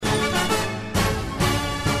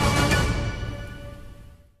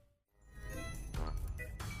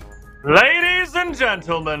Ladies and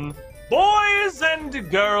gentlemen, boys and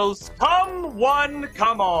girls, come one,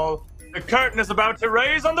 come all. The curtain is about to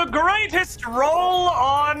raise on the greatest role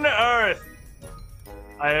on Earth.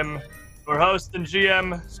 I am your host and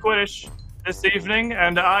GM, Squidish, this evening,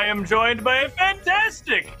 and I am joined by a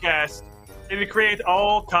fantastic cast to create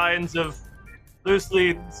all kinds of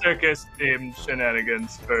loosely circus-themed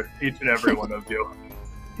shenanigans for each and every one of you.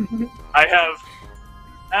 I have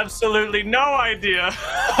absolutely no idea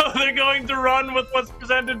how they're going to run with what's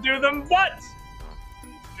presented to them, but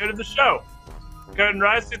here to the show. The curtain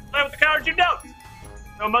rises to play with the cowards you don't.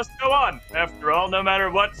 So must go on. After all, no matter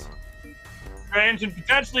what strange and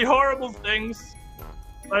potentially horrible things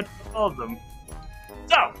might befall them.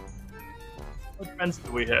 So, what friends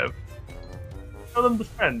do we have? Show them the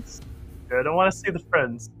friends. Good, I want to see the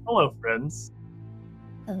friends. Hello, friends.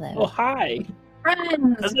 Hello. Oh, hi.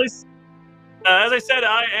 Friends. As I said,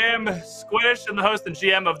 I am Squish, and the host and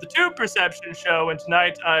GM of the Two Perception Show, and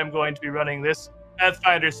tonight I am going to be running this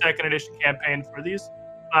Pathfinder 2nd Edition campaign for these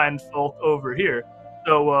fine folk over here.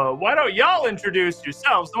 So why don't y'all introduce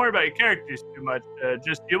yourselves? Don't worry about your characters too much.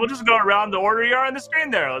 We'll just go around the order you are on the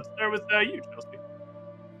screen there. Let's start with you, Chelsea.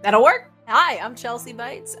 That'll work. Hi, I'm Chelsea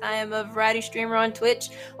Bites. I am a variety streamer on Twitch,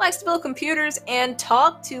 likes to build computers and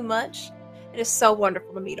talk too much. It is so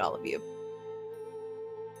wonderful to meet all of you.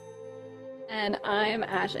 And I'm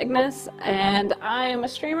Ash Ignis, and I'm a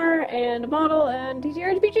streamer and a model and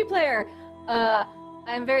TTRPG player.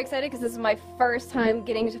 I'm very excited because this is my first time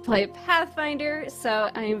getting to play Pathfinder, so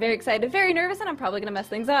I'm very excited, very nervous, and I'm probably going to mess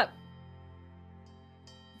things up.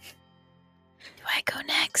 Do I go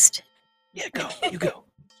next? Yeah, go. You go.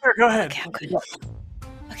 Sure, go ahead.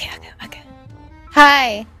 Okay.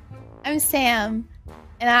 Hi, I'm Sam,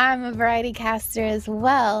 and I'm a variety caster as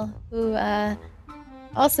well, who,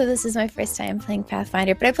 also, this is my first time playing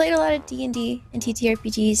Pathfinder, but I played a lot of D&D and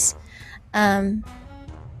TTRPGs. Yeah,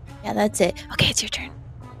 that's it. Okay, it's your turn.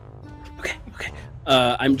 Okay.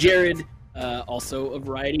 I'm Jared, also a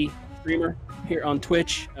variety streamer here on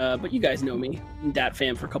Twitch, but you guys know me. I'm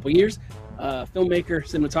DatFam for a couple years. Filmmaker,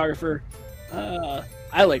 cinematographer.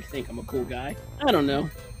 I like to think I'm a cool guy. I don't know.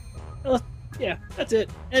 Yeah, that's it.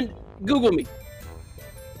 And Google me.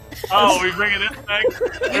 Oh, we bringing it back?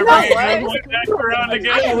 We're bringing it back around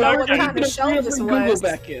again? I didn't know what Okay. kind of show this Google was.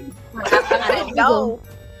 back in. I didn't know.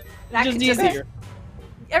 It's just easier.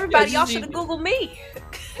 Everybody, Yeah, y'all it's should have easier. Googled me.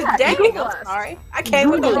 Yeah, Dang, Google I'm us. sorry. I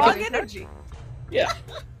came with the Google wrong us. energy. Yeah.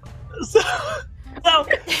 So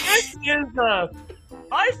this is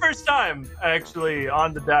my first time actually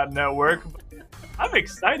on the Dot Network. I'm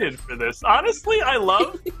excited for this. Honestly, I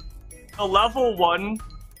love the level 1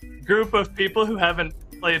 group of people who haven't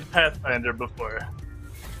played Pathfinder before.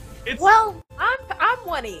 Well, I'm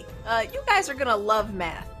one-y. You guys are gonna love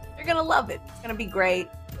math. You're gonna love it. It's gonna be great.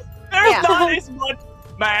 There's Yeah. not as much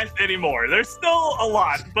math anymore. There's still a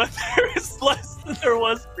lot, but there is less than there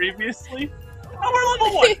was previously. Oh, we're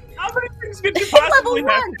level 1. How many things could you possibly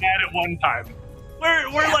Level have one. to add at one time?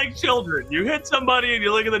 We're like children. You hit somebody and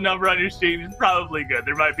you look at the number on your sheet, it's probably good.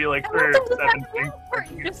 There might be like 3 or 7 things.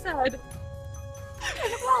 Part you just said.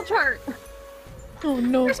 There's a wall chart. Oh,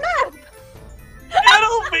 no. There's math.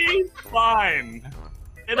 It'll be fine.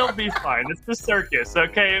 It'll be fine. It's the circus,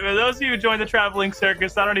 okay? For those of you who join the traveling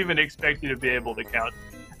circus, I don't even expect you to be able to count.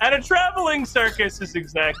 And a traveling circus is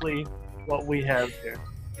exactly what we have here.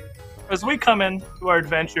 As we come in to our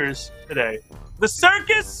adventures today, the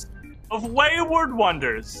Circus of Wayward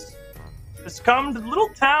Wonders has come to the little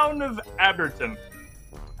town of Aberton.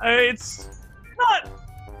 It's not,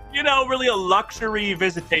 really a luxury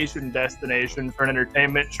visitation destination for an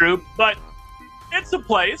entertainment troupe, but it's a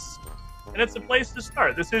place, and it's a place to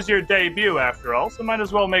start. This is your debut, after all, so might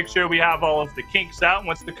as well make sure we have all of the kinks out.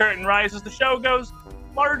 Once the curtain rises, the show goes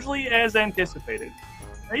largely as anticipated.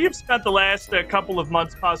 Now, you've spent the last couple of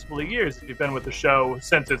months, possibly years, if you've been with the show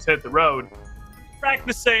since it's hit the road,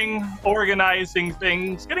 practicing, organizing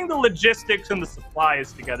things, getting the logistics and the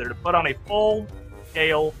supplies together to put on a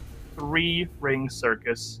full-scale 3-ring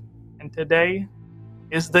circus. And today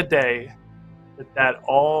is the day that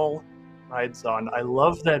all rides on. I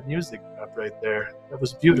love that music drop right there. That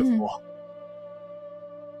was beautiful.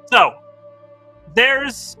 So,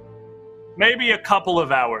 there's maybe a couple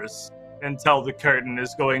of hours until the curtain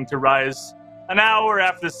is going to rise. An hour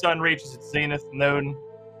after the sun reaches its zenith noon.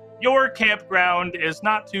 Your campground is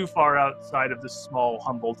not too far outside of this small,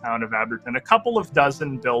 humble town of Aberton. A couple of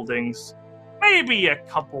dozen buildings, maybe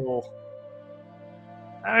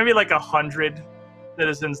like 100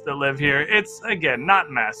 citizens that live here. It's, again,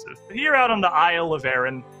 not massive. But here out on the Isle of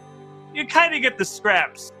Arran, you kind of get the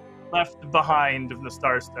scraps left behind of the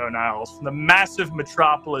Starstone Isles, from the massive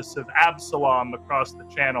metropolis of Absalom across the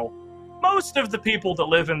channel. Most of the people that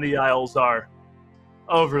live in the Isles are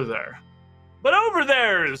over there. But over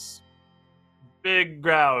there's big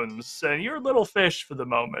grounds, and you're little fish for the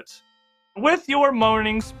moment. With your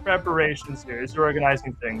morning's preparations here, as you're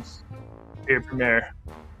organizing things for your premiere,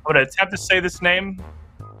 I'm going to attempt to say this name.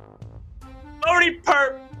 Bodhi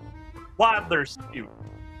Perp Waddlerspute.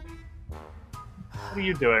 What are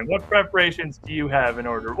you doing? What preparations do you have in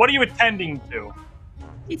order? What are you attending to?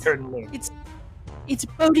 It's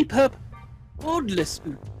Bodhi Perp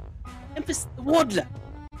Waddlerspute. Emphasis Waddler.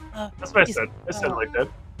 That's what I said. I said it like that.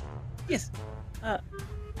 Yes.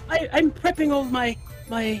 I'm prepping all my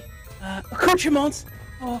accoutrements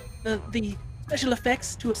for the special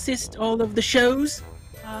effects to assist all of the shows,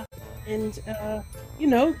 and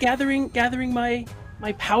gathering my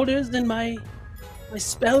powders and my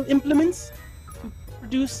spell implements to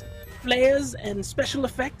produce flares and special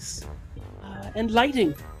effects and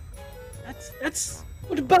lighting. That's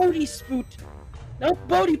what Bodhi Spoot, not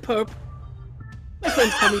Bodhi Perp. My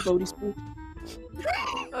friends call me Bodhi Spoot.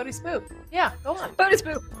 Bodhi Spook. Yeah, go on. Bodhi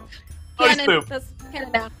Spook. Bodhi Canon. Spook. That's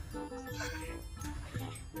canon now.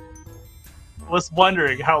 Was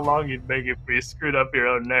wondering how long you'd make it before you screwed up your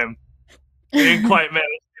own name. You didn't quite manage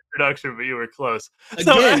the introduction, but you were close.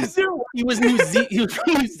 Again, So, he was he was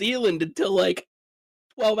from New Zealand until like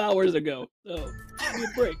 12 hours ago. So give me a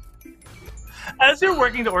break. as you're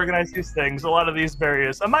working to organize these things, a lot of these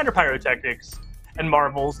various minor pyrotechnics and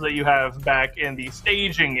marvels that you have back in the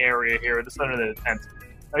staging area here at the center of the tent,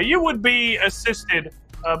 you would be assisted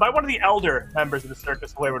by one of the elder members of the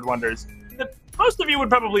Circus of Wayward Wonders that most of you would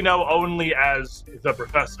probably know only as the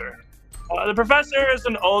Professor. The Professor is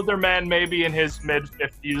an older man, maybe in his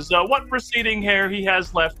mid-50s. What receding hair he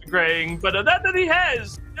has left graying, but that he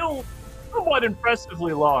has still somewhat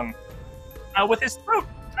impressively long. With his throat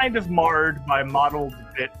kind of marred by mottled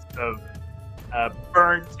bits of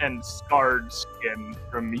burnt and scarred skin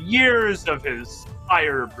from years of his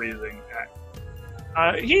fire-breathing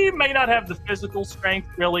act. He may not have the physical strength,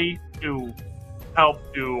 really, to help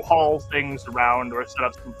to haul things around or set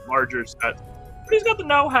up some larger sets, but he's got the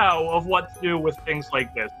know-how of what to do with things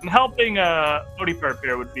like this. And helping Bodhi Perp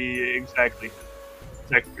here would be exactly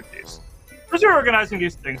his expertise. As you're organizing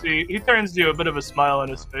these things, he turns to you, a bit of a smile on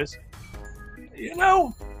his face. You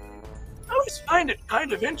know, I always find it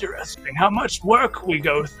kind of interesting how much work we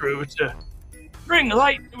go through to bring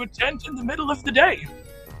light to a tent in the middle of the day.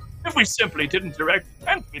 If we simply didn't direct the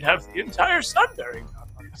tent, we'd have the entire sun bearing down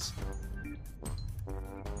on us.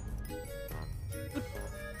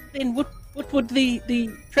 Then what would the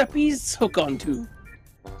trapeze hook onto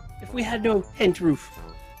if we had no tent roof?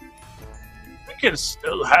 We can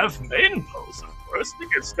still have main poles, of course. We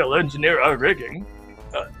can still engineer our rigging.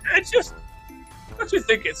 Don't you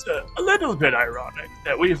think it's a little bit ironic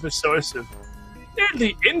that we have a source of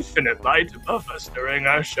nearly infinite light above us during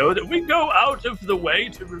our show that we go out of the way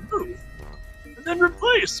to remove and then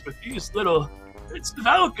replace with these little bits of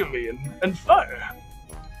alchemy and fire?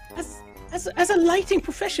 As a lighting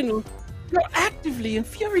professional, you're actively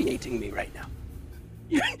infuriating me right now.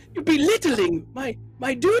 You're belittling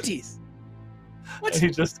my duties. What?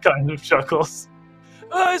 He just kind of chuckles.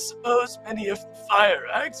 I suppose many of the fire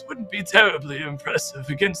acts wouldn't be terribly impressive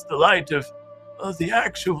against the light of the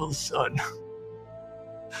actual sun.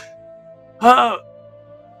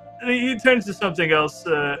 He turns to something else,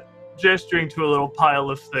 gesturing to a little pile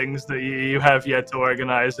of things that you have yet to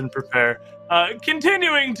organize and prepare.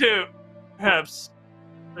 Continuing to perhaps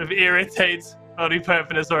sort of irritate Bodhi Perp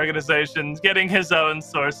and his organizations, getting his own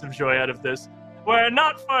source of joy out of this. Where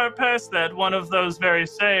not far past that, one of those very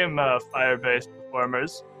same fire-based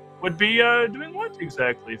performers would be doing what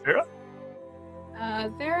exactly, Vera?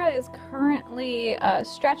 Vera is currently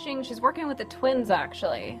stretching. She's working with the twins,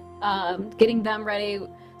 actually, getting them ready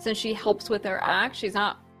since she helps with their act. She's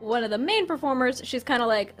not one of the main performers. She's kind of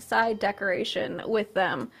like side decoration with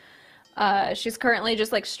them. She's currently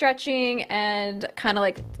just like stretching and kind of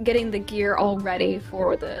like getting the gear all ready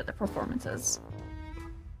for the performances.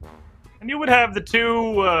 And you would have the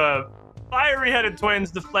two fiery-headed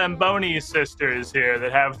twins, the Flamboni sisters here,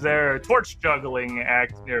 that have their torch juggling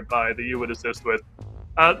act nearby that you would assist with.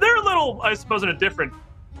 They're a little, I suppose, in a different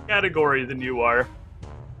category than you are.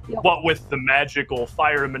 Yep. What with the magical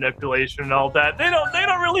fire manipulation and all that, they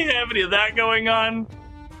don't really have any of that going on.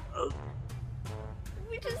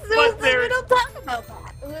 We they're- don't talk about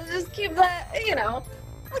that. We'll just keep that, you know.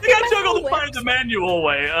 They got juggled the fire the manual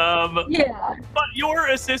way. Yeah. But your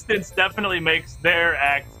assistance definitely makes their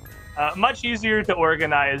act much easier to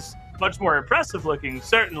organize, much more impressive looking,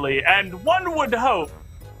 certainly, and one would hope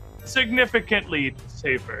significantly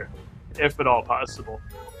safer, if at all possible.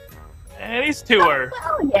 And these two are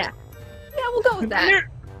Well, yeah. Yeah, we'll go with that.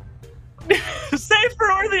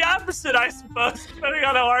 safer or the opposite, I suppose, depending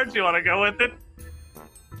on how hard you want to go with it.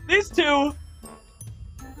 These two,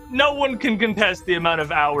 no one can contest the amount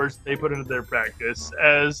of hours they put into their practice,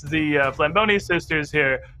 as the Flamboni sisters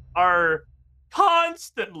here are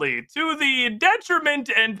constantly, to the detriment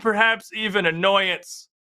and perhaps even annoyance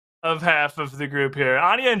of half of the group here,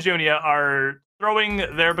 Anya and Junia are throwing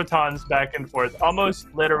their batons back and forth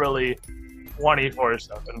almost literally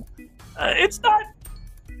 24/7. It's not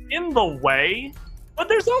in the way, but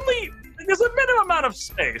there's a minimum amount of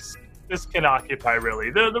space this can occupy,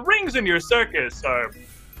 really. The rings in your circus are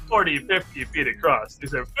 40, 50 feet across.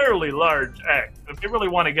 These are fairly large acts. If they really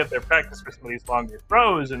want to get their practice for some of these longer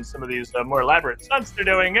throws and some of these more elaborate stunts they're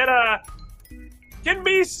doing, it can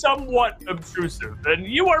be somewhat obtrusive. And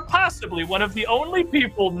you are possibly one of the only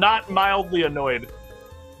people not mildly annoyed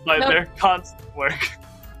by their constant work,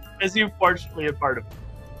 as you fortunately are part of it.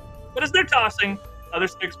 But as they're tossing other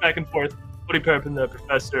sticks back and forth, Woody Perp and the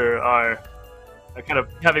professor are kind of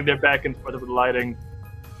having their back and forth with lighting.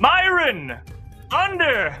 Myron!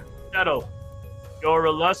 Thunder! Settle. Your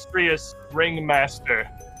illustrious ringmaster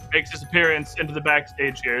makes his appearance into the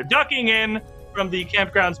backstage here, ducking in from the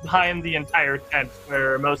campgrounds behind the entire tent,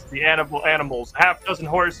 where most of the animals, a half dozen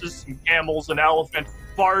horses, some camels, an elephant,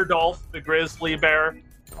 Bardolph, the grizzly bear.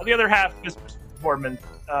 The other half of his performance,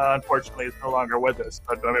 unfortunately, is no longer with us.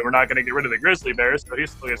 But I mean, we're not going to get rid of the grizzly bear, so he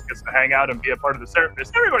still just gets to hang out and be a part of the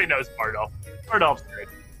circus. Everybody knows Bardolph. Bardolph's great.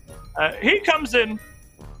 He comes in,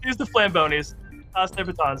 sees the Flambonis, toss their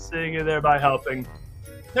batons, sitting you thereby helping.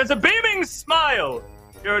 There's a beaming smile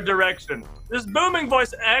your direction. This booming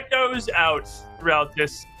voice echoes out throughout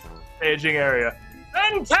this staging area.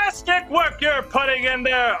 Fantastic work you're putting in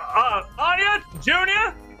there, Anya,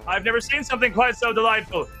 Junia. I've never seen something quite so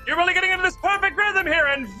delightful. You're really getting into this perfect rhythm here,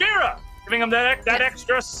 and Vera, giving them that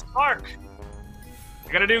extra spark.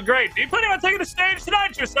 You're gonna do great. Do you planning on taking the stage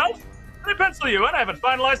tonight yourself? Let me pencil you in. I haven't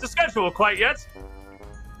finalized the schedule quite yet.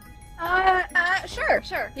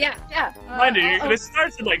 Sure. Yeah. Mind you, it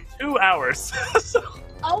starts in like 2 hours. So.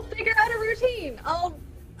 I'll figure out a routine.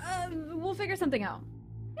 We'll figure something out.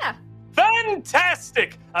 Yeah.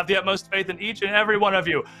 Fantastic! I have the utmost faith in each and every one of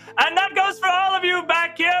you. And that goes for all of you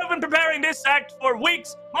back here who've been preparing this act for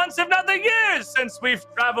weeks, months, if not the years since we've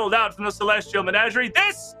traveled out from the Celestial Menagerie.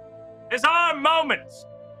 This is our moment.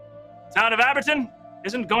 The town of Abberton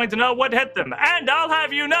isn't going to know what hit them. And I'll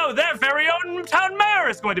have you know their very own town mayor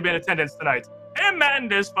is going to be in attendance tonight. Him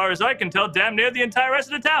and, as far as I can tell, damn near the entire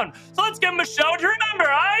rest of the town. So let's give him a show to remember,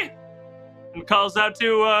 aye? And calls out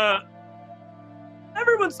to,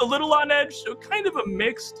 everyone's a little on edge, so kind of a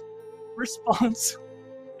mixed response.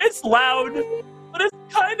 It's loud, but it's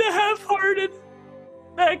kind of half-hearted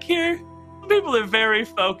back here. People are very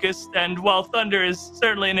focused, and while Thunder is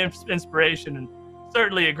certainly an inspiration and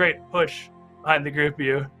certainly a great push behind the group of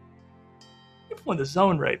you, people in the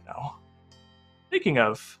zone right now. Speaking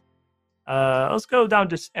of, let's go down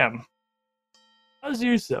to Sam. How's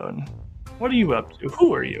your zone? What are you up to?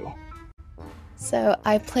 Who are you? So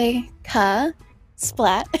I play Ka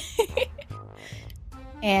Splat.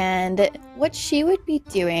 And what she would be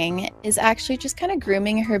doing is actually just kind of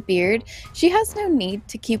grooming her beard. She has no need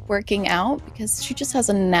to keep working out because she just has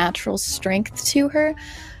a natural strength to her.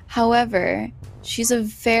 However, she's a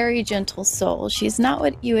very gentle soul. She's not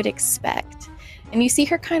what you would expect. And you see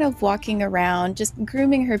her kind of walking around, just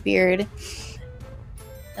grooming her beard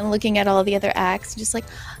and looking at all the other acts, just like,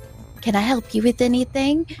 can I help you with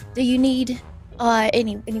anything? Do you need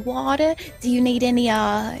any water? Do you need any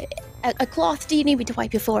a cloth? Do you need me to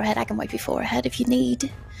wipe your forehead? I can wipe your forehead if you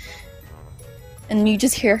need. And you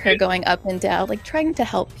just hear her going up and down, like trying to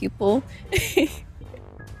help people.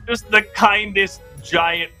 Just the kindest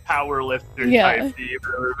giant power lifter type you've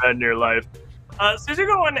ever met in your life. So as you're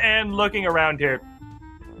going and looking around here,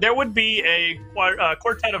 there would be a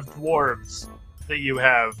quartet of dwarves that you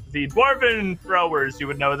have. The dwarven throwers, you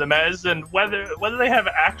would know them as, and whether they have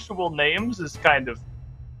actual names is kind of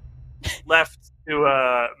left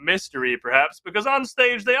to mystery, perhaps, because on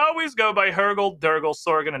stage they always go by Hergel, Durgel,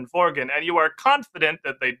 Sorgan, and Forgan, and you are confident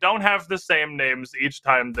that they don't have the same names each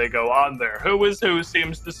time they go on there. Who is who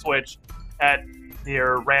seems to switch at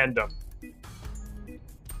near random.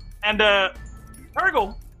 And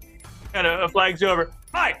Hergel kind of flags you over.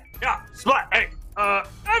 Hi, yeah, Splat, hey,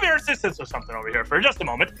 have your assistance or something over here for just a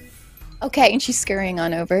moment. Okay, and she's scurrying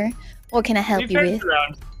on over. What can I help you with?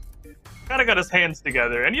 Around, kind of got his hands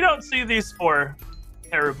together, and you don't see these four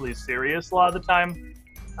terribly serious a lot of the time,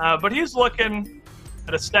 but he's looking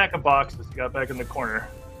at a stack of boxes he got back in the corner.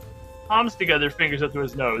 palms together, fingers up to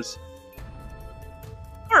his nose.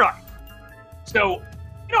 All right. So,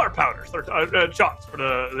 you know our powders, our shots for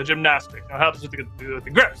the gymnastics. It helps us to get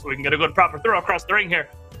the grip so we can get a good proper throw across the ring here.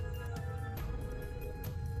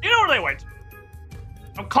 You know where they went?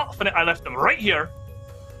 I'm confident I left them right here.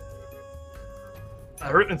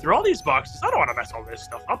 I've written through all these boxes. I don't want to mess all this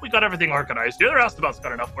stuff up. We got everything organized here. The rest of us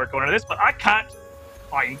got enough work going into this, but I can't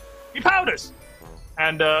find the powders.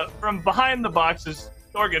 And from behind the boxes,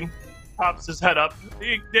 Dorgan pops his head up.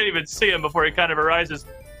 You didn't even see him before he kind of arises.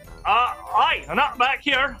 Aye, I'm not back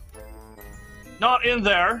here. Not in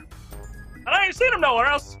there. And I ain't seen him nowhere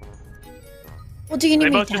else. Well, do you need They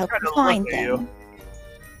me both to just help kinda you find look at them?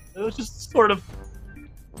 It was just sort of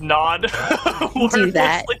nod. Do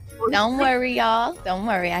that. Don't worry, y'all. Don't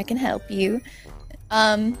worry, I can help you.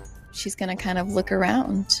 She's gonna kind of look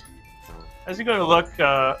around. As you go to look,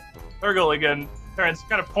 Urgle again turns,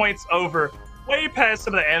 kind of points over, way past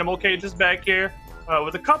some of the animal cages back here,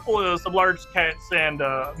 with a couple of some large cats and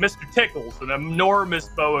Mr. Tickles, an enormous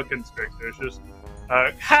boa constrictor, just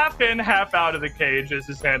half in, half out of the cage as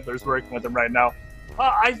his handler's working with him right now.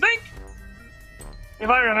 I think, if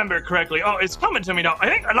I remember correctly, it's coming to me now. I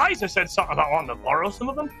think Eliza said something about wanting to borrow some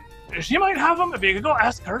of them. She might have them. If you could go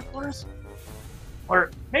ask her for us. Or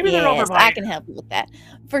maybe they're over Yes, by... I can help you with that.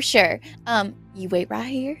 For sure. You wait right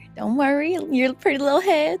here. Don't worry. Your pretty little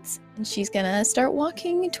heads. And she's gonna start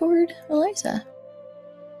walking toward Eliza.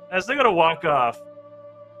 As they're gonna walk off,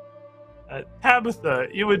 Tabitha,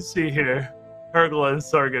 you would see here, Urgle and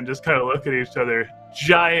Sorgan just kind of look at each other,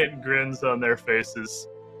 giant grins on their faces.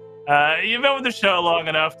 You've been with the show long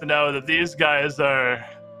enough to know that these guys are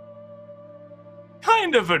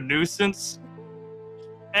kind of a nuisance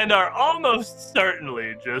and are almost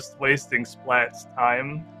certainly just wasting Splat's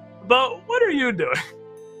time. But what are you doing?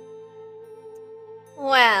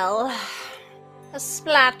 Well,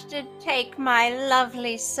 Splat did take my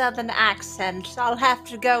lovely southern accent, so I'll have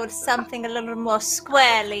to go with something a little more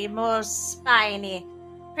squarely, more spiny,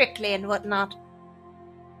 prickly and whatnot.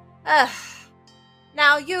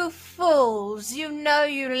 Now, you fools, you know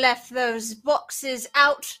you left those boxes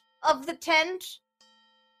out of the tent?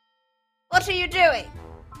 What are you doing?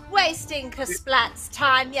 Wasting Splat's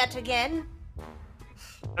time yet again?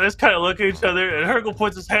 They just kind of look at each other, and Urgle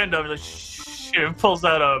puts his hand up, like, shh, and pulls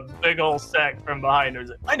out a big old sack from behind her.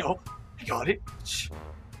 He's like, I know, I got it. Shh.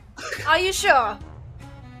 Are you sure?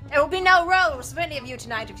 There will be no rolls for any of you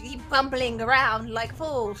tonight if you keep bumbling around like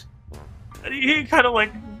fools. And he kind of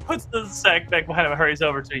like puts the sack back behind him and hurries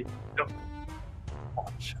over to you.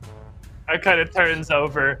 Watch. I kind of turns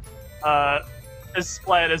over as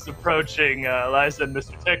Splat is approaching Eliza and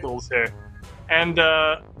Mr. Tickles here. And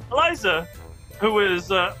Eliza, who is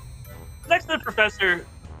next to the professor,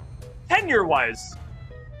 tenure-wise,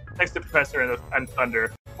 next to Professor and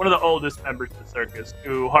Thunder, one of the oldest members of the circus,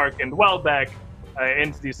 who harkened well back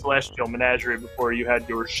into the Celestial Menagerie before you had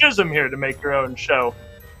your schism here to make your own show.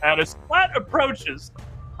 And as Splat approaches,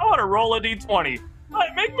 I want to roll a d20.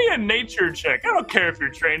 Make me a nature check. I don't care if you're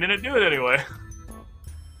trained in it. Do it anyway.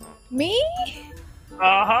 Me?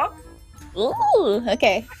 Uh-huh. Ooh,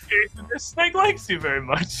 okay. This snake likes you very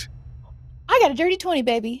much. I got a dirty 20,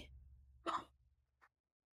 baby.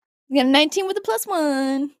 You got a 19 with a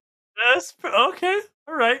 +1. That's okay.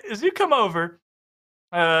 All right. As you come over,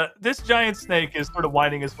 this giant snake is sort of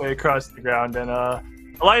winding his way across the ground, and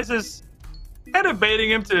Eliza's kind of baiting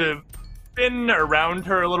him to spin around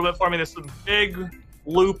her a little bit for me. There's some big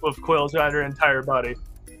loop of coils around her entire body.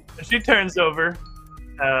 And she turns over,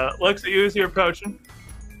 looks at you as you're approaching.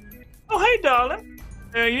 Oh, hey, darling.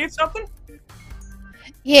 You need something?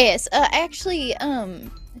 Yes, actually,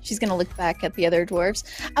 she's gonna look back at the other dwarves.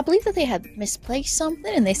 I believe that they had misplaced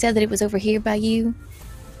something, and they said that it was over here by you.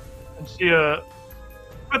 And she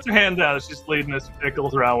puts her hand down as she's leading this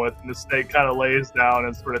Tickles around with, and the snake kind of lays down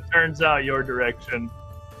and sort of turns out your direction.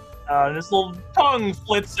 And this little tongue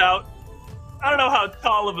flits out. I don't know how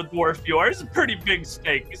tall of a dwarf you are. It's a pretty big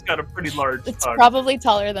snake. He's got a pretty large It's tongue. probably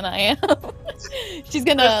taller than I am. She's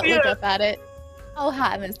gonna Yeah. look up at it. Oh,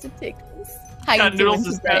 hi, Mr. Tickles. How Got you doing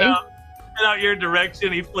Noodles' head today? out your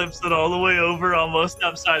direction. He flips it all the way over, almost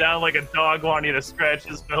upside down, like a dog wanting you to scratch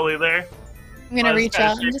his belly there. I'm gonna Well, reach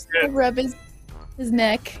kinda out and just shake it. rub his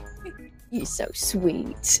neck. You're so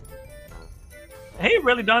sweet. He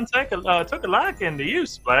really done took a liking to you,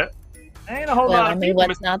 Splat. Ain't a whole Well, lot I of mean, people.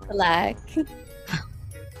 what's not to like?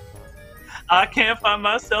 I can't find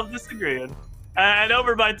myself disagreeing. And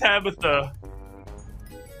over by Tabitha,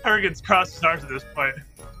 Hurgans crosses his arms at this point.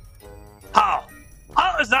 How?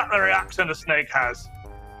 How is that the reaction the snake has?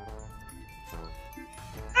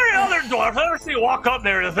 Any other dwarf I ever see walk up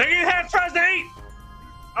there and think he tries to eat?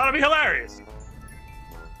 That'll be hilarious.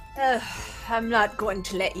 I'm not going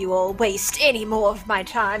to let you all waste any more of my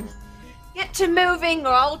time. Get to moving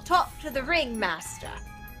or I'll talk to the ringmaster.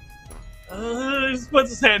 He just puts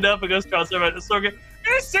his hand up and goes across over at the circuit.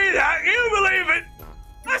 You see that? You believe it?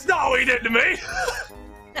 That's not what he did to me.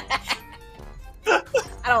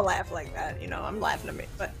 I don't laugh like that, I'm laughing at me.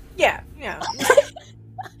 But yeah.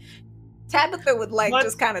 Tabitha would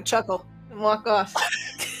just kind of chuckle and walk off.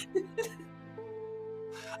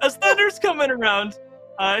 As Thunder's coming around,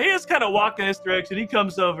 he is kind of walking this direction. He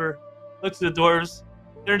comes over, looks at the dwarves,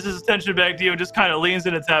 turns his attention back to you, and just kind of leans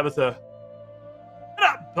into Tabitha. They're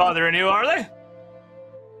not bothering you, are they?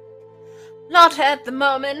 Not at the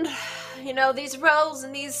moment. These rolls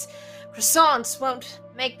and these croissants won't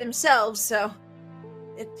make themselves, so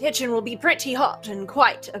the kitchen will be pretty hot in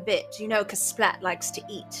quite a bit, because Splat likes to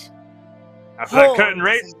eat. After that curtain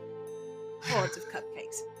raise. Hordes of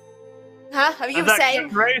cupcakes. Huh? Are you After that saying?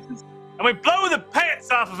 curtain raises, and we blow the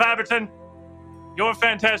pants off of Aberton. Your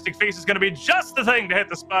fantastic feast is going to be just the thing to hit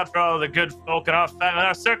the spot for all the good folk in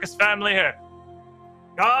our circus family here.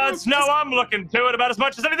 Gods know I'm looking to it about as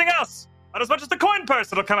much as anything else. About as much as the coin purse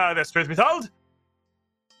that'll come out of this, truth be told.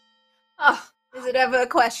 Oh, is it ever a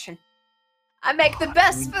question? I make the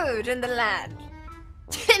best food in the land.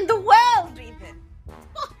 In the world, even.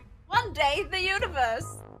 One day, the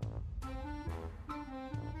universe.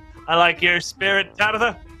 I like your spirit,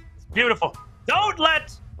 Tabitha. It's beautiful. Don't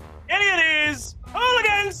let any of these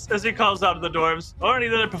hooligans, as he calls out to the dwarves, or any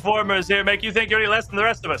of the other performers here make you think you're any less than the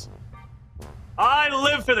rest of us. I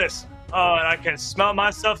live for this. Oh, and I can smell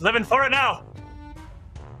myself living for it now.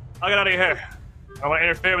 I'll get out of here. I don't want to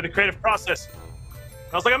interfere with the creative process.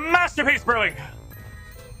 Smells like a masterpiece brewing.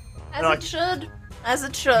 As it should. As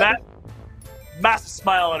it should. That massive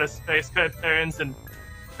smile on his face kind of turns and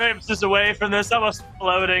traipses away from this, almost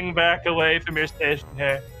floating back away from your station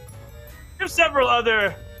here. You have several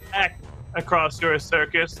other acts across your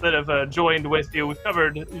circus that have joined with you. We've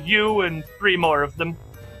covered you and 3 more of them.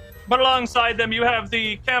 But alongside them, you have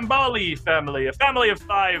the Kambali family, a family of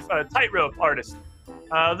 5 tightrope artists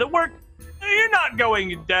that work. You're not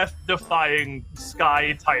going death-defying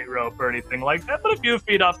sky tightrope or anything like that, but a few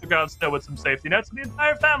feet off the ground still with some safety nets, and the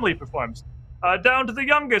entire family performs. Down to the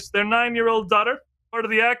youngest, their 9-year-old daughter, part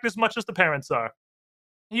of the act as much as the parents are.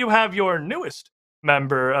 You have your newest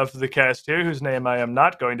member of the cast here, whose name I am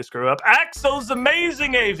not going to screw up, Axel's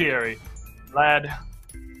amazing aviary. Lad,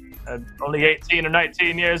 only 18 or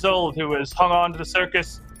 19 years old, who has hung on to the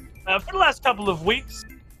circus for the last couple of weeks.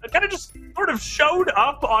 Kind of just sort of showed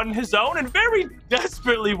up on his own and very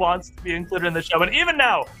desperately wants to be included in the show. And even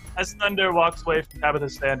now, as Thunder walks away from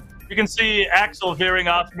Tabitha's stand, you can see Axel veering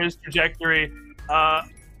off from his trajectory.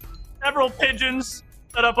 Several pigeons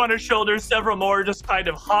set up on his shoulders, several more just kind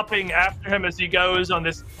of hopping after him as he goes on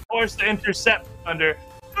this course to intercept Thunder.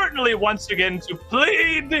 Certainly once again to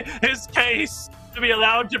plead his case to be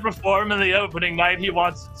allowed to perform in the opening night. He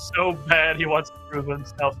wants it so bad. He wants to prove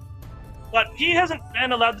himself. But he hasn't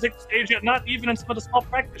been allowed to take the stage yet, not even in some of the small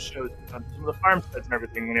practice shows on some of the farmsteads and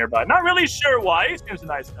everything nearby. Not really sure why. He seems a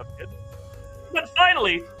nice enough kid. But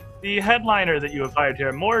finally, the headliner that you have hired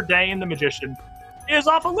here, Mordain the Magician, is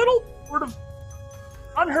off a little sort of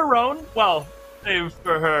on her own. Well, save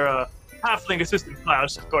for her halfling assistant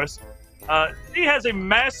Klaus, of course. She has a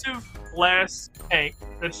massive glass tank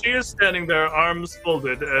that she is standing there, arms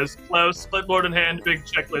folded, as Klaus, clipboard in hand, big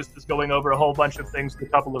checklist, is going over a whole bunch of things with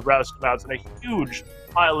a couple of roustabouts and a huge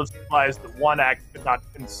pile of supplies that one act could not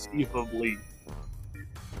conceivably.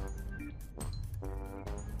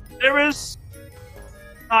 There is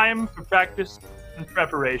time for practice and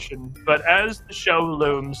preparation, but as the show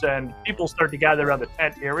looms and people start to gather around the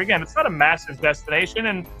tent here, again, it's not a massive destination,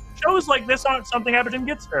 and shows like this aren't something Aberton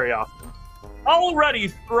gets very often. Already,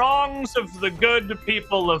 throngs of the good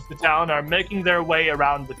people of the town are making their way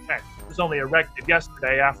around the tent. It was only erected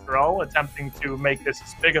yesterday, after all, attempting to make this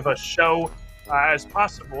as big of a show as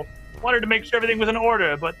possible. Wanted to make sure everything was in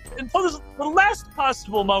order, but until the last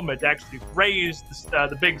possible moment to actually raise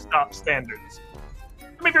the big stop standards.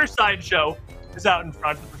 Maybe your sideshow is out in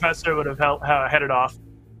front. The professor would have headed off,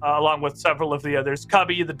 along with several of the others.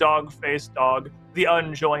 Cubby, the dog-faced dog, the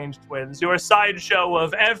unjoined twins, your sideshow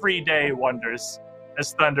of everyday wonders,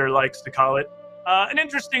 as Thunder likes to call it. An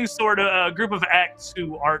interesting sort of group of acts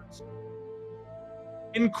who aren't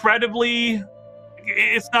incredibly...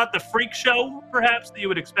 It's not the freak show, perhaps, that you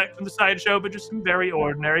would expect from the sideshow, but just some very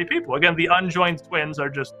ordinary people. Again, the unjoined twins are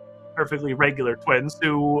just perfectly regular twins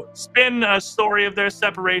who spin a story of their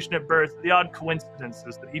separation at birth, the odd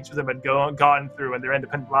coincidences that each of them had gone through in their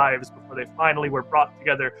independent lives before they finally were brought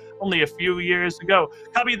together only a few years ago.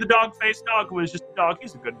 Cubby the dog-faced dog was just a dog.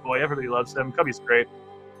 He's a good boy. Everybody loves him. Cubby's great.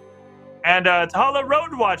 And Tahala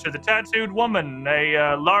Roadwatcher, the tattooed woman,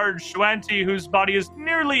 a large Shuanti whose body is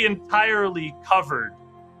nearly entirely covered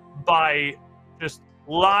by just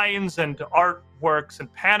lines and artworks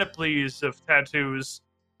and panoplies of tattoos,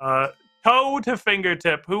 toe to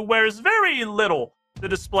fingertip, who wears very little to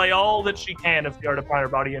display all that she can of the art upon her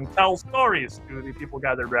body and tell stories to the people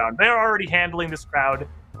gathered around. They are already handling this crowd,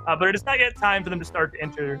 but it is not yet time for them to start to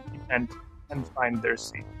enter the tent and find their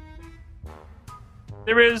seat.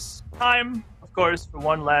 There is time, of course, for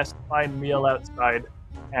one last fine meal outside,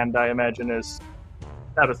 and I imagine as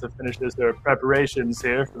Tabitha finishes her preparations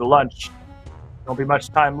here for the lunch, there won't be much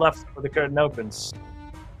time left before the curtain opens.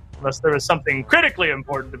 Unless there is something critically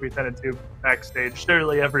important to be tended to backstage,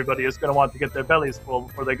 surely everybody is going to want to get their bellies full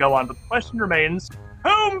before they go on. But the question remains,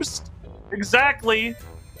 whom's exactly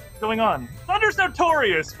going on? Thunder's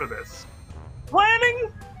notorious for this.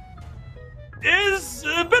 Planning is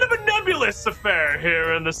a bit of a nebulous affair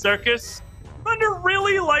here in the circus. Thunder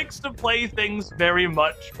really likes to play things very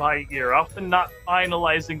much by ear, often not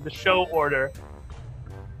finalizing the show order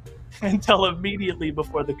until immediately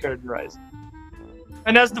before the curtain rises.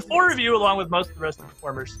 And as the four of you, along with most of the rest of the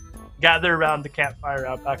performers, gather around the campfire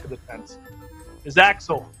out back of the tent, as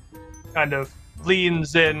Axel kind of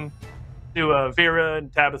leans in to Vera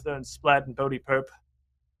and Tabitha and Splat and Bodhi Perp.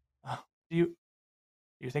 Do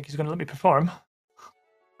you think he's going to let me perform?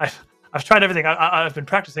 I've tried everything. I've been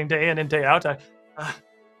practicing day in and day out.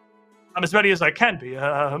 I'm as ready as I can be.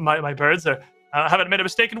 My birds haven't made a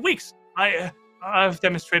mistake in weeks. I've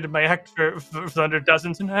demonstrated my act for Thunder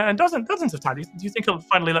dozens and dozens of times. Do you think he'll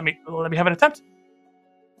finally let me have an attempt?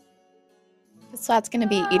 Splat's gonna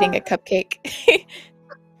be eating a cupcake.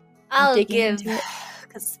 I'll Digging give into it.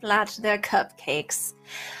 Splat their cupcakes.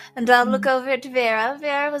 And I'll look over at Vera.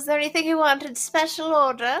 Vera, was there anything you wanted special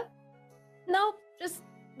order? Nope, just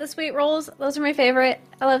the sweet rolls. Those are my favorite.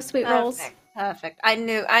 I love sweet rolls. Perfect. I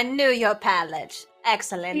knew your palate.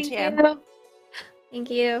 Excellent. Thank Yeah. you. Thank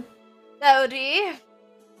you. Bodhi.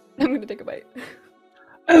 I'm gonna take a bite.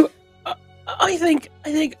 Oh, I think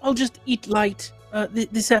I'll just eat light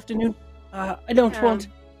this afternoon. I don't want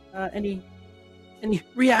any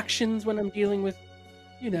reactions when I'm dealing with,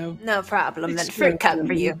 No problem. Then It's fruit cup good.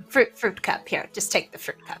 for you. Fruit cup here. Just take the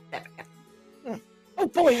fruit cup. There we go. Oh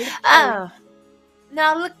boy! Oh.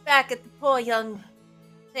 Now look back at the poor young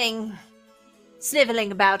thing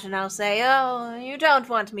sniveling about, and I'll say, "Oh, you don't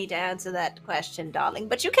want me to answer that question, darling,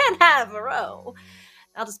 but you can have a row."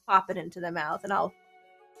 I'll just pop it into their mouth, and I'll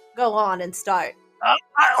go on and start.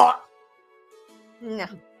 Yeah.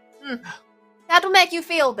 That'll make you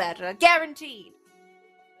feel better, guaranteed.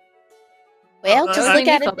 Well, just I look think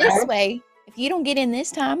at you it feel this better. way. If you don't get in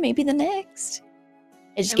this time, maybe the next.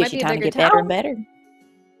 It just It gives might you be a time to bigger get better town. and better.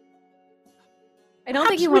 I don't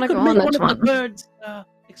think Perhaps you we want to could go on make that one of one. the birds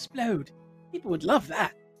explode. People would love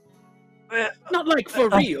that. Uh, Not like for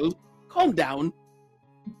real. Calm down.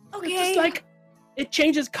 Okay. Just like it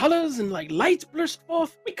changes colors and like lights burst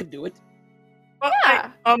forth. We could do it. Well,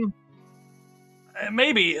 Yeah.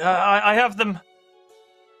 maybe I have them.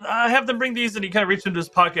 I have them bring these, and he kind of reaches into his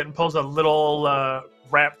pocket and pulls a little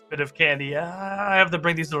wrapped bit of candy. I have them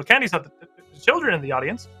bring these little candies out to the children in the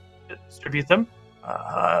audience, distribute them.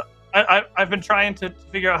 I've been trying to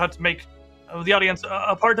figure out how to make the audience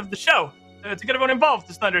a part of the show, to get everyone involved.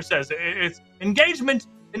 As Thunder says, it's engagement.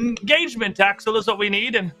 Engagement, Axel, is what we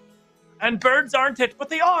need, and birds aren't it, but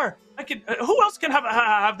they are. I can. Who else can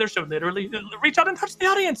have their show? Literally, reach out and touch the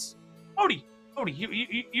audience. Bodhi,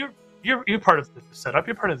 you're part of the setup.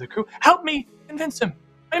 You're part of the crew. Help me convince him.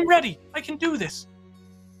 I'm ready. I can do this.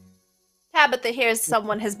 Tabitha hears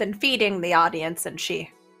someone has been feeding the audience, and she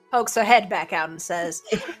pokes her head back out and says,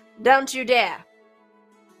 "Don't you dare.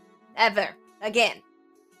 Ever. Again.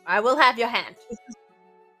 I will have your hand."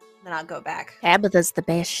 Then I'll go back. Tabitha's the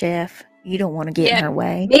best chef. You don't want to get Yeah. in her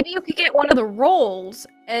way. Maybe you could get one of the rolls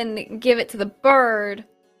and give it to the bird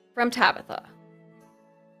from Tabitha.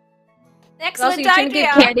 Also, Excellent you shouldn't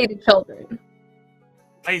idea. give candy to children.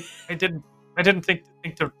 I didn't think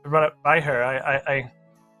to run it by her. I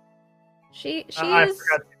She I is.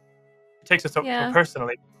 forgot. It takes it so Yeah.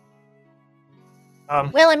 personally.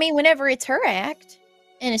 Well, I mean, whenever it's her act,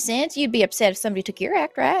 in a sense, you'd be upset if somebody took your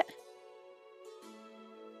act, right?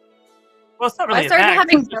 Well, it's not I really an started act.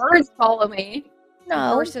 having It's just- birds follow me.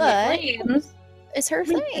 No, Burst into but flames. it's her I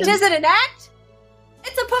mean, thing. It isn't an act.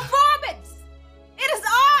 It's a performance. It is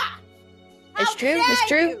art. How It's true, dare it's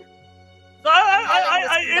true. you?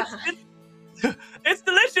 It's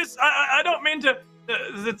delicious. I don't mean to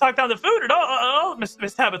talk down the food at all, Miss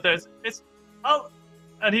Tabitha.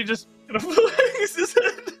 And he just kind of wags his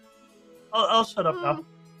head. I'll shut up now.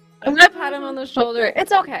 I'm gonna pat him on the shoulder.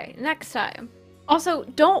 It's okay. Next time. Also,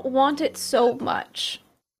 don't want it so much.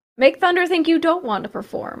 Make Thunder think you don't want to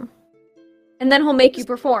perform. And then he'll make you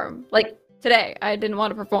perform. Like, today, I didn't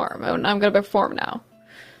want to perform, and I'm gonna perform now.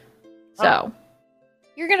 So.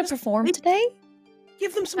 You're gonna perform today?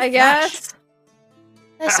 Give them some I flash. guess.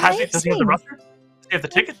 That's Does he have the amazing. roster? Does he have the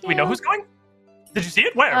ticket? Do we know who's going? Did you see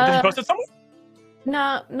it? Where? Did you post it somewhere?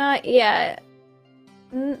 No, not yet.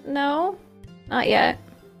 No, not yet.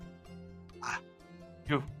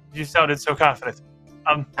 You sounded so confident.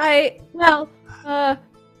 I'm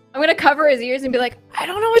gonna cover his ears and be like, I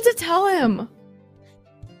don't know what to tell him.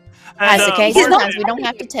 As the case Mordan- sometimes we don't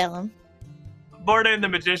have to tell him. Mordan the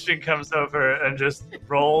magician comes over and just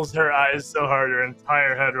rolls her eyes so hard her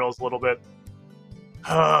entire head rolls a little bit.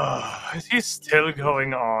 Is he still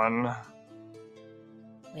going on?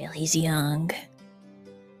 Well, he's young.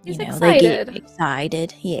 He's They excited. get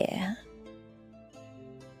excited, yeah.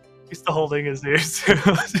 He's still holding his ears.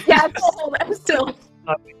 Yeah, I'm still.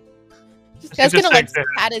 I was gonna shakes her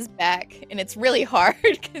pat his back, and it's really hard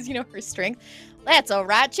because her strength. That's all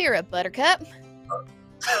right. Cheer up, Buttercup.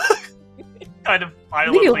 kind of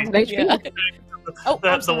violently. Yeah. Oh,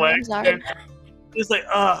 I'm The sorry, way. I'm sorry. He's like,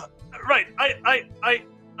 right.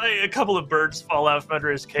 A couple of birds fall out from under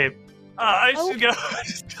his cape. I should go. I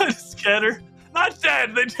just kind of scatter. Not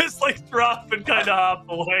dead. They just like drop and kind of hop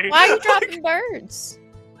away. Why are you dropping birds?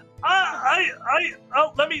 I'll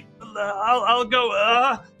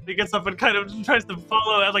go. He gets up and kind of tries to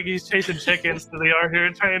follow out like he's chasing chickens to the yard here,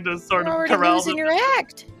 trying to sort You're of already corral losing them. your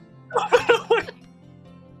act.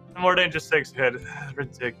 Mordan just shakes his head.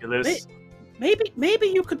 Ridiculous. Maybe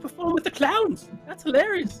you could perform with the clowns. That's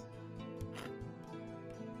hilarious.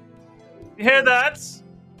 You hear that?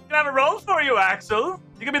 Can I have a roll for you, Axel?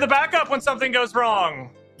 You can be the backup when something goes wrong.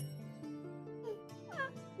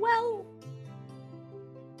 Well,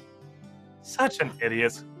 Such an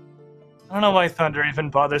idiot. I don't know why Thunder even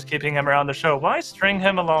bothers keeping him around the show. Why string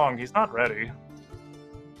him along? He's not ready.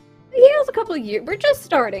 he has a couple of years. We're just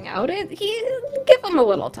starting out. Give him a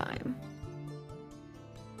little time.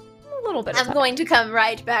 A little bit. Of I'm time. going to come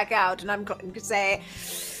right back out and I'm going to say,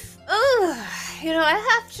 oh,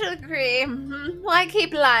 I have to agree. Why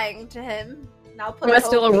keep lying to him? Now put Let's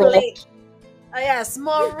a do whole a roll. plate. Oh, yes,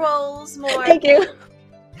 more rolls, more Thank you.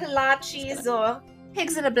 kolaches or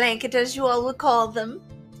pigs in a blanket, as you all would call them.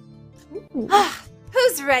 Ooh,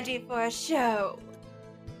 Who's ready for a show?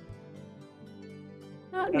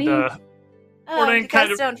 not And, me. Oh, Morning you kind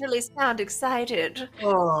guys of- don't really sound excited.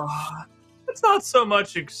 It's not so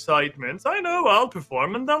much excitement. I know I'll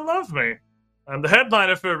perform and they'll love me. I'm the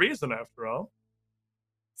headliner for a reason, after all.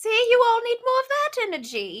 See, you all need more of that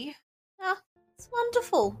energy. Oh, it's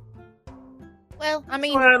wonderful. Well, I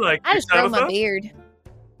mean, I like I you, just grow my Tabitha. beard.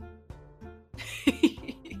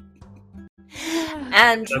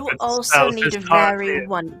 And you If it's also south, need a it's hard very beard.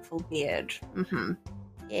 wonderful beard. Mm-hmm.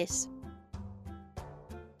 Yes.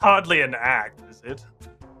 Hardly an act, is it?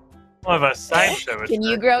 More of a sideshow. Can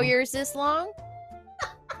you grow yours this long?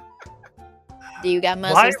 Do you got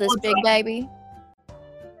Why muscles this would big, baby?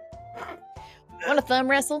 Want a thumb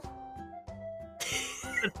wrestle?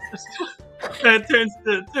 And turns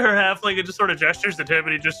to her halfling and just sort of gestures at him,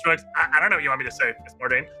 and he just shrugs. I don't know what you want me to say, Miss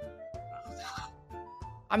Mordain.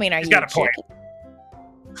 I mean, are He's you got a a point. chicken?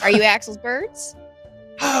 Are you Axel's birds?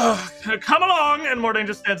 Come along! And Mordain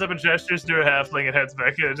just stands up and gestures to her halfling and heads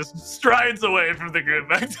back in and just strides away from the group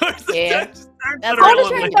back towards the Yeah. just turns That's to her all little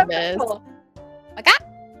the lady. train does. I got.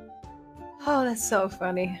 Oh, that's so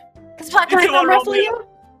funny. Can I You thumb wanna wrestle roll me- you?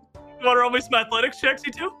 You want to roll me some athletics checks,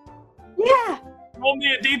 you two? Yeah. Roll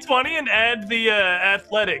me a d20 and add the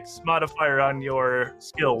athletics modifier on your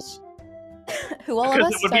skills. Who all of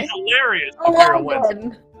Because us? it would Sorry. be hilarious if you're a win.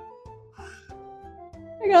 11.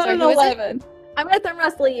 I got Sorry, an who is it? 11. I'm gonna thumb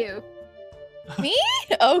wrestle you. Me?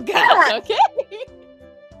 Oh God. Okay.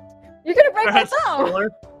 You're gonna break my Perhaps thumb. similar.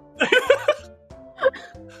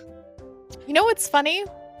 You know what's funny?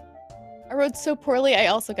 I rode so poorly. I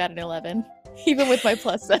also got an 11, even with my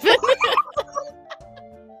 +7.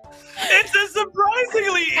 It's a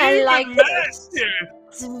surprisingly I even like mess here.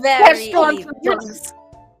 It's very strong even. for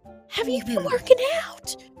Have you been working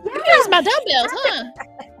out? You use my dumbbells, huh?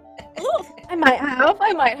 Oh, I might have.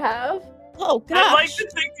 oh I like gosh. to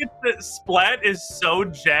think that Splat is so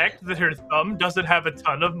jacked that her thumb doesn't have a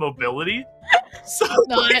ton of mobility. So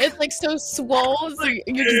No, it's like so swole. So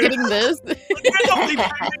you're just getting this. yeah, I don't think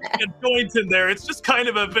there's a joint in there. It's just kind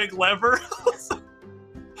of a big lever.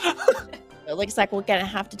 It looks like we're gonna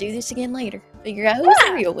have to do this again later. Figure out who's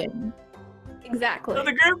the real winner. Exactly. So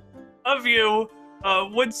the group of you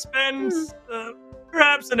would spend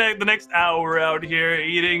perhaps the next hour out here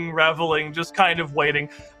eating, reveling, just kind of waiting.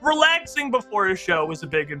 Relaxing before a show is a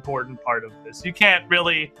big important part of this. You can't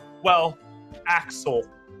really, well, axle,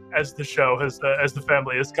 as the show has, as the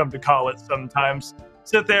family has come to call it sometimes,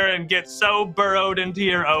 sit there and get so burrowed into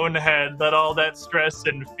your own head that all that stress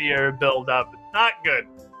and fear build up. It's not good.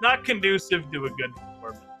 Not conducive to a good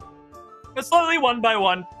performance. But slowly, one by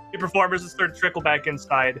one, your performers would start to trickle back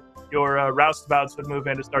inside. Your roustabouts would move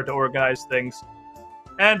in to start to organize things.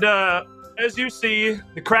 And as you see,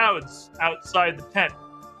 the crowds outside the tent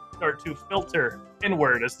start to filter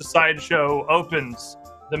inward as the sideshow opens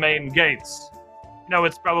the main gates. You know,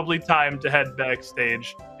 it's probably time to head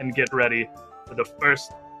backstage and get ready for the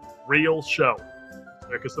first real show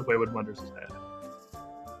Circus of Wayward Wonders has had.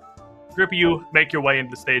 A group of you make your way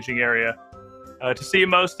into the staging area to see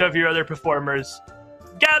most of your other performers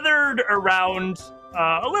gathered around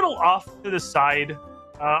a little off to the side,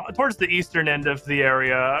 towards the eastern end of the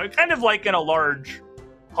area, kind of like in a large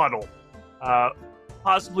huddle.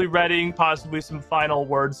 Possibly readying, possibly some final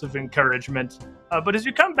words of encouragement. But as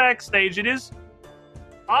you come backstage, it is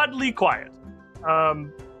oddly quiet.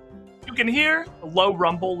 You can hear a low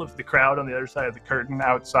rumble of the crowd on the other side of the curtain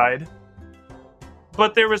outside.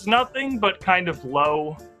 But there was nothing but kind of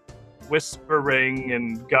low whispering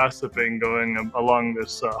and gossiping going along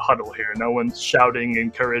this huddle here. No one's shouting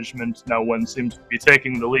encouragement. No one seems to be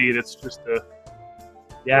taking the lead. It's just a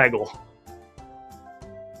gaggle.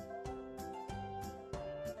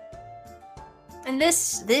 And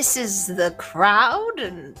this is the crowd,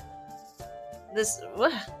 and this,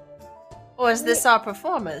 or is this our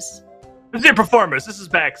performers? This is your performers. This is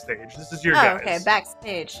backstage. This is your guys. Okay,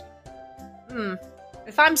 backstage.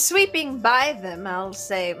 If I'm sweeping by them, I'll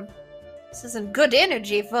say, this isn't good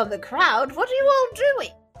energy for the crowd. What are you all doing?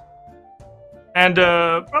 And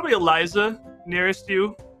probably Eliza, nearest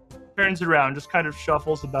you, turns around, just kind of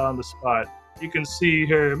shuffles about on the spot. You can see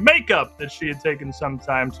her makeup that she had taken some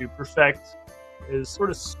time to perfect is sort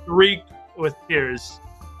of streaked with tears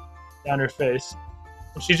down her face.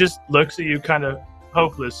 And she just looks at you kind of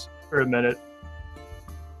hopeless for a minute.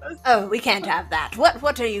 Oh, we can't have that.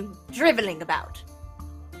 What are you driveling about?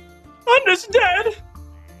 Thunder's dead!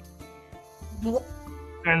 What?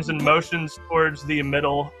 Turns and motions towards the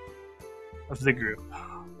middle of the group.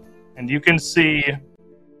 And you can see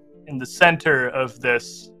in the center of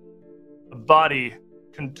this a body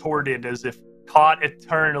contorted as if caught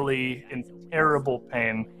eternally in terrible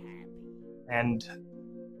pain. And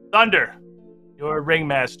Thunder, your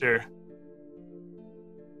ringmaster,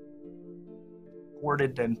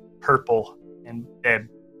 hoarded and purple and dead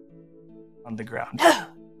on the ground.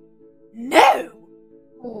 No!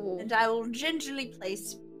 And I will gingerly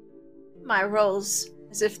place my rolls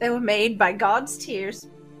as if they were made by God's tears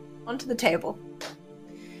onto the table.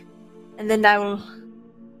 And then I will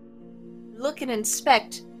look and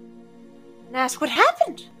inspect and ask what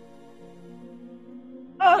happened.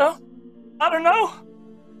 I don't know.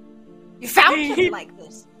 You found He- him like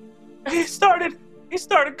this. He started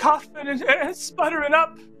coughing and sputtering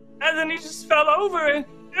up, and then he just fell over, and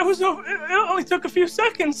it only took a few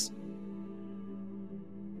seconds.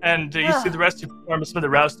 And you see the rest of your performers, some of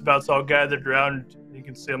the roustabouts all gathered around. You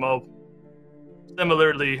can see them all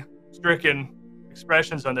similarly stricken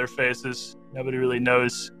expressions on their faces. Nobody really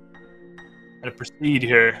knows how to proceed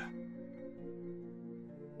here.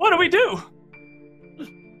 What do we do?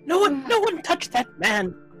 No one touched that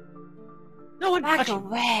man. No one Back touched him.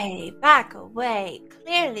 away, back away.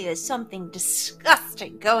 Clearly there's something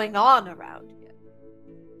disgusting going on around here.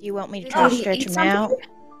 Do you want me to Did try to he stretch eat him something? out?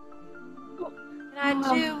 And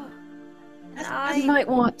I do... I might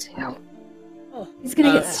want to. He's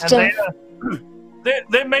gonna get And stiff.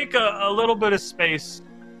 they make a little bit of space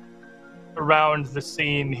around the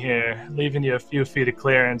scene here, leaving you a few feet of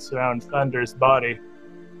clearance around Thunder's body.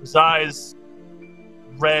 His eyes,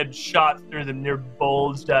 red shot through them, near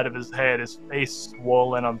bulged out of his head, his face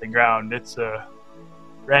swollen on the ground. It's a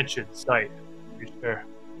wretched sight, to be sure.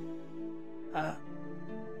 I'd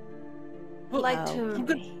like to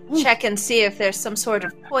check and see if there's some sort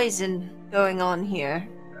of poison going on here.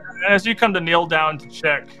 And as you come to kneel down to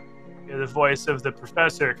check, you hear the voice of the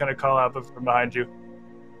professor kind of call out from behind you.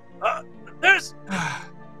 There's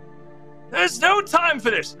no time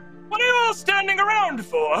for this. What are you all standing around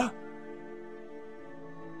for?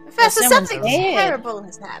 Professor, someone's something dead. terrible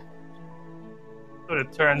has happened. Sort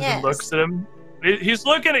of turns Yes. and looks at him. He's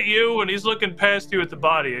looking at you, and he's looking past you at the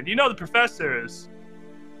body. And you know the professor is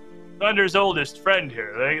Thunder's oldest friend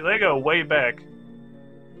here. They go way back.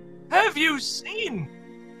 Have you seen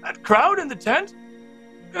that crowd in the tent?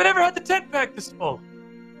 We've never had the tent packed this full.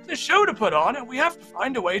 It's a show to put on, and we have to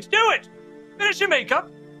find a way to do it. Finish your makeup,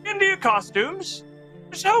 into your costumes.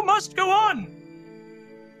 The show must go on.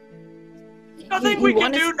 Nothing we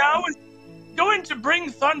can do now is going to bring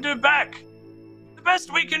Thunder back. The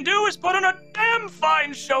best we can do is put on a damn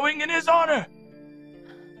fine showing in his honor.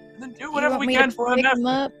 And then do whatever we can for him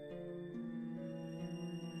after.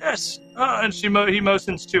 Yes. And he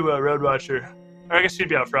motions to Roadwatcher. Or I guess she'd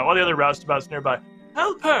be out front, while the other roustabout's nearby.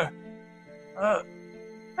 Help her!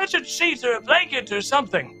 Fetch a sheet or a blanket or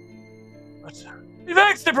something. But we've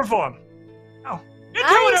asked to perform. Now, get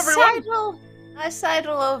to it, everyone! I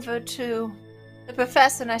sidle over to the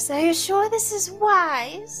professor and I say, are you sure this is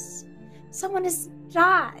wise? Someone has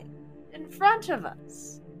died in front of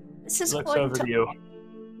us. This is Looks going over to you.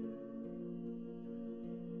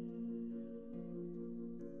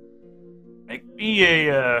 Make me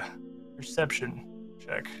a perception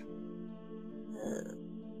check.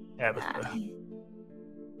 Yeah, with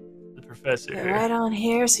the professor Get here. right on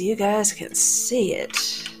here so you guys can see it.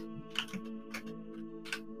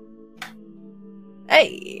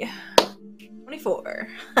 Hey, 24.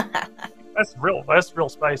 That's real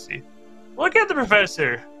spicy. Look at the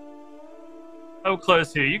professor. How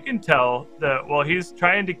close here. You can tell that while he's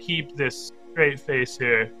trying to keep this straight face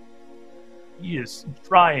here, he is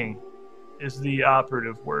trying is the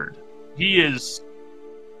operative word. He is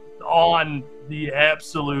on the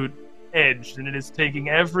absolute edge, and it is taking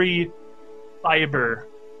every fiber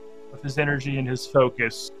of his energy and his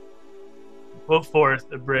focus to put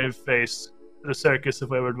forth a brave face to the Circus of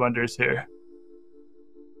Wayward Wonders here.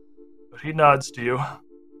 But he nods to you.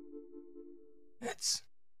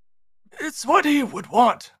 It's what he would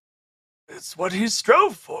want. It's what he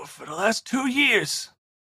strove for the last 2 years.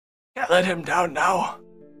 Can't let him down now.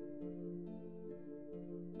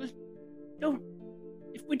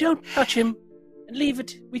 If we don't touch him and leave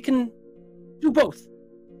it, we can do both.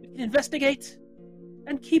 We can investigate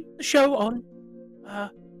and keep the show on.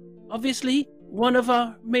 Obviously, one of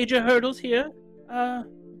our major hurdles here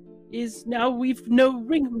is now we've no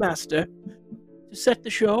ringmaster to set the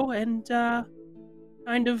show and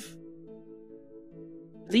kind of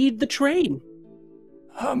lead the train.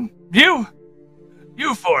 You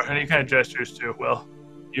four, and he kind of gestures to, well,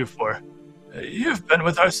 you four. You've been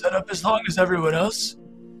with our setup as long as everyone else.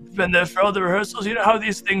 You've been there for all the rehearsals. You know how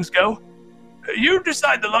these things go. You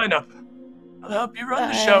decide the lineup. I'll help you run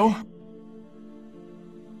the show.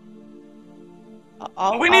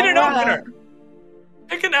 We need an opener.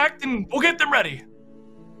 Pick an act and we'll get them ready.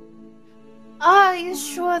 Are you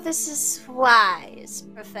sure this is wise,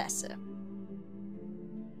 Professor?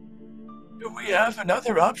 Do we have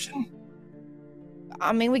another option?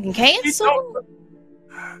 I mean, we can cancel.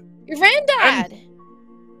 Your friend died.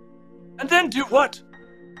 And then do what?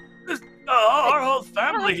 Our whole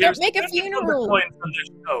family here make a funeral. From this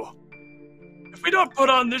show. If we don't put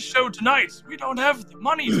on this show tonight, we don't have the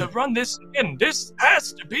money to run this in. This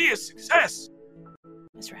has to be a success.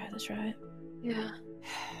 That's right. Yeah.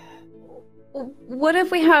 What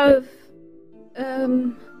if we have,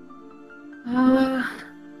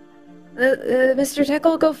 Mr.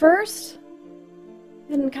 Tickle go first?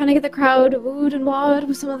 And kind of get the crowd wooed and wawed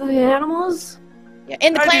with some of the animals? Yeah,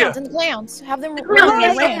 and the Idea. clowns. Have them Yeah.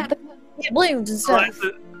 around. Get balloons and stuff.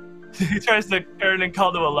 He tries to turn and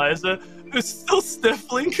call to Eliza, who's still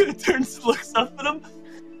sniffling, who turns and looks up at him.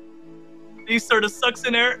 He sort of sucks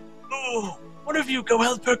in air. Oh, one of you go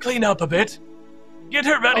help her clean up a bit. Get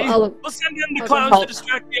her ready. I'll we'll send in the I'll clowns help. to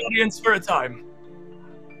distract the audience for a time.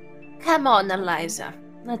 Come on, Eliza.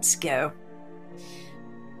 Let's go.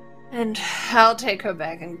 And I'll take her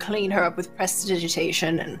back and clean her up with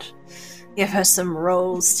prestidigitation and give her some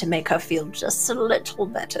rolls to make her feel just a little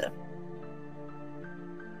better.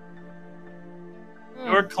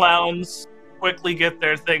 Your clowns quickly get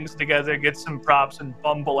their things together, get some props, and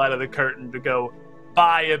bumble out of the curtain to go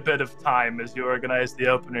buy a bit of time as you organize the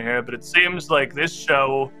opener here. But it seems like this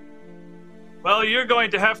show, well, you're going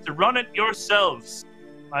to have to run it yourselves,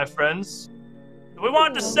 my friends. So we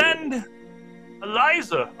want to send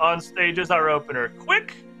Eliza on stage as our opener.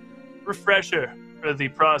 Quick refresher for the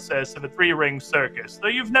process of a 3-ring circus. Though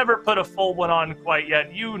you've never put a full one on quite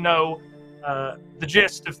yet, you know the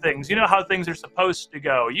gist of things. You know how things are supposed to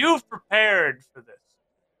go. You've prepared for this.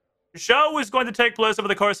 The show is going to take place over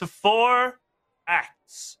the course of 4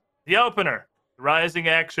 acts. The opener, the rising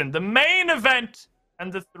action, the main event,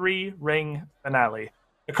 and the 3-ring finale.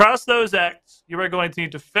 Across those acts, you are going to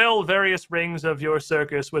need to fill various rings of your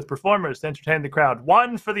circus with performers to entertain the crowd.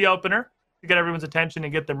 1 for the opener, to get everyone's attention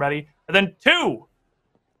and get them ready. And then 2,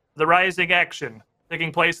 the rising action,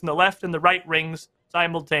 taking place in the left and the right rings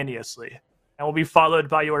simultaneously. And will be followed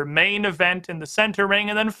by your main event in the center ring.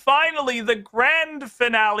 And then finally, the grand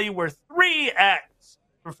finale, where 3 acts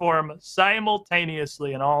perform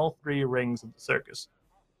simultaneously in all 3 rings of the circus.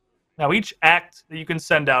 Now, each act that you can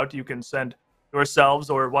send out, you can send yourselves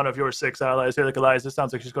or one of your 6 allies here, like Eliza.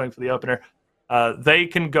 Sounds like she's going for the opener. They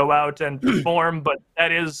can go out and perform, but that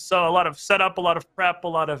is a lot of setup, a lot of prep, a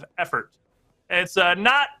lot of effort. It's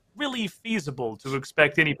not really feasible to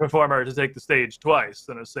expect any performer to take the stage twice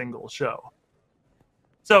in a single show.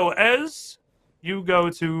 So as you go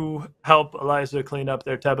to help Eliza clean up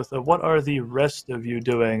there, Tabitha, what are the rest of you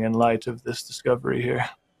doing in light of this discovery here?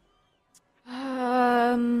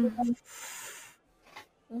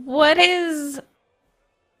 What is...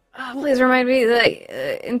 please remind me,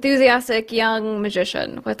 the enthusiastic young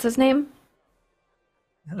magician. What's his name?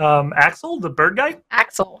 Axel, the bird guy?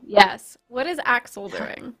 Axel, yes. What is Axel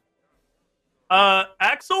doing?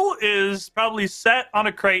 Axel is probably set on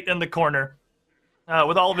a crate in the corner,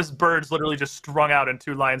 with all of his birds literally just strung out in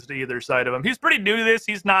 2 lines to either side of him. He's pretty new to this.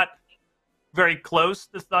 He's not very close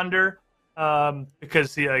to Thunder,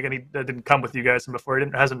 because he didn't come with you guys from before. He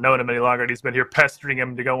hasn't known him any longer, and he's been here pestering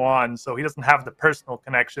him to go on, so he doesn't have the personal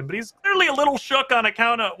connection. But he's clearly a little shook on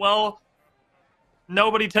account of, well,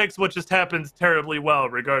 nobody takes what just happened terribly well,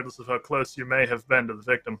 regardless of how close you may have been to the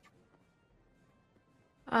victim.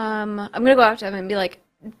 I'm gonna go after him and be like,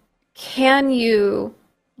 can you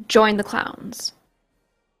join the clowns?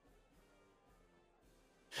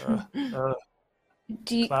 Clowns?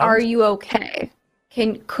 Are you okay?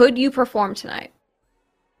 Could you perform tonight?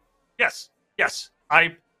 Yes,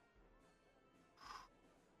 I'm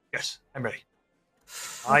ready.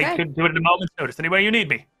 Okay. I could do it at a moment's notice. Any way you need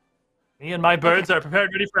me. Me and my birds are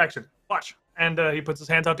prepared, ready for action. Watch. And he puts his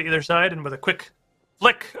hands out to either side, and with a quick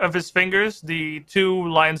flick of his fingers, the 2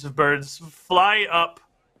 lines of birds fly up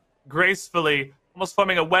gracefully, almost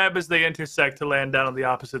forming a web as they intersect to land down on the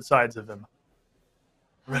opposite sides of him.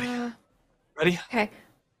 Ready? Ready? Okay.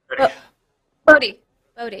 Ready.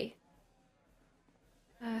 Bodhi.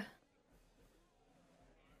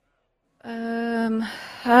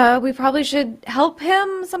 We probably should help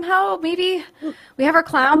him somehow, maybe? We have our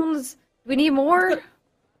clowns. Do we need more?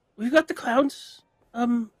 We've got the clowns,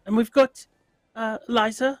 and we've got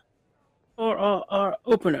Eliza for our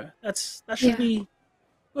opener. That should be good.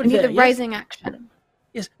 We need there, the yes? rising action.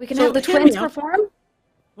 Yes. We can So, have the hear me twins out. perform?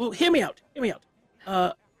 Well, hear me out.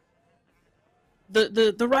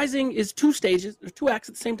 The rising is 2 stages, or 2 acts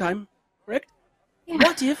at the same time, correct? Yeah.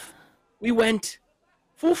 What if we went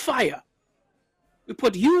full fire? We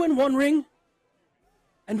put you in one ring,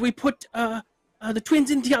 and we put the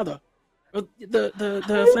twins in the other, or the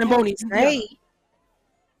Flambonis in the other. Great.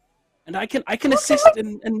 And I can assist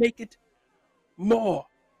and make it more.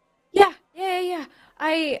 Yeah.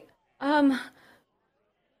 I'm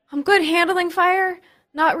good handling fire,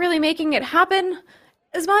 not really making it happen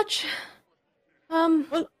as much.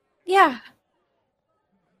 Well, yeah.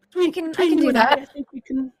 Between I can you do and that. I think we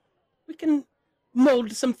can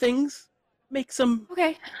mold some things, make some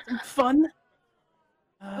Okay. fun.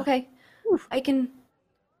 Okay. I can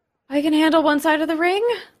handle one side of the ring.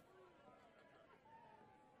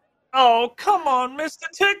 Oh, come on, Mr.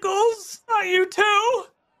 Tickles! Not you too!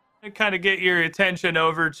 I kind of get your attention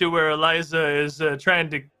over to where Eliza is trying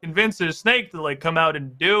to convince her snake to come out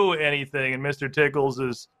and do anything, and Mr. Tickles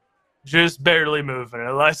is just barely moving. And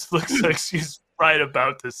Eliza looks like she's right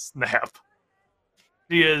about to snap.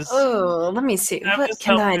 She is. Oh, let me see. I'm What just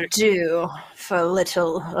can I helping. do for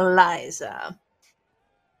little Eliza?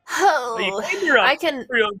 Oh, You cleaned her up I can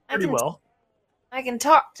pretty well. I can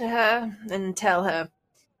talk to her and tell her.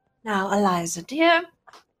 Now, Eliza, dear,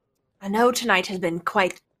 I know tonight has been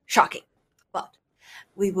quite shocking, but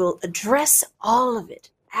we will address all of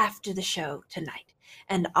it after the show tonight.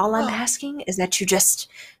 And all I'm asking is that you just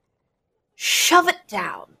shove it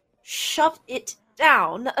down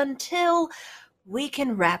until we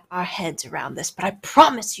can wrap our heads around this. But I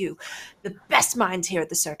promise you, the best minds here at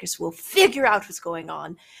the circus will figure out what's going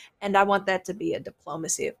on. And I want that to be a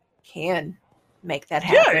diplomacy if we can make that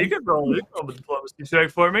happen. Yeah, you can roll a diplomacy check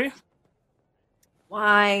for me.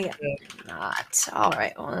 Why not? All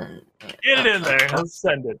right. Get it in there. Let's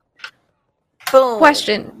send it. Boom.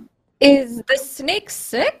 Question: is the snake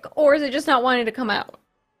sick, or is it just not wanting to come out?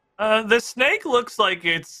 The snake looks like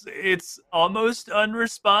it's almost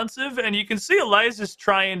unresponsive, and you can see Eliza's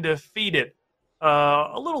trying to feed it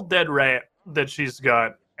a little dead rat that she's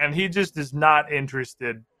got, and he just is not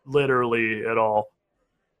interested, literally at all.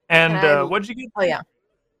 And Can I- what'd you get? Oh yeah,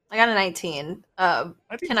 I got a 19. I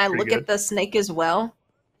think Can I it's pretty look good. at the snake as well?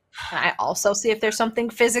 Can I also see if there's something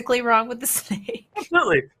physically wrong with the snake?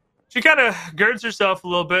 Absolutely. She kind of girds herself a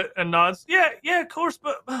little bit and nods. Yeah, of course,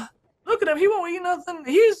 but look at him. He won't eat nothing.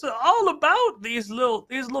 He's all about these little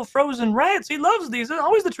frozen rats. He loves these. It's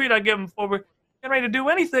always the treat I give him for we're getting ready to do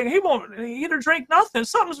anything. He won't eat or drink nothing.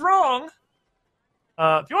 Something's wrong.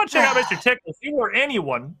 If you want to check out Mr. Tickle, see where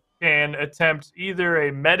anyone can attempt either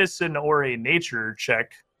a medicine or a nature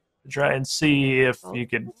check to try and see if you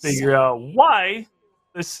can figure out why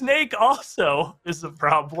the snake also is a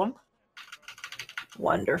problem.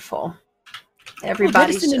 Wonderful. Well,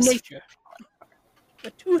 Everybody's medicine and just nature. The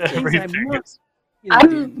two things I Everything must.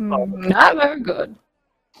 I'm not very good.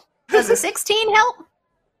 Does a 16 help?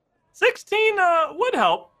 16 would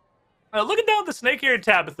help. Looking down at the snake here,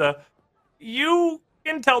 Tabitha, you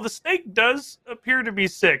can tell the snake does appear to be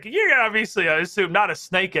sick. You're obviously, I assume, not a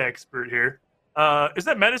snake expert here. Is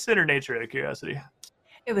that medicine or nature, out of curiosity?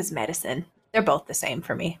 It was medicine. They're both the same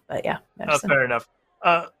for me, but yeah, Oh, medicine. fair enough.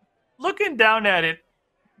 Looking down at it,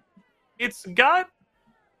 it's got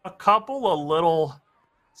a couple of little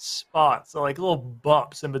spots, like little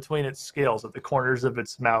bumps in between its scales at the corners of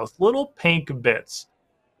its mouth, little pink bits,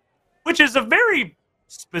 which is a very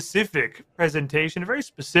specific presentation, a very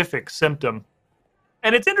specific symptom.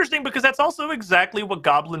 And it's interesting because that's also exactly what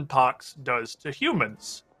goblin pox does to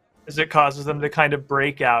humans, as it causes them to kind of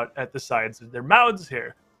break out at the sides of their mouths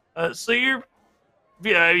here. So you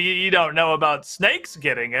don't know about snakes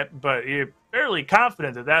getting it, but you're fairly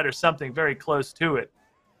confident that or something very close to it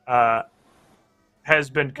has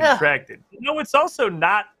been contracted. You know, it's also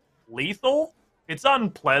not lethal. It's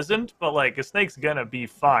unpleasant, but like a snake's gonna be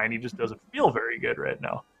fine. He just doesn't feel very good right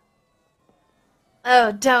now.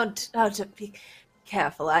 Oh, don't be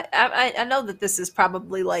careful. I know that this is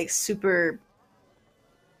probably like super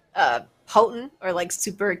potent or like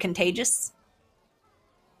super contagious.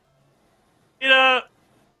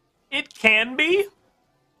 It can be.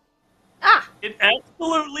 Ah, It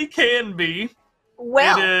absolutely can be.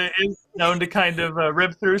 well. It is known to kind of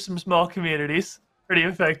rip through some small communities pretty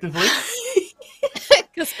effectively.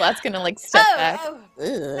 Because Splat's gonna like step back. Oh,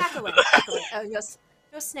 Ugh. back away, back away. Oh, your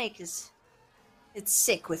snake it's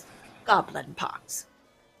sick with goblin pox.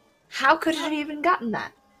 How could it have even gotten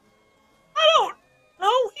that? I don't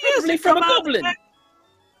know. He Probably hasn't from a come out goblin. the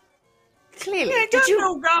Clearly, We ain't did got you?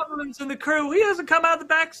 no goblins in the crew. He hasn't come out the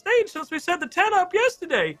backstage since we set the tent up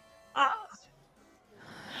yesterday. I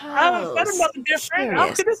haven't fed him nothing different. How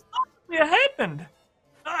curious. could this possibly have happened?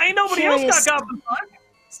 Ain't nobody else Curious. got goblin pox.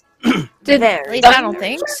 Did At least I don't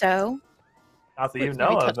think so. Not that you Maybe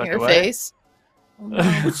know of, touching your anyway. face. Oh,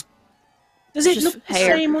 no. Does it Just look the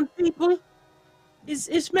hair. same on people?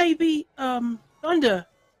 Is maybe Thunder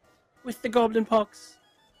with the goblin pox?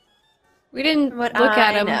 we didn't What look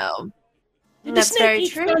at him? know. Did That's the snake very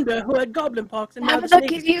eat true. Thunder who had goblin pox and now Have the a look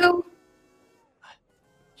snake at is- you.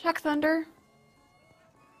 Check Thunder.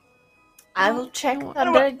 I will check No,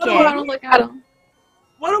 Thunder I again. don't want to look at him.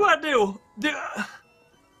 What do I do?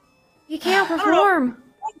 He can't I don't know. perform.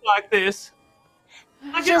 Like this?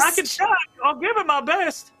 I can try. I'll give it my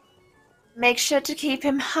best. Make sure to keep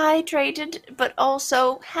him hydrated, but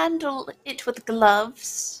also handle it with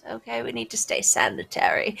gloves. Okay, we need to stay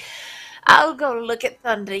sanitary. I'll go look at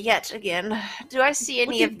Thunder yet again. Do I see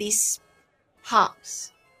any of these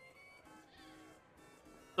pops?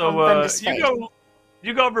 So On Thunder's face.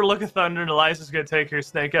 you go over to look at Thunder, and Eliza's gonna take her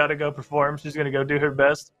snake out and go perform. She's gonna go do her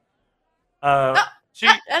best. She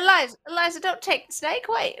Eliza, don't take the snake.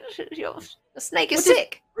 Wait, the snake is What if-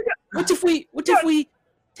 sick. What if we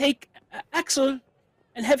take Axel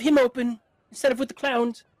and have him open instead of with the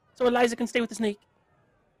clowns, so Eliza can stay with the snake?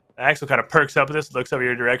 Axel kind of perks up at this, looks over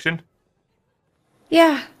your direction.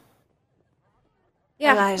 Yeah.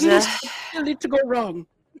 Yeah. Eliza, Still need to go wrong.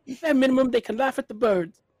 At minimum, they can laugh at the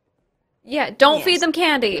birds. Yeah. Don't Yes. feed them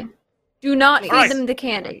candy. Do not feed Alright. them the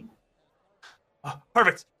candy.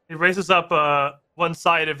 Perfect. He raises up one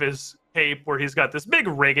side of his cape where he's got this big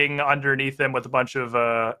rigging underneath him with a bunch of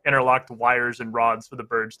interlocked wires and rods for the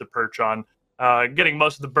birds to perch on. Getting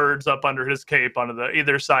most of the birds up under his cape onto the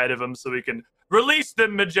either side of him so he can release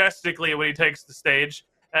them majestically when he takes the stage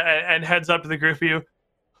and heads up to the group of you.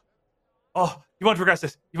 Oh, you won't regret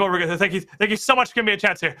this. You won't regret this. Thank you so much for giving me a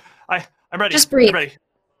chance here. I'm ready. Just breathe. I'm ready.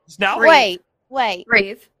 Just now? Wait.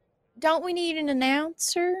 Breathe. Don't we need an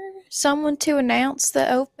announcer? Someone to announce the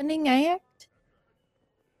opening act?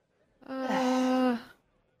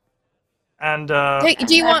 And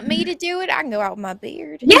Do you want me to do it? I can go out with my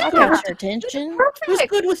beard. Yeah. I'll catch your attention. Who's Perfect.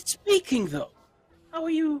 good with speaking, though? How are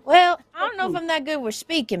you? Well, I don't know if I'm that good with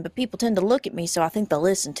speaking, but people tend to look at me, so I think they'll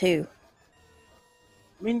listen too.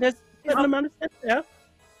 I mean, there's a certain amount of sense there.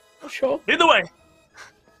 For sure. Either way,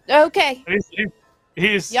 Okay,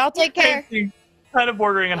 he's y'all take care. kind of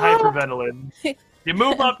bordering on hyperventilating. You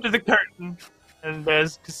move up to the curtain, and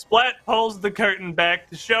as Splat pulls the curtain back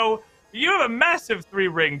to show you have a massive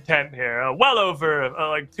 3-ring tent here, well over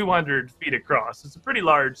like 200 feet across. It's a pretty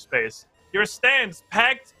large space. Your stands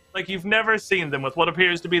packed like you've never seen them, with what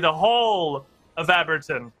appears to be the whole of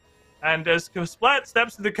Aberton. And as Splat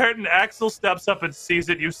steps to the curtain, Axel steps up and sees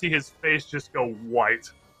it. You see his face just go white.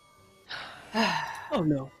 Oh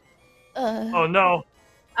no. Oh no.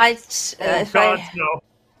 I. Oh God, no.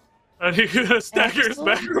 And he staggers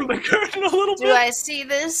back from the curtain a little Do bit. I see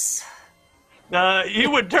this? He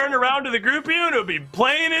would turn around to the group of you and it would be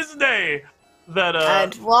plain as day that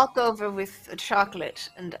I'd walk over with a chocolate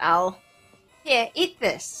and I'll. Here, eat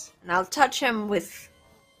this. And I'll touch him with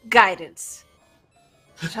guidance.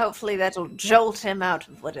 And hopefully that'll jolt him out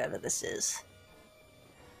of whatever this is.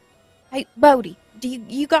 Hey, Bodhi, do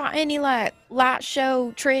you got any like light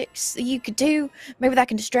show tricks that you could do? Maybe that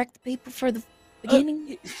can distract the people for the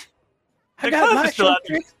beginning. I the got clown my is still out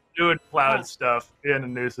there tricks. doing clown stuff, being a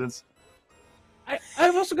nuisance.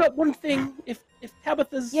 I've also got one thing. If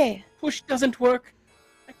Tabitha's Yeah. push doesn't work,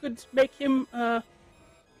 I could make him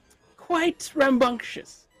quite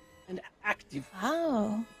rambunctious and active.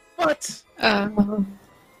 Oh. But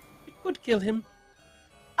it could kill him.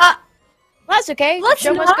 Well, that's okay. Let's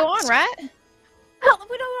Show must go not. on, right? Well,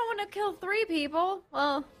 we don't want to kill 3 people.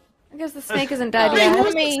 Well, I guess the snake isn't dead Oh, yet. yeah. Who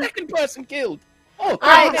was I mean- the second person killed? Oh,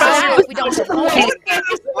 I we don't know.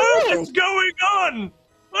 What is going on?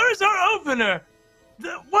 Where's our opener?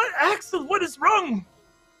 What, Axel? What is wrong?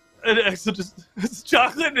 And Axel just his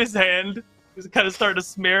chocolate in his hand. He's kind of starting to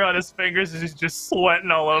smear on his fingers, and he's just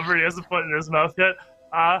sweating all over. He hasn't put it in his mouth yet.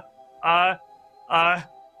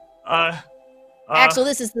 Axel,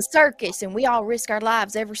 this is the circus, and we all risk our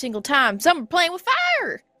lives every single time. Some are playing with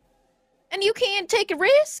fire, and you can't take a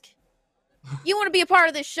risk. You want to be a part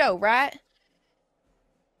of this show, right?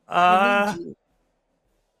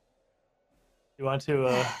 You want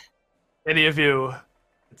to? Any of you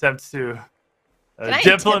attempt to Can I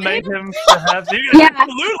diplomat intimidate him? Perhaps you can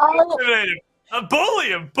absolutely Oh. intimidate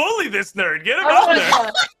him. Bully this nerd. Get him Oh out my there.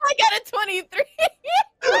 God. I got a 23.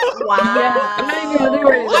 Wow.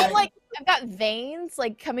 I'm like, I've got veins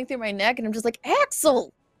like coming through my neck, and I'm just like,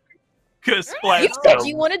 Axel, Cause you Splat said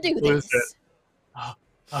you want to do Lose this.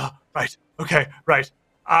 right. Okay. Right.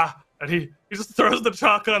 And he just throws the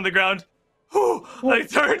chocolate on the ground. Whew, and he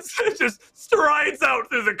turns and just strides out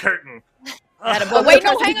through the curtain. Well, wait,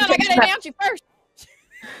 no, hang on. I gotta announce you first.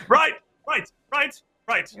 Right.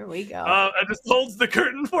 Here we go. And just holds the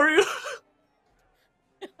curtain for you.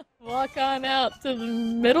 Walk on out to the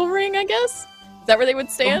middle ring, I guess? Is that where they would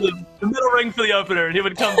stand? The middle ring for the opener, and he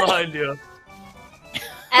would come behind you.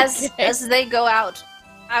 As they go out,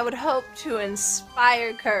 I would hope to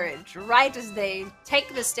inspire courage right as they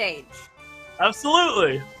take the stage.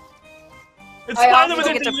 Absolutely. It's I fine also with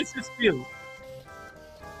get it to- use this feel.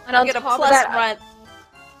 And I'll get a top of plus that-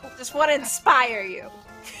 one. Just want to inspire you.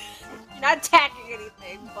 You're not attacking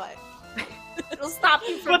anything, but it'll stop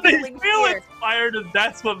you from But they feeling feel fear. inspired, and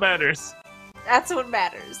that's what matters. That's what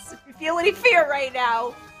matters. If you feel any fear right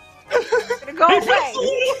now, it's gonna go He feels away.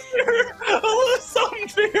 a little some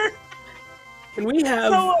fear. Can we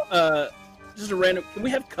have So- just a random? Can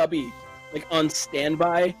we have Cubby like on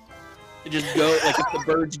standby to just go like if the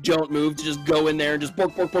birds don't move to just go in there and just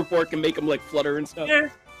bork and make them like flutter and stuff?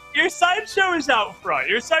 Your sideshow is out front.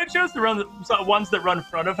 Your sideshow's the ones that run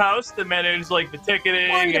front of house that manage like the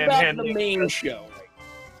ticketing Worried and about the handling. main show.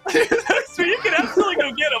 So you can absolutely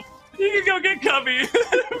go get him. You can go get Cubby.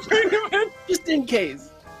 Bring him in. Just in case.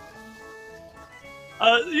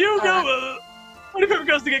 One of them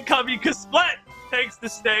goes to get Cubby because Splat takes the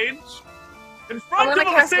stage in front I'm of gonna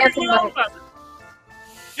him, cast singing Dancing along.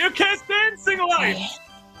 You cast Dancing Light.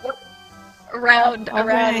 Around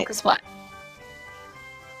right. Splat.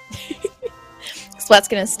 Splat's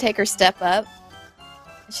gonna take her step up.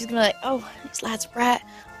 She's gonna be like, oh, these lads are brat.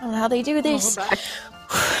 I don't know how they do this.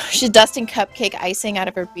 She's dusting cupcake icing out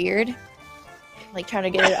of her beard. Like trying to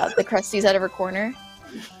get it out the crusties out of her corner.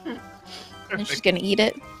 And she's gonna eat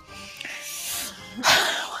it.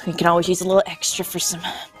 You can always use a little extra for some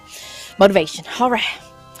motivation. Alright.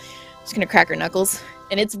 Just gonna crack her knuckles.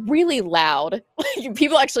 And it's really loud. Like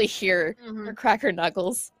people actually hear her crack her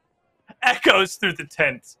knuckles. Echoes through the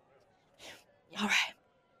tent. Alright.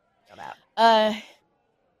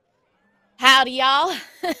 Howdy y'all.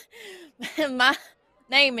 My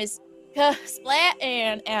name is Splat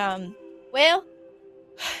and well,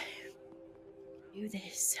 do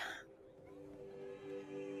this.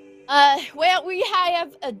 Well, we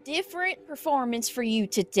have a different performance for you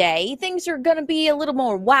today. Things are gonna be a little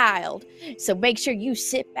more wild, so make sure you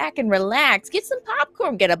sit back and relax. Get some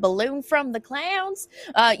popcorn, get a balloon from the clowns.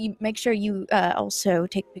 You make sure you also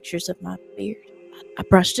take pictures of my beard. I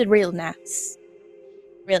brushed it real nice.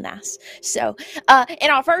 Real nice. So, in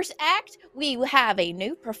our first act, we will have a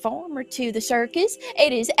new performer to the circus.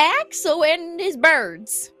 It is Axel and his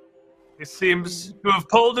birds. He seems to have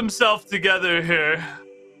pulled himself together here.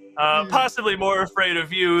 Possibly more afraid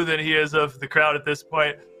of you than he is of the crowd at this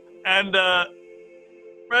point. And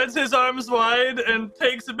spreads his arms wide and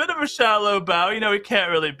takes a bit of a shallow bow. You know, he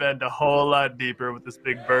can't really bend a whole lot deeper with this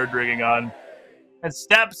big bird ringing on. And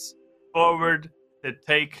steps forward to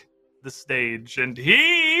take the stage. And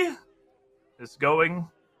he is going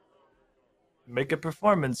to make a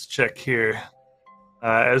performance check here.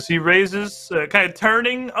 As he raises, kind of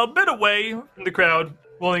turning a bit away from the crowd,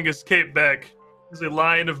 pulling his cape back. There's a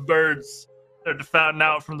line of birds start to fatten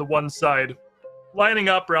out from the one side, lining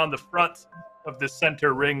up around the front of the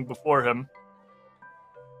center ring before him.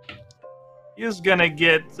 He's gonna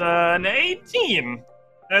get an 18.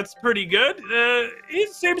 That's pretty good. He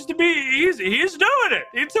seems to be, he's doing it.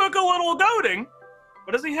 He took a little goading,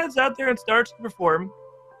 but as he heads out there and starts to perform,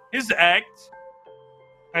 his act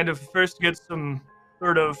kind of first gets some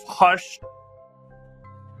sort of hushed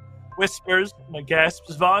whispers, and gasps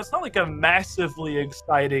as well. It's not like a massively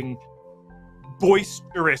exciting,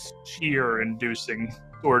 boisterous, cheer-inducing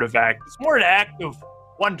sort of act. It's more an act of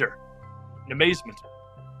wonder and amazement.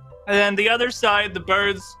 And then the other side, the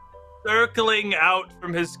birds circling out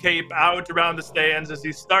from his cape, out around the stands as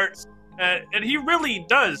he starts. And he really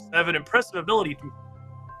does have an impressive ability to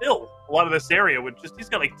fill a lot of this area with just, he's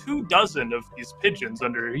got like 24 of these pigeons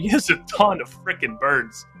under. He has a ton of frickin'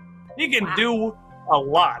 birds. He can do a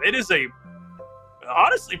lot. It is a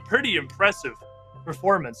honestly pretty impressive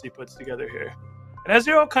performance he puts together here. And as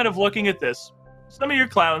you're all kind of looking at this, some of your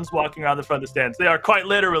clowns walking around the front of the stands, they are quite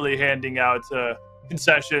literally handing out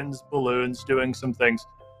concessions, balloons, doing some things.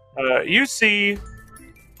 You see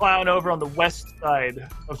clown over on the west side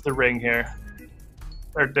of the ring here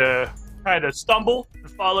start to kind of stumble and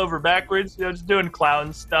fall over backwards, you know, just doing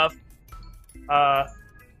clown stuff. But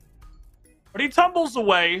he tumbles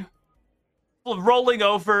away, rolling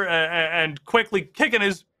over and quickly kicking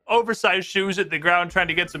his oversized shoes at the ground, trying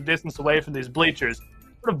to get some distance away from these bleachers,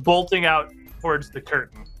 sort of bolting out towards the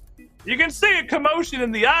curtain. You can see a commotion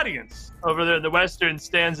in the audience over there in the western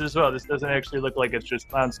stands as well. This doesn't actually look like it's just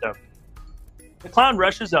clown stuff. The clown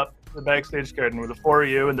rushes up to the backstage curtain where the four of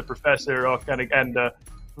you and the professor all kind of, and a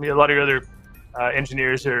lot of your other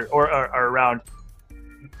engineers are around.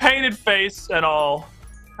 Painted face and all.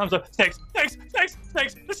 Comes up, snakes,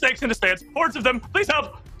 the snakes in the stands, hordes of them, please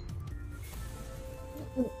help!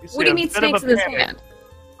 What do you mean snakes in the stand?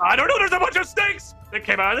 I don't know, there's a bunch of snakes that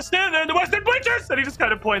came out of the stand there in the western bleachers! And he just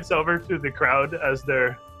kind of points over to the crowd as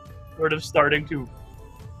they're sort of starting to,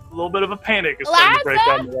 a little bit of a panic is starting to break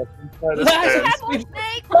down the western side of the stands.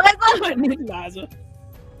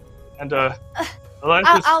 And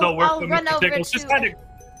Eliza's still working with the tickles, just kind of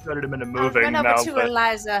started him into moving run over to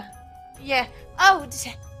Eliza. Yeah. Oh,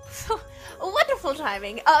 wonderful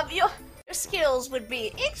timing. Your skills would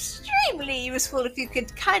be extremely useful if you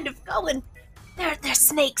could kind of go and... There's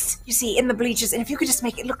snakes, you see, in the bleachers, and if you could just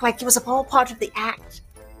make it look like it was all part of the act.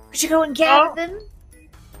 Could you go and gather them?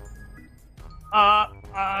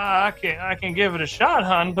 I can give it a shot,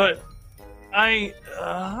 hon, but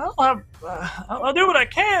I'll do what I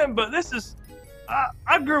can, but this is...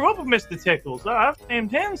 I grew up with Mr. Tickles. I've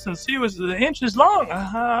named him since he was inches long.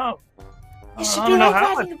 You should be like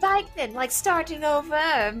riding a bike then, like starting over,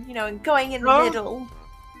 and going in the middle.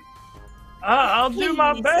 I'll do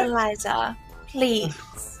my best. Eliza,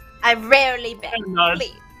 please. I rarely beg.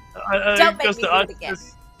 Please. Don't make me do it again.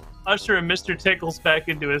 Usher Mr. Tickles back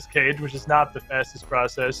into his cage, which is not the fastest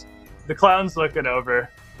process. The clown's looking over,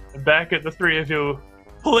 and back at the three of you,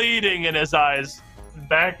 pleading in his eyes.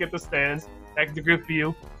 Back at the stands, back at the group of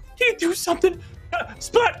you. Can you do something?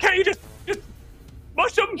 Splat, can't you just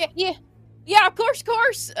mush him? Yeah, of course.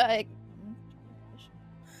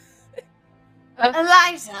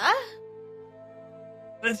 Eliza?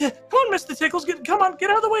 Come on, Mr. Tickles, get out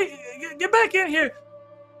of the way. Get back in here.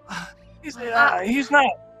 He's not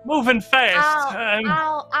moving fast.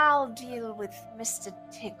 I'll deal with Mr.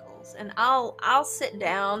 Tickles, and I'll sit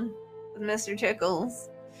down with Mr. Tickles,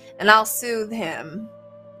 and I'll soothe him.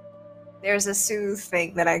 There's a soothe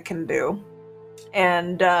thing that I can do.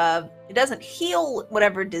 And it doesn't heal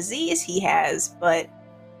whatever disease he has, but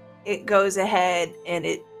it goes ahead and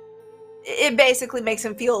it it basically makes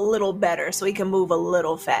him feel a little better, so he can move a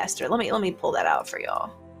little faster. Let me pull that out for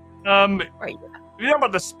y'all. If Right. you're talking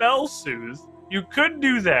about the spell soothe, you could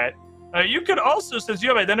do that. You could also, since you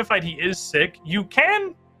have identified he is sick, you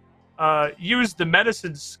can use the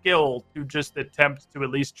medicine skill to just attempt to at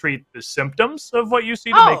least treat the symptoms of what you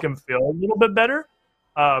see to make him feel a little bit better.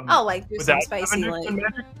 Like do some without spicy having to do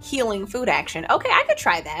like magic. healing food action. Okay, I could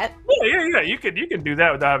try that. Yeah. You can do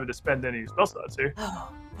that without having to spend any spell slots here.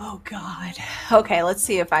 Oh God. Okay, let's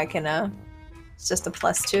see if I can. It's just a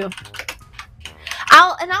 +2.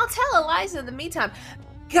 I'll tell Eliza in the meantime.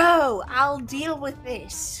 Go. I'll deal with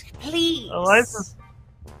this, please. Eliza's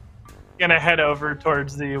gonna head over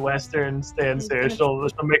towards the western stands here. She'll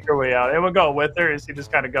make her way out. Anyone go with her? Is he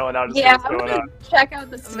just kind of going out and see Yeah, what's I'm going gonna on? check out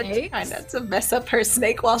the I'm gonna snakes. try not to mess up her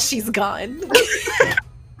snake while she's gone.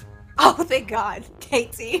 Oh, thank God,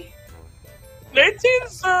 Katie.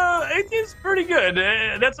 18's pretty good.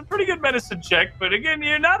 That's a pretty good medicine check. But again,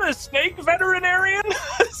 you're not a snake veterinarian,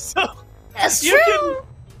 so That's you true.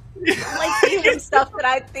 I like feeling stuff that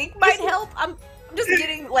I think might help. I'm just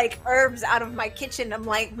getting like herbs out of my kitchen. I'm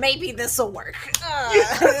like, maybe this will work.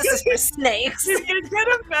 This is for snakes. You get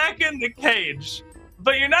him back in the cage,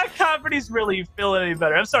 but you're not confident he's really feeling any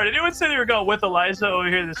better. I'm sorry. Did anyone say they were going with Eliza over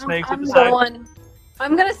here? The snakes at I'm the side. going.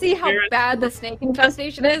 I'm gonna see how Here- bad the snake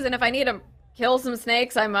infestation is, and if I need to kill some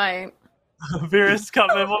snakes, I might. Vera's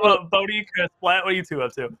coming. What about Bodhi, Chris, Splat? What are you two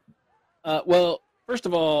up to? Well, first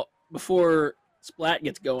of all, before Splat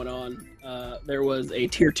gets going on, there was a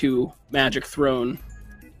tier 2 magic thrown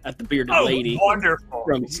at the bearded lady Wonderful.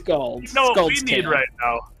 from Scald. You know what we Scald's need Tale. right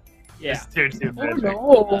now? Yeah. Is tier 2 Oh magic.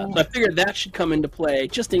 no! So I figured that should come into play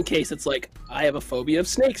just in case it's like I have a phobia of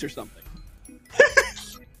snakes or something.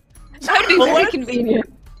 That would be Well, very let's-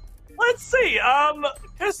 convenient. Let's see.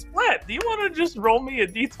 Chris, Splat, do you want to just roll me a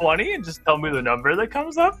d20 and just tell me the number that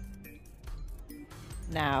comes up?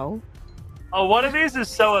 No. Oh, one of these is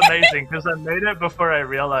so amazing because I made it before I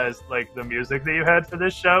realized like the music that you had for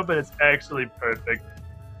this show, but it's actually perfect.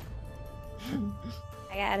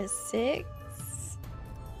 I got a 6.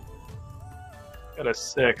 Got a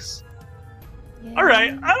 6. Yeah. All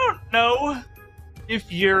right. I don't know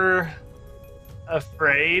if you're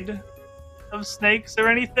afraid of snakes or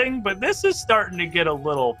anything, but this is starting to get a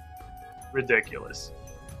little ridiculous.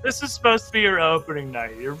 This is supposed to be your opening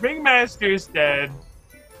night. Your ringmaster's dead.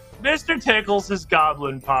 Mr. Tickles is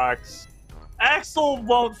goblin pox. Axel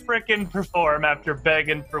won't frickin' perform after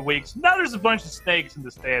begging for weeks. Now there's a bunch of snakes in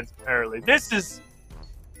the stands, apparently. This is...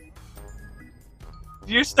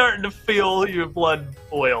 You're starting to feel your blood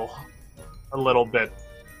boil a little bit.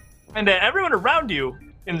 And everyone around you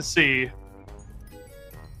can see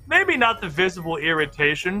maybe not the visible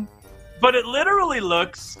irritation, but it literally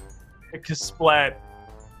looks like Splat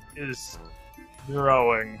is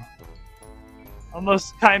growing.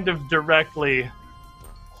 Almost kind of directly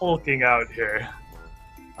hulking out here.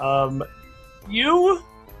 You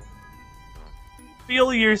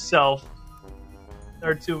feel yourself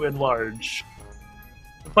start to enlarge.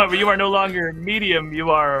 The point where you are no longer medium, you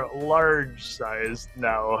are large sized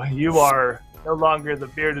now. You are no longer the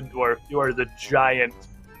bearded dwarf, you are the giant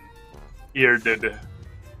bearded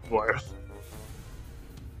dwarf.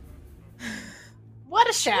 What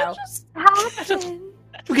a show!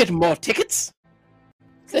 You get more tickets?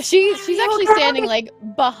 So she's actually standing like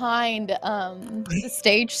behind the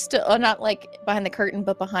stage, not like behind the curtain,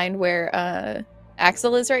 but behind where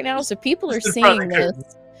Axel is right now. So people are Just in front seeing of the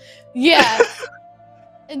this. Yeah.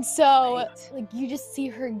 And so like you just see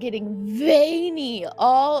her getting veiny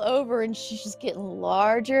all over, and she's just getting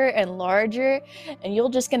larger and larger, and you're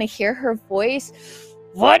just gonna hear her voice.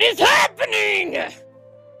 What is happening?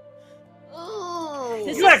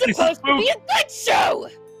 This You is actually supposed to be spook- a good show.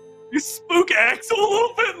 You spook Axel a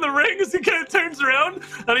little bit in the ring as he kind of turns around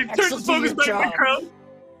and he Axel, turns do focus your back to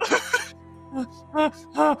the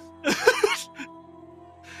crowd.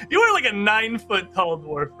 You are like a 9-foot tall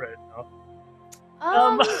dwarf right now.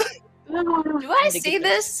 Do I see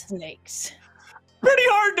this? Snakes. Pretty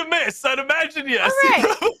hard to miss, I'd imagine, yes. All right.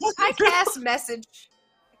 I cast message.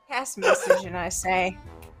 And I say,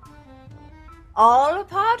 all a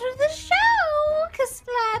part of the show,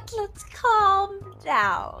 Kasplat, let's calm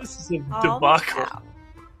down. This is a Calm debacle. down.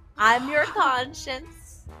 I'm your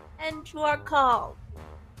conscience, and you are calm.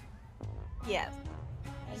 Yes.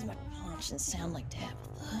 Why does my conscience sound like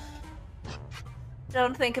Tabitha?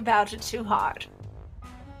 Don't think about it too hard.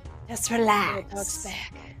 Just It relax. talks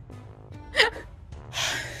back.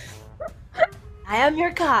 I am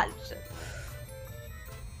your conscience.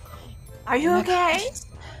 Are you okay?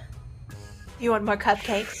 You want more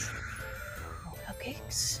cupcakes? More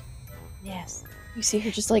cupcakes? Yes. You see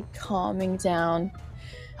her just like calming down,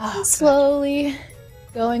 Oh, and slowly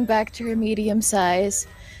going back to her medium size.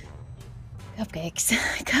 Cupcakes.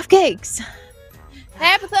 Cupcakes!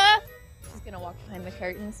 Tabitha! She's gonna walk behind the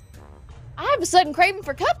curtains. I have a sudden craving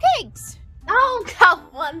for cupcakes! Oh, how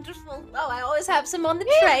wonderful. Oh, I always have some on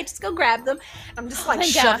the tray. Just go grab them. I'm just like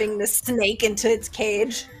Thank God. shoving the snake into its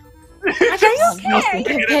cage. Are you okay?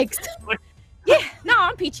 Cupcakes. Yeah, no,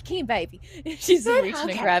 I'm Peachy Keen, baby. She's Good, reaching and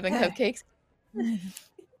okay, grabbing good. cupcakes.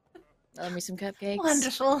 Love me some cupcakes.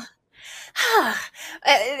 Wonderful.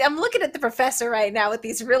 I'm looking at the professor right now with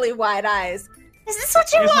these really wide eyes. Is this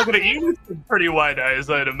what you He's want? looking at you with some pretty wide eyes,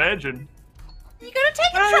 I'd imagine. You're gonna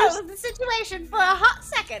take control of the situation for a hot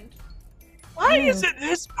second. Why isn't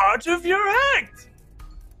this part of your act?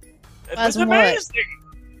 It was Wasn't what? amazing.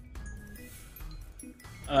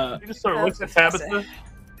 Uh, He just sort of looks at Tabitha.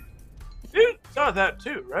 You saw that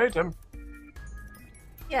too, right?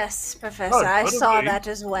 Yes, Professor, Oh, I what a saw way. that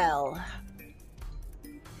as well.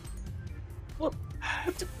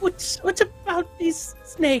 what's about these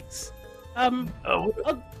snakes?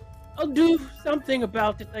 Oh, I'll do something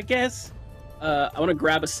about it, I guess. I want to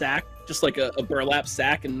grab a sack, just like a burlap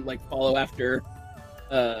sack, and like follow after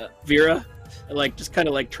Vera, and like just kind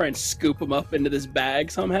of like try and scoop them up into this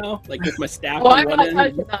bag somehow, like with my staff Well, on I'm one not end.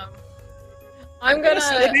 touching them.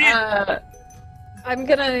 I'm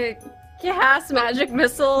gonna cast magic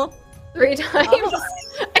missile 3 times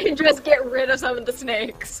and just get rid of some of the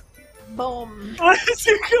snakes. Boom. why does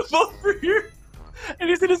he come over here? And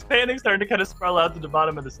you see this panic starting to kind of sprawl out to the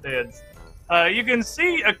bottom of the stands. You can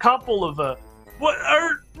see a couple of what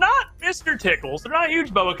are not Mr. Tickles. They're not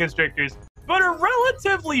huge boa constrictors, but are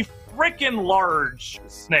relatively frickin' large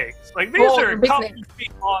snakes. Like these Oh, are a big couple snakes.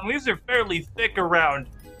 feet long. These are fairly thick around,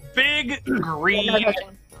 big green I'm not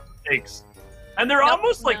touching. snakes, and they're Nope,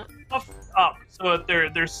 almost like no. puffed up, so that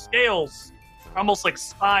their scales are almost like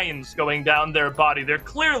spines going down their body. They're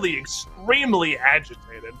clearly extremely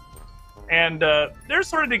agitated, and they're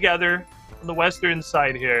sort of together on the western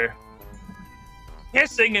side here,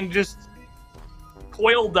 hissing and just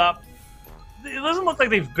coiled up. It doesn't look like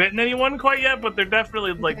they've bitten anyone quite yet, but they're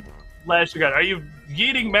definitely like lashing out. Are you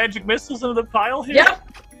yeeting magic missiles into the pile here? Yep.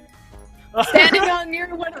 Standing on near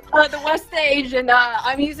the west stage, and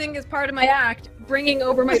I'm using as part of my act, bringing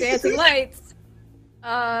over my dancing lights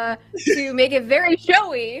to make it very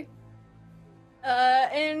showy,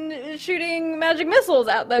 and shooting magic missiles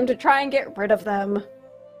at them to try and get rid of them.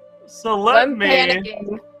 So let I'm me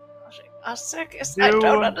panicking. A circus? Do- I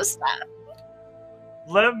don't understand.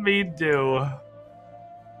 let me do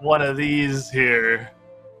one of these here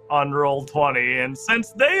on roll 20, and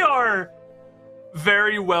since they are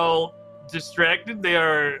very well distracted, they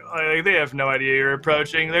have no idea you're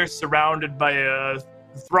approaching. They're surrounded by a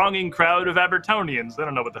thronging crowd of Abertonians. They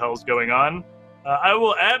don't know what the hell's going on. I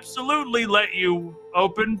will absolutely let you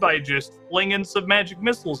open by just flinging some magic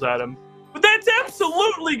missiles at them. But that's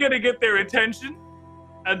absolutely going to get their attention.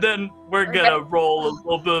 And then we're going to roll a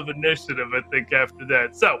little bit of initiative, I think, after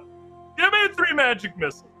that. So, give me 3 magic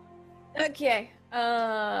missiles. Okay.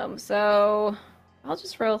 So I'll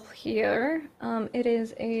just roll here. It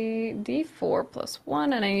is a D4 plus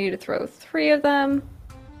 1, and I need to throw 3 of them.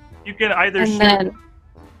 You can either And shoot. then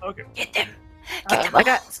Okay. Get them. Get them I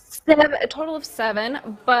got a total of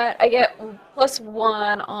 7, but I get plus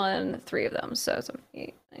 1 on 3 of them. So 7,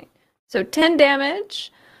 8, 9. So 10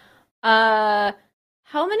 damage.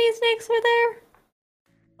 How many snakes are there?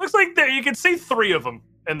 Looks like there you can see 3 of them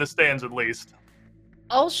in the stands at least.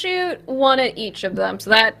 I'll shoot 1 at each of them. So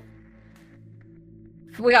that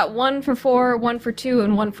we got 1 for 4, 1 for 2,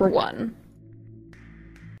 and 1 for 1.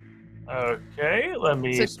 Okay, let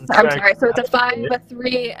me. So, I'm subtract sorry. So it's a that. 5, a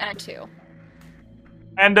 3, and a 2.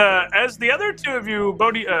 And as the other 2 of you,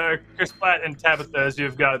 Chris Platt and Tabitha, as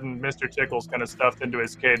you've gotten Mr. Tickles kind of stuffed into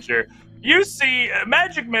his cage here, you see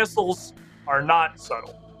magic missiles are not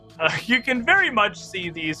subtle. You can very much see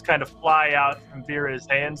these kind of fly out from Vera's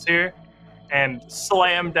hands here and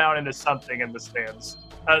slam down into something in the stands.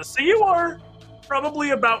 So you are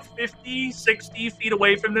probably about 50, 60 feet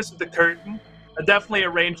away from this with the curtain. Definitely a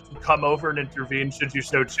range to come over and intervene should you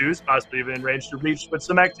so choose, possibly even in range to reach with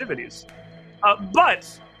some activities.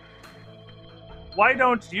 But why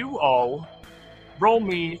don't you all roll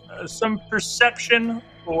me some perception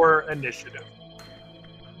or initiative?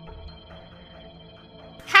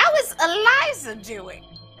 How is Eliza doing?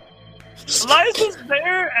 Eliza's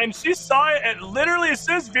there, and she saw it, and literally as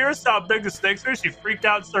soon as Vera saw how big the snakes were, she freaked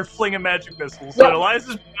out and started flinging magic missiles. So Yep.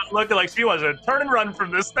 Eliza's looking like she wants to turn and run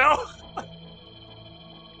from this now.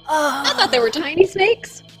 I thought they were tiny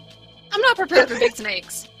snakes. I'm not prepared for big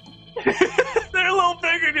snakes. They they're a little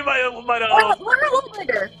bigger. You might We're a little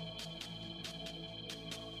bigger.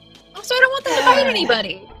 Also, I don't want them to bite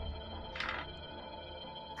anybody.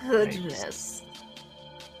 Goodness.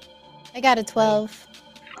 I got a 12.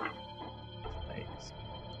 Thanks.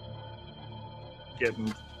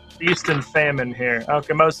 Getting feast and famine here.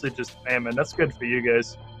 Okay, mostly just famine. That's good for you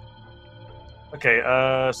guys. Okay,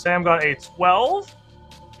 Sam got a 12.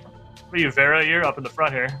 What are you, Vera? You're up in the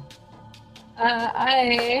front here.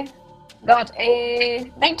 I got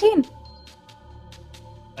a 19.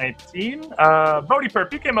 19. Bodhi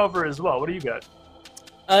Perp, you came over as well. What do you got?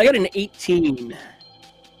 I got an 18.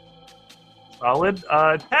 Solid.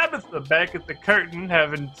 Tabitha back at the curtain,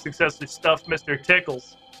 having successfully stuffed Mr.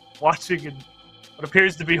 Tickles, watching in what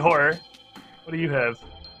appears to be horror. What do you have?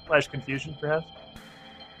 Flash confusion, perhaps?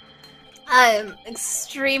 I'm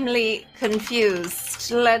extremely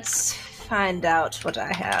confused. Let's find out what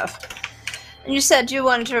I have. And you said you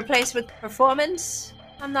wanted to replace with performance?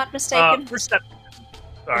 I'm not mistaken. Perception.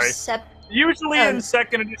 Sorry. Percep- Usually Oh, in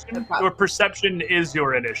second edition, no problem. your perception is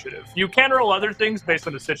your initiative. You can roll other things based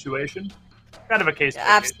on the situation. Kind of a case. You're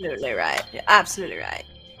absolutely right. You're absolutely right.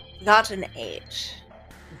 Got an 8.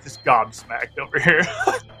 Just gobsmacked over here.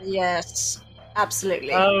 Yes,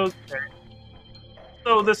 absolutely. Okay.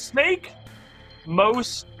 So the snake,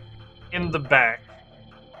 most in the back,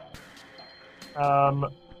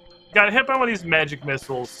 got hit by one of these magic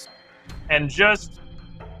missiles, and just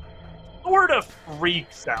sort of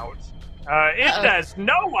freaks out. It has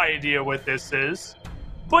no idea what this is,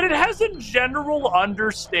 but it has a general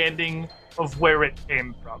understanding of where it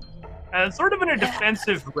came from. And sort of in a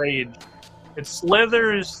defensive rage, it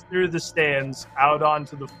slithers through the stands out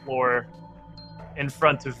onto the floor in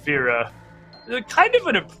front of Vera. Kind of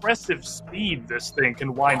an impressive speed this thing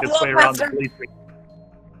can wind its way around the bleaching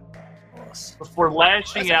before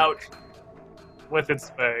lashing out with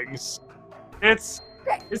its fangs. It's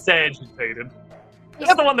agitated.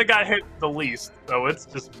 It's the one that got hit the least, so it's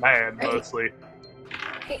just mad mostly.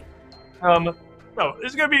 So this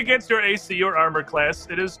is going to be against your AC, your armor class.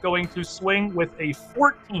 It is going to swing with a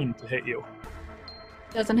 14 to hit you.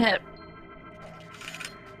 Doesn't hit.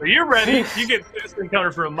 So you're ready. You get this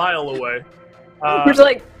encounter from a mile away. We're just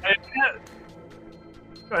like,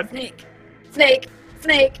 Go ahead. Snake. Snake.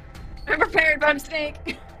 Snake. I'm prepared, but I'm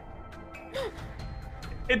snake.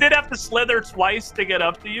 It did have to slither twice to get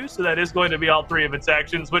up to you, so that is going to be all 3 of its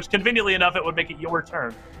actions, which conveniently enough, it would make it your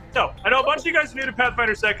turn. So, I know a bunch of you guys are new to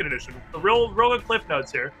Pathfinder 2nd Edition. So roll the cliff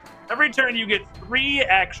notes here. Every turn you get 3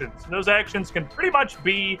 actions. And those actions can pretty much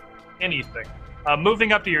be anything.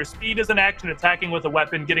 Moving up to your speed is an action, attacking with a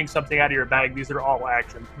weapon, getting something out of your bag. These are all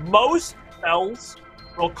actions. Most spells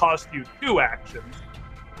will cost you 2 actions.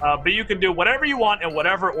 But you can do whatever you want in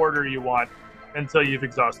whatever order you want until you've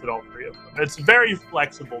exhausted all 3 of them. It's very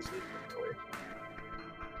flexible system, really.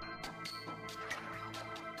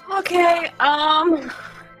 okay, I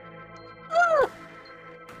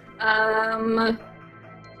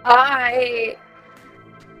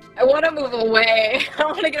want to move away. I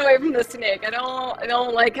want to get away from the snake. I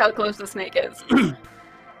don't like how close the snake is.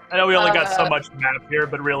 I know we only got so much map here,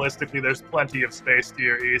 but realistically, there's plenty of space to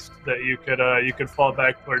your east that you could fall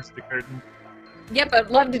back towards the curtain. Yep, I'd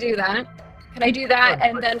love to do that. Can I do that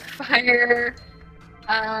and then fire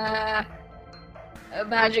a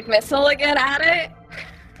magic missile again at it?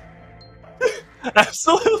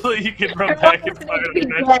 Absolutely, you can run back and fire the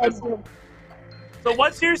magic missile. So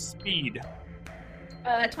what's your speed?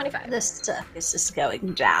 25. The circus is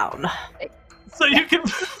going down. So you can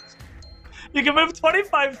move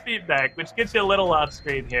 25 feet back, which gets you a little off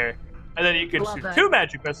screen here. And then you can Love shoot that. 2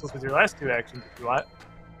 magic missiles with your last 2 actions if you want.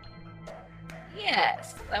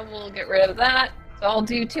 Yes, then we'll get rid of that. So I'll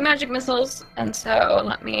do 2 magic missiles, and so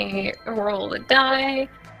let me roll the die.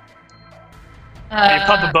 You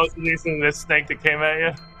pump both of these into this snake that came at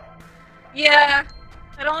you. Yeah,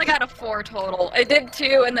 it only got a 4 total. I did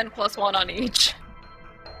 2 and then +1 on each.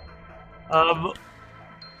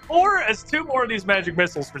 Or as 2 more of these magic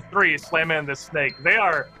missiles for 3 slam in this snake.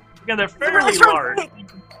 They're fairly large.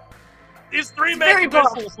 These 3 magic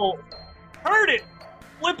missiles will hurt it,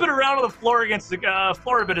 flip it around on the floor against the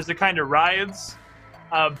floor a bit as it kind of writhes.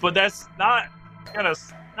 But that's not gonna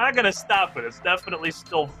stop it. It's definitely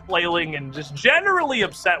still flailing and just generally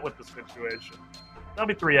upset with the situation. That'll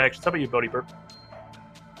be 3 actions. How about you, Bodhi Burp?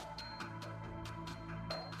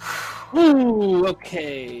 Ooh,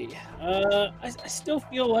 okay. I still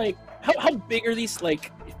feel like how big are these?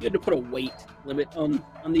 Like, if you had to put a weight limit on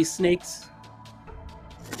these snakes?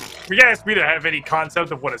 You asked me to have any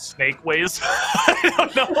concept of what a snake weighs. I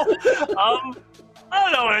don't know. I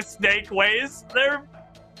don't know what a snake weighs.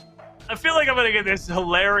 I feel like I'm gonna get this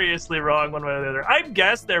hilariously wrong one way or the other. I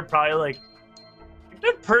guess they're probably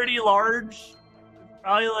they're pretty large.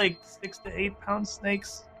 Probably 6 to 8 pound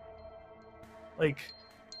snakes. Okay.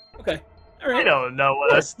 All I right. don't know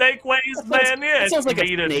what a snake weighs, man. Yeah, That sounds like a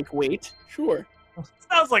meat and- snake weight. Sure.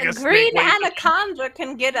 Sounds like A a snake green weighs. anaconda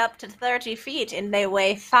can get up to 30 feet and they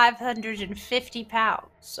weigh 550 pounds.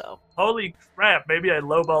 So Holy crap! Maybe I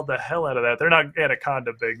lowballed the hell out of that. They're not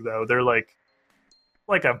anaconda big though. They're like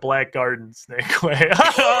a black garden snake way.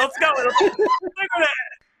 Let's go. They're gonna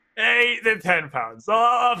 8 to 10 pounds. So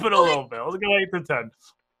I'll up it a little bit. Let's go 8 to 10.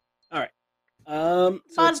 So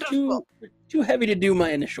it's too heavy to do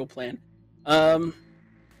my initial plan.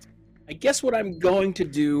 I guess what I'm going to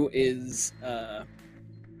do is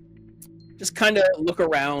just kind of look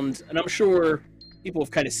around, and I'm sure people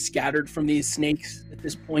have kind of scattered from these snakes at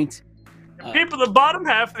this point. People, the bottom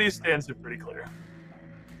half of these stands are pretty clear.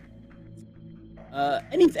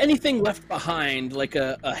 Anything left behind, like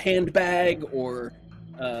a handbag or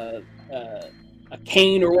a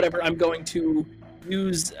cane or whatever, I'm going to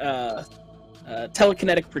use a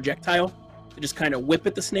telekinetic projectile to just kind of whip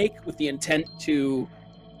at the snake with the intent to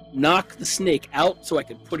knock the snake out so I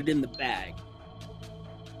can put it in the bag.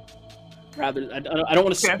 Rather, I don't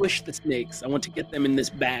want to Okay. squish the snakes. I want to get them in this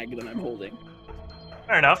bag that I'm holding.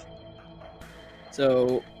 Fair enough.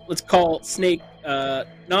 So let's call snake,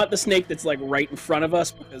 not the snake that's right in front of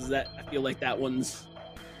us, because I feel like that one's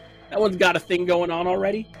got a thing going on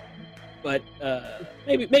already. But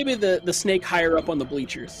maybe the snake higher up on the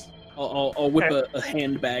bleachers. I'll whip a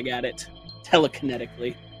handbag at it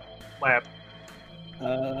telekinetically. Lap.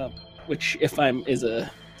 Which is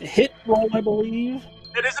a hit roll, I believe.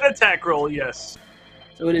 It is an attack roll, yes.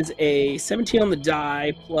 So it is a 17 on the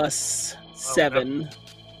die plus 7.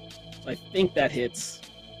 So I think that hits.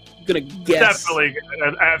 I'm gonna guess. Definitely,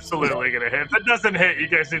 absolutely gonna hit. If it doesn't hit, you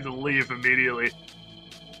guys need to leave immediately.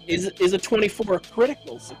 Is a 24 a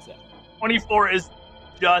critical success? 24 is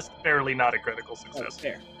just barely not a critical Oh, success.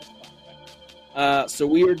 fair. So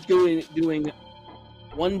we are doing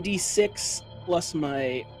 1d6 plus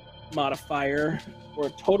my modifier for a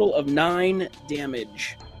total of 9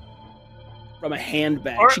 damage from a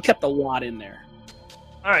handbag. Alright. She kept a lot in there.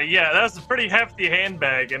 All right, yeah, that's a pretty hefty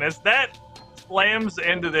handbag, and as that slams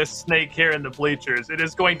into this snake here in the bleachers, it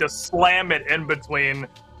is going to slam it in between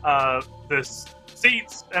the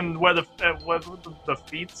seats and where the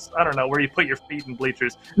feet, I don't know, where you put your feet in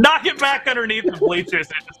bleachers. Knock it back underneath the bleachers,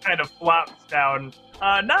 and it just kind of flops down.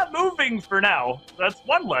 Not moving for now. That's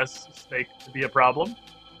one less snake to be a problem.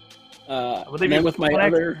 And then with my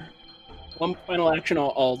one final action,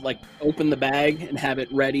 I'll open the bag and have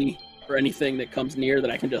it ready for anything that comes near that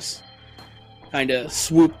I can just kind of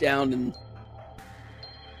swoop down and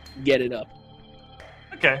get it up.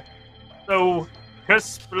 Okay. So,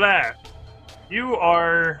 Kasplat, you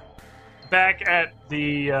are back at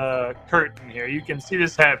the curtain here. You can see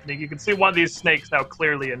this happening. You can see one of these snakes now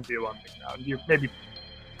clearly in view on the ground. You're maybe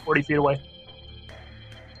 40 feet away.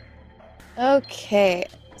 Okay.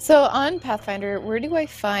 So on Pathfinder, where do I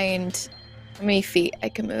find how many feet I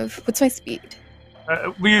can move? What's my speed?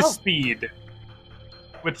 We use Oh. speed.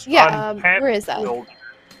 Which Yeah, on Path- where is that?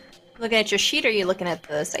 looking at your sheet, or are you looking at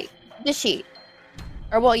the site? The sheet.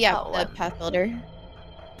 Or well, yeah, Oh, the Path Builder.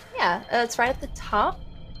 Yeah, it's right at the top.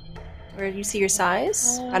 Where you see your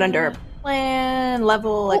size? Right under plan,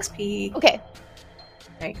 level, Oh. XP. Okay.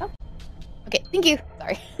 There you go. Okay. Thank you.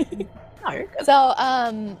 Sorry. Oh, you're good.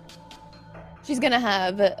 So, she's gonna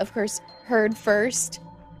have, of course, heard first,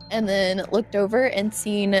 and then looked over and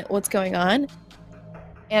seen what's going on.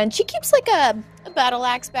 And she keeps a battle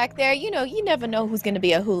axe back there. You know, you never know who's gonna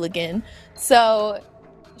be a hooligan. So,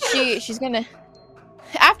 she's gonna,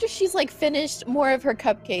 after she's finished more of her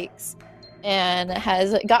cupcakes and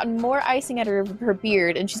has gotten more icing out of her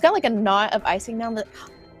beard, and she's got a knot of icing now.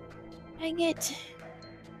 Dang it!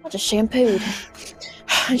 I just shampooed.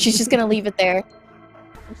 And she's just gonna leave it there.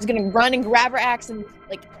 She's gonna run and grab her axe and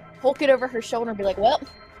hulk it over her shoulder and be like, "Well,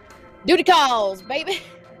 duty calls, baby."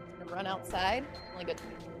 I'm gonna run outside. Only go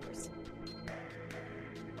 20 meters.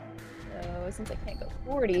 So since I can't go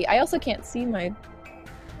 40, I also can't see my.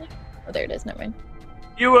 Oh, there it is. Never mind.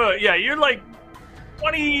 You're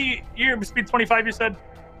 20. Your speed 25. You said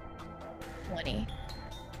 20.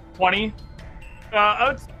 20.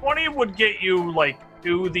 20 would get you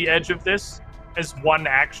to the edge of this as one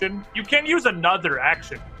action. You can use another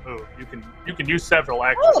action to move. You can use several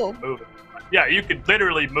actions Oh. to move it. Yeah, you could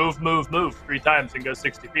literally move 3 times and go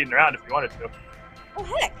 60 feet and around if you wanted to. Oh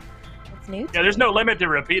heck, that's new. Yeah, there's no limit to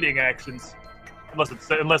repeating actions, unless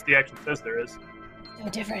the action says there is. So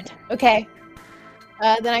different. Okay.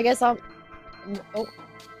 Then I guess I'll. Oh.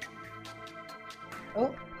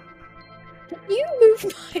 Oh. Can you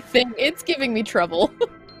move my thing? It's giving me trouble.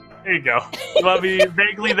 There you go. You want to be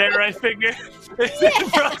vaguely there, I figure?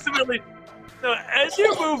 Approximately. So as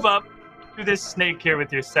you move up to this snake here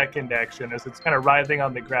with your second action, as it's kind of writhing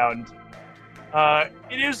on the ground,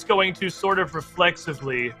 it is going to sort of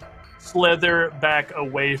reflexively slither back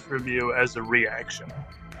away from you as a reaction.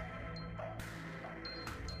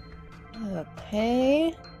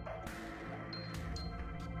 Okay.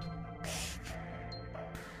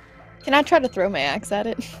 Can I try to throw my axe at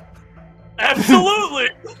it? Absolutely!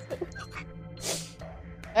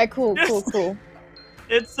 Alright, cool.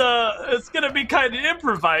 It's gonna be kind of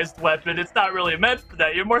improvised weapon. It's not really meant for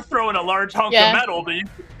that. You're more throwing a large hunk of metal, but you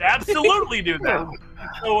can absolutely do that.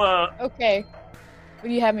 So, okay. What do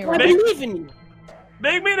you have me I roll? believe in you.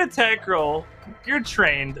 make me an attack roll. You're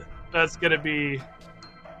trained. That's gonna be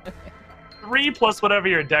 3 plus whatever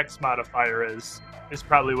your dex modifier is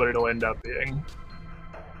probably what it'll end up being.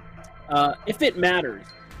 If it matters,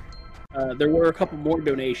 there were a couple more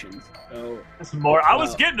donations. So That's more. I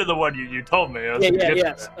was getting to the one you told me. I was gonna get to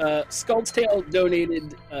that. Skull's Tail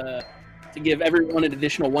donated to give everyone an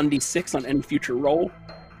additional 1d6 on any future roll.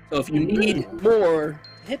 So if you need more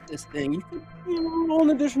to hit this thing, you can roll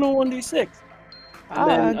an additional 1d6. And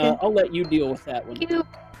then okay. I'll let you deal with that one. Thank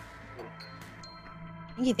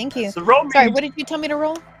you. So roll me. Sorry, what did you tell me to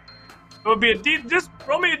roll? It would be a D. Just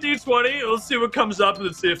roll me a D20. Let's see what comes up, and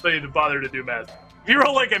let's see if I need to bother to do math. If you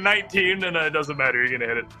roll like a 19, then it doesn't matter. You're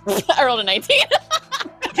gonna hit it. I rolled a 19.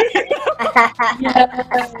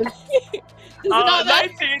 Not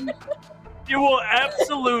bad. 19. You will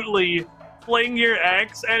absolutely fling your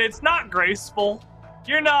axe, and it's not graceful.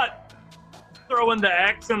 You're not throwing the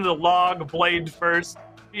axe into the log blade first.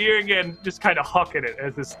 You're again just kind of hucking it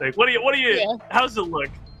at this thing. What do you? Yeah. How's it look?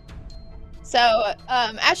 So,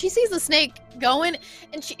 as she sees the snake going,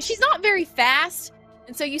 and she's not very fast,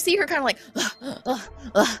 and so you see her kind of like,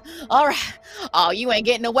 all right, oh, you ain't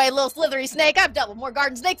getting away, little slithery snake. I've dealt with more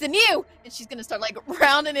garden snakes than you. And she's gonna start like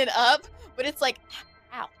rounding it up, but it's like,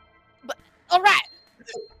 ow, but all right.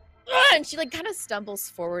 And she like kind of stumbles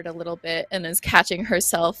forward a little bit and is catching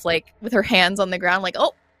herself like with her hands on the ground, like,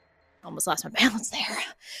 oh, almost lost my balance there.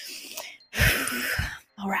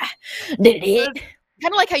 All right, did it hit?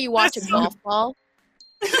 Kind of like how you watch a golf ball.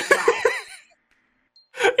 You're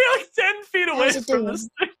like 10 feet away How's it from doing? this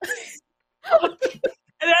thing.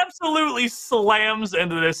 It absolutely slams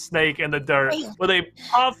into this snake in the dirt with a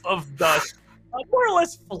puff of dust, more or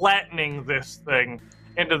less flattening this thing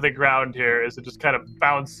into the ground here as it just kind of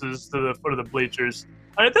bounces to the foot of the bleachers.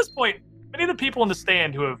 And at this point, many of the people in the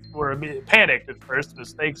stand who were panicked at first, the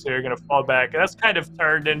snakes here are going to fall back. And that's kind of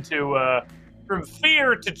turned into from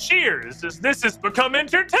fear to cheers, as this has become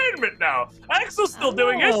entertainment now. Axel's still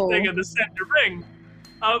doing his thing in the center ring,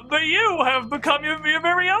 but you have become your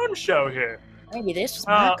very own show here. Maybe this was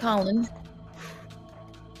my calling.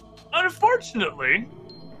 Unfortunately,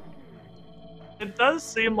 it does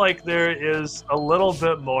seem like there is a little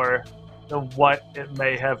bit more than what it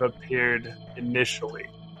may have appeared initially.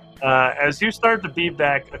 As you start to beat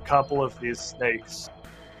back a couple of these snakes,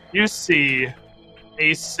 you see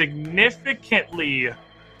a significantly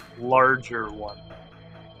larger one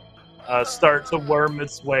start to worm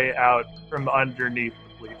its way out from underneath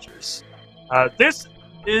the bleachers. This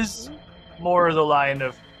is more the line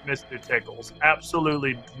of Mr. Tickles,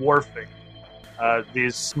 absolutely dwarfing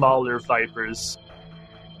these smaller vipers.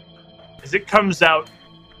 As it comes out,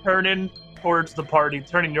 turning towards the party,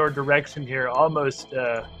 turning your direction here, almost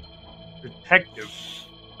protective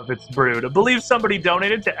of its brood. I believe somebody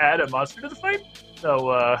donated to add a monster to the fight,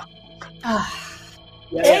 so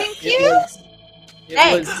Thank you.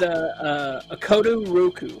 It was Akodo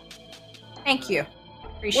Roku. Thank you.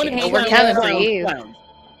 Appreciate Wanted it. We're coming for you. Clowns.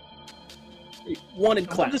 Wanted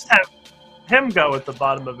we'll clowns. just have him go at the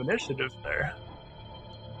bottom of initiative there.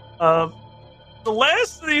 The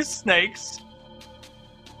last of these snakes,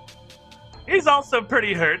 he's also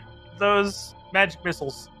pretty hurt. Those magic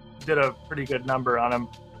missiles did a pretty good number on him.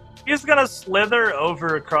 He's gonna slither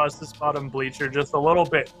over across this bottom bleacher just a little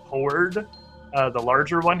bit toward the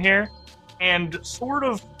larger one here, and sort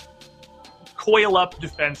of coil up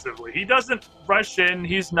defensively. He doesn't rush in.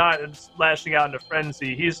 He's not lashing out in a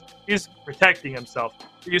frenzy. He's protecting himself.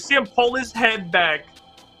 You see him pull his head back,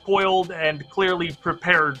 coiled and clearly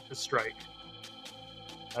prepared to strike.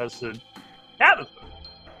 As a Tabitha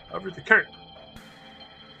over the curtain.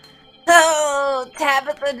 Oh,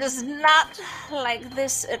 Tabitha does not like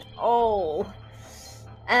this at all.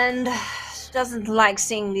 And doesn't like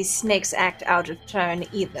seeing these snakes act out of turn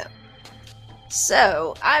either.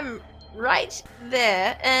 So, I'm right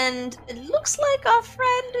there, and it looks like our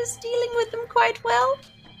friend is dealing with them quite well.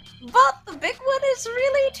 But the big one is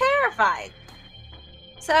really terrifying.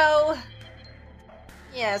 So,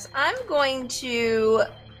 yes, I'm going to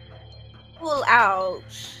pull out.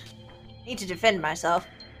 I need to defend myself.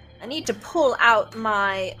 I need to pull out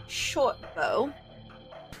my short bow.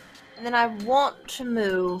 And then I want to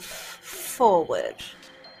move forward.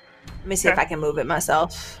 Let me see if I can move it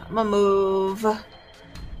myself. I'm gonna move. Oh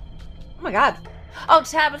my god. Oh,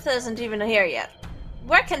 Tabitha isn't even here yet.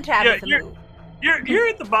 Where can Tabitha move? You're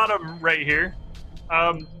at the bottom right here.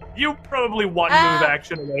 You probably one move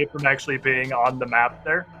action away from actually being on the map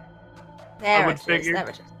there. There I would it is, figure. there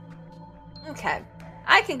it is. Okay.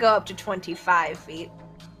 I can go up to 25 feet.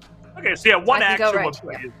 Okay, so yeah, one I can go action right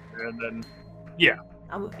will put you there, and then yeah.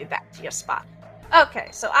 I'll move you back to your spot. Okay,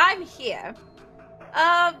 so I'm here.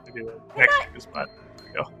 Maybe next to the spot. There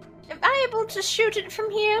we go. Am I able to shoot it from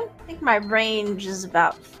here? I think my range is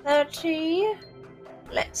about 30.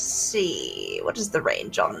 Let's see. What is the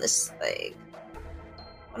range on this thing?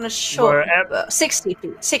 On a short bow. 60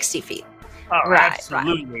 feet. 60 feet. Oh, Right,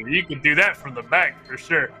 absolutely. You can do that from the back for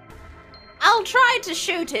sure. I'll try to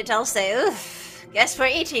shoot it. I'll say, ugh, guess we're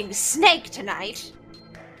eating snake tonight.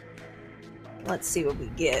 Let's see what we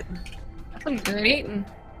get. That's good eating.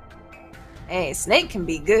 Hey, snake can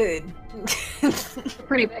be good.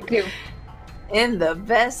 Pretty big too. In the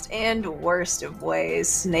best and worst of ways,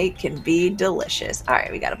 snake can be delicious. All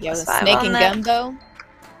right, we got a Yo, plus 5 snake on and that. gumbo.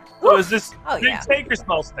 So is this Oh, big yeah. snake or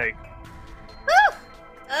small snake?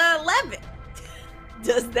 11.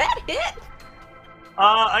 Does that hit?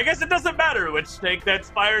 I guess it doesn't matter which snake that's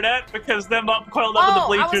fired at because them up coiled up in the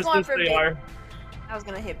Oh, I was bleachers going as for they big. are. I was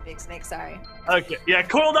gonna hit big snake. Sorry. Okay, yeah,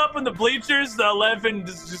 coiled up in the bleachers, the 11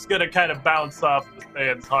 is just gonna kind of bounce off the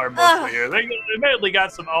stands harmlessly Ugh. here. They admittedly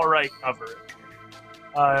got some alright cover.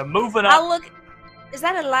 Moving I'll up, look. Is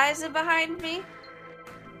that Eliza behind me?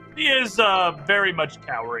 he is very much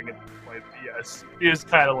cowering at this point, but yes, he is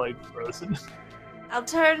kind of like frozen. I'll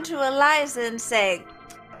turn to Eliza and say,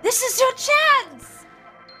 "This is your chance."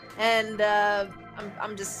 And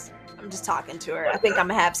I'm just talking to her. I think I'm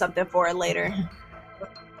gonna have something for her later.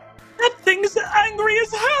 That thing's angry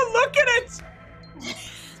as hell, look at it!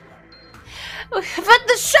 But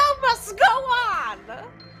the show must go on.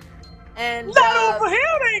 And That over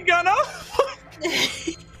here ain't gonna!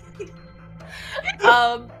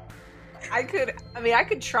 I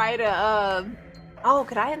could try to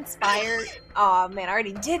could I inspire? Oh man, I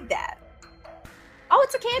already did that. Oh,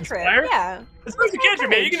 it's a cantrip. Inspire? Yeah. It's supposed to catch you,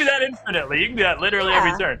 man. You can do that infinitely. You can do that literally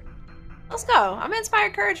every Yeah. turn. Let's go. I'm gonna inspire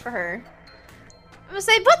courage for her. I'm gonna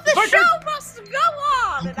say, but the Inspire show must go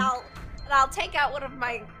on, and I'll take out one of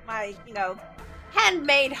my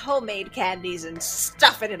handmade homemade candies and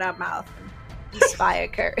stuff it in her mouth and inspire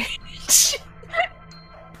courage.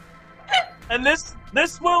 And this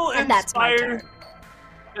will And that's my inspire.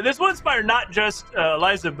 This will inspire not just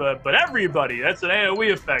Eliza, but everybody. That's an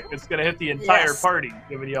AoE effect. It's going to hit the entire Yes. party,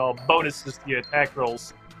 giving you all bonuses to your attack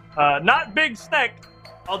rolls. Not Big Snake,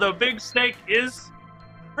 although Big Snake is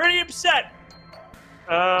pretty upset.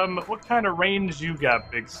 What kind of range you got,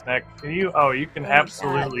 Big Snake? Can you? Oh, you can Oh,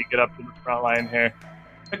 absolutely get up to the front line here.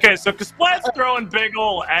 Okay, so Kasplat's throwing big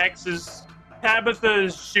ol' axes. Tabitha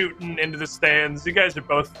is shooting into the stands. You guys are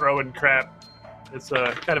both throwing crap. It's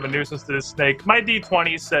kind of a nuisance to the snake. My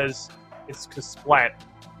D20 says it's Kasplat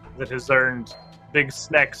that has earned Big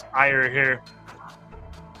Snake's ire here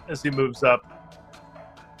as he moves up.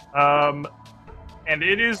 And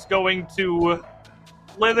it is going to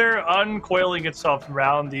slither, uncoiling itself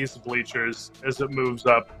around these bleachers as it moves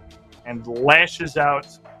up and lashes out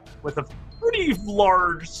with a pretty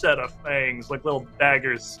large set of fangs, like little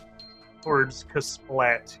daggers, towards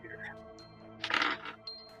Kasplat here.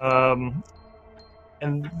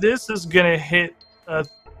 And this is gonna hit.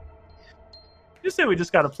 You say we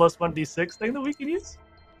just got a plus 1d6 thing that we can use?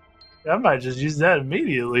 Yeah, I might just use that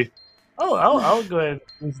immediately. Oh, I'll go ahead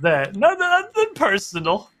and use that. No, nothing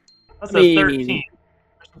personal. That's a 13.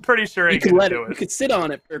 I'm pretty sure You I could can let do it. You it. could sit on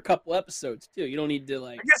it for a couple episodes too. You don't need to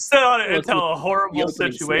like. I can sit on it Well, until a the horrible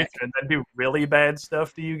opening situation and then do really bad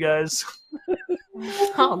stuff to you guys.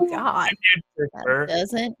 Oh God. If you'd prefer. That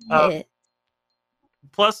doesn't Uh, hit.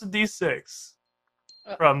 Plus a d6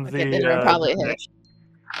 from Okay, the. then it'll probably hit.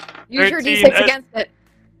 Use your 13, d6 against it.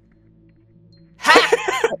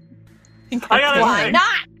 I got a Why 6.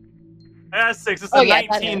 not? I got a 6. It's Oh, a yeah,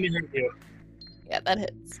 that 19 to hit you. Yeah, that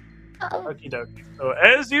hits. Okie dokie. So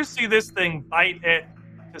as you see this thing bite at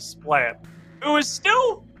Kasplat, who is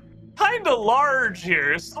still kind of large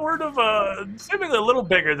here, sort of seemingly a little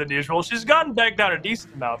bigger than usual. She's gotten back down a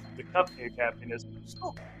decent amount from the cupcake happiness, but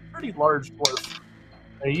still pretty large dwarf.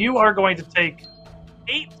 You are going to take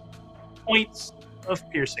 8 points of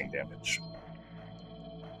piercing damage.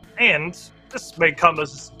 And this may come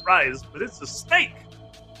as a surprise, but it's a snake.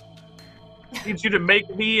 I need you to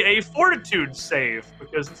make me a fortitude save,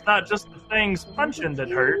 because it's not just the thing's punching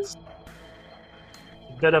that hurts.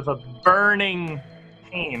 It's a bit of a burning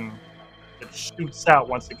pain that shoots out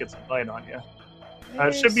once it gets a bite on you.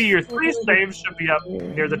 It should be your 3 saves, should be up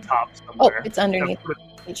near the top Oh, somewhere. it's underneath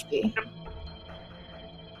HP. Yep.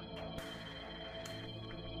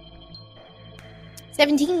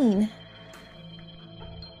 17.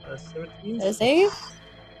 17? Is that a save?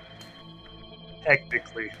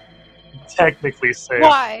 Technically safe.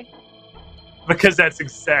 Why? Because that's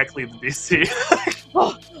exactly the DC.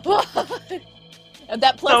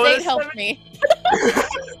 That plus So 8 it's helped me.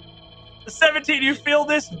 The 17, you feel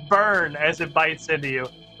this burn as it bites into you,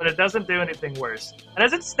 but it doesn't do anything worse. And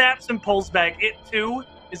as it snaps and pulls back, it too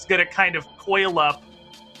is going to kind of coil up,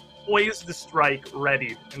 poised to strike,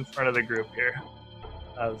 ready in front of the group here.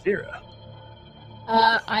 Vera.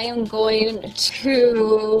 I am going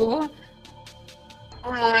to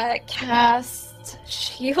cast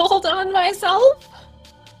shield on myself.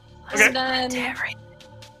 Okay. And then Terry.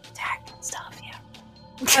 Attack and stuff, yeah.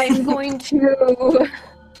 I'm going to.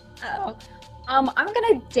 I'm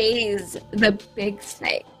gonna daze the big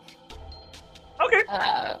snake. Okay.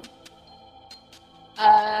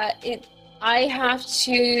 I have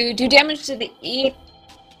to do damage to the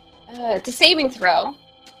to saving throw.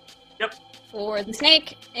 Yep. For the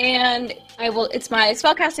snake, and it's my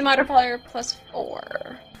spellcasting modifier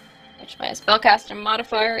 +4. Which my spellcasting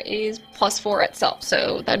modifier is +4 itself,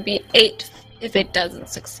 so that'd be 8 if it doesn't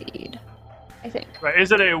succeed. I think. Right.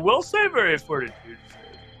 Is it a will save or a fortitude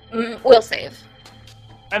save? Will save.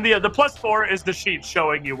 And the +4 is the sheet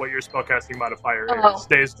showing you what your spellcasting modifier Oh, is.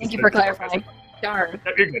 Stays Thank you for clarifying. Darn.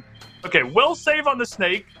 Yep, you're good. Okay, will save on the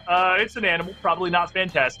snake. It's an animal, probably not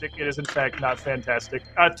fantastic. It is in fact not fantastic.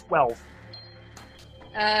 12.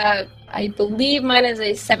 I believe mine is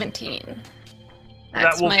a 17.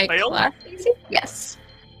 That's will my fail? class AC? Yes.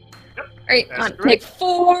 Yep, Alright, that's on, correct. take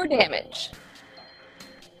 4 damage.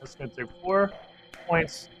 That's going to take 4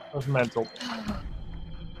 points of mental.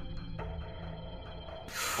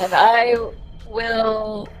 And I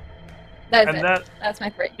will. That's And it. That's my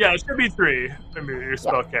 3. Yeah, it should be 3. Remember your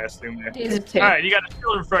spell casting there. These are 2. Alright, you got a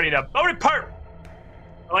shield in front of you now. Bodhi Perp!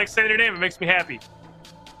 I like saying your name, it makes me happy.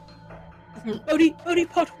 Bodhi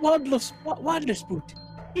Pot Wadless Boot.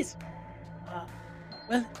 Yes.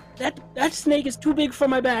 Well, that snake is too big for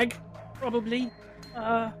my bag, probably.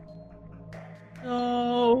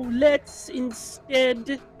 So let's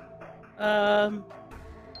instead,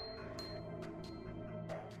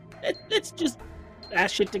 let's just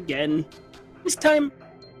bash it again. This time,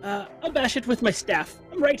 I'll bash it with my staff.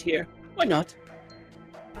 I'm right here. Why not?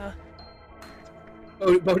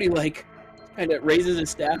 Bodhi kind of raises his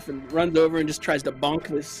staff and runs over and just tries to bonk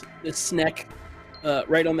this snack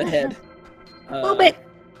right on the head. Little bit.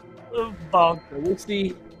 Bonk. So we'll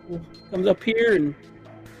see. Comes up here and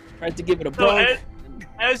tries to give it a So bonk.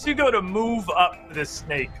 as you go to move up to this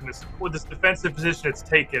snake, with this defensive position it's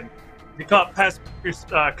taken, you come up past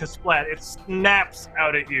Kasplat, it snaps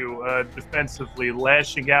out at you defensively,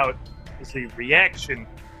 lashing out as a reaction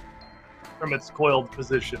from its coiled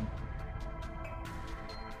position.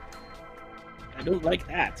 I don't like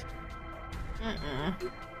that.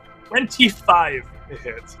 25 to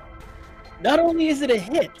hit. Not only is it a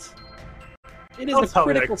hit, it is Don't a tell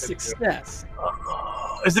me that critical could do. success.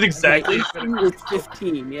 Is it exactly? It's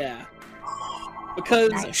 15, yeah.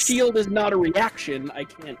 Because Nice. shield is not a reaction, I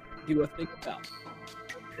can't do a thing about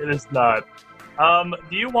it. It is not.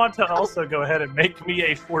 Do you want to also go ahead and make me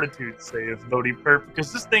a fortitude save, Bodhi Perp?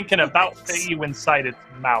 Because this thing can about fit you inside its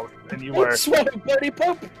mouth, and you are... Don't sweat, Bodhi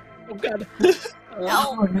Pope! Oh god.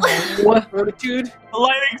 No. Fortitude. The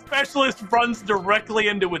lightning specialist runs directly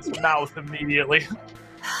into its mouth immediately.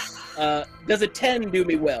 Does a 10 do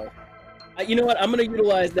me well? You know what? I'm going to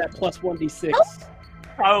utilize that plus 1d6.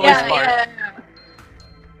 Probably smart. Yeah.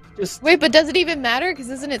 Just Wait, but does it even matter? Because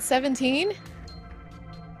isn't it 17?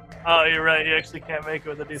 Oh, you're right. You actually can't make it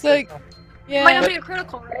with a D6. like- huh? Yeah. Might not be a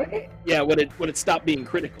critical, right? yeah. Would it stop being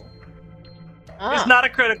critical? It's not a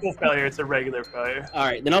critical failure. It's a regular failure. All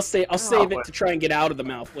right, then I'll save it to try and get out of the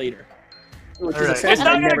mouth later. Which All is a right. sentence It's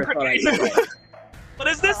not I gonna never thought I'd say. But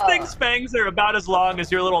as this thing's fangs are about as long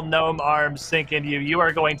as your little gnome arms sink into you, you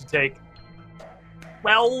are going to take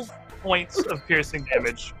 12 points of piercing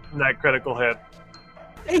damage from that critical hit.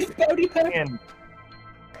 Hey, Bodhi Pope. And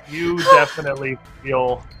you definitely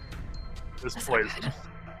feel this poison.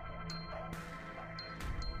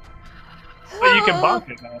 But you can bonk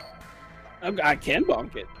it now. I can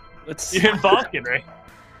bonk it. Let's. You can bonk it,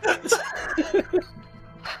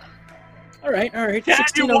 right? All right. Can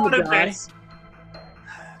 16 you on want the it, die. Vince?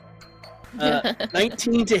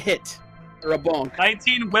 19 to hit or a bonk.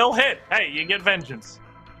 19 will hit. Hey, you get vengeance.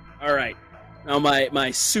 All right. Now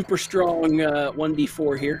my super strong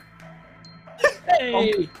 1d4 here.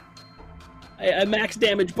 Hey, I max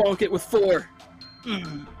damage bonk it with 4.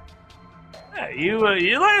 Yeah, you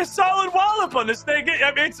lay a solid wallop on this thing.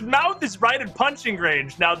 I mean, its mouth is right in punching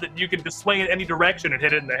range now that you can just swing it any direction and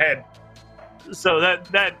hit it in the head. So that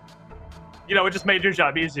it just made your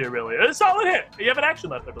job easier, really. A solid hit. You have an action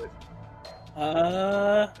left, I believe.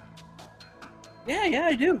 Yeah,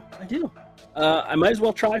 I do. I might as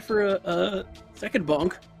well try for a second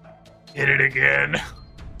bonk. Hit it again.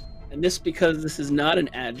 And this, because this is not an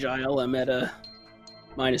agile, I'm at a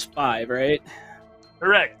 -5, right?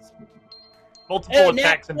 Correct. Multiple Hey,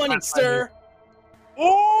 attacks nat and 20, sir.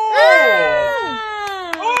 Oh!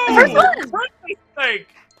 First one! Like,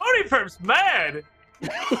 Pony Perp's mad.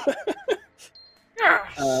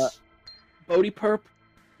 Bodhi Perp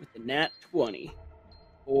with the nat 20.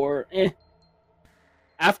 Or,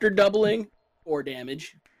 after doubling, 4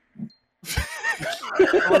 damage. Nice.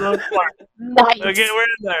 Okay, we're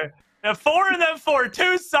in there. Now 4 and then 4.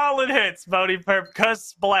 2 solid hits, Bodhi Perp. Cuss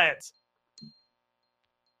splat.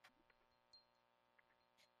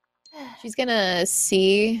 She's gonna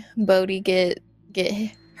see Bodhi get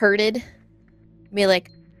hurted. Be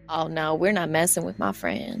like, oh no, we're not messing with my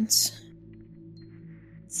friends.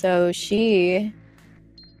 So she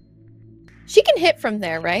can hit from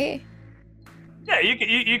there, right? Yeah,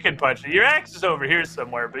 you can punch it. Your axe is over here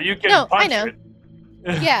somewhere, but you can No, I punch know. it.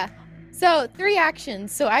 Yeah. So 3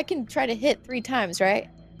 actions, so I can try to hit 3 times, right?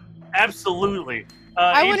 Absolutely.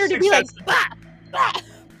 I each want her to be like, successive- bah,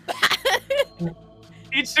 bah.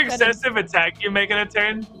 Each successive attack you make in a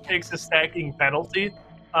turn takes a stacking penalty.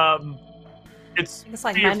 It's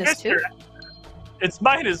like your -2? fists are- It's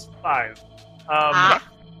 -5.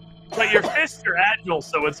 But your fists are agile,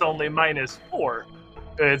 so it's only -4.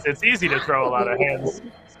 It's easy to throw a lot of hands.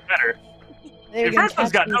 It's better. They're Your gonna first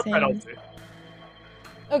one's catch got no these hands. penalty.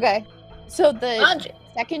 Okay. So the Magic.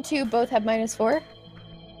 second 2 both have -4?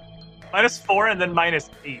 -4 and then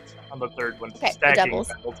 -8 on the third one. Okay, the Stacking doubles.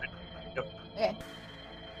 penalty. Okay.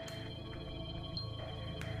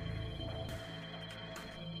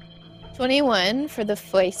 $21 for the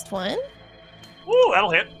first one. Ooh,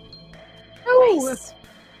 that'll hit. Nice.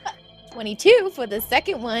 22 for the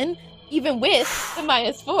second one, even with the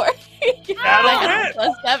 -4. That'll hit.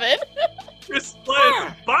 +7. This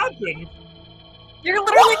split bopping. You're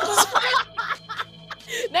literally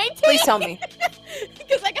 19. Please tell me.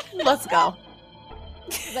 Because Let's go.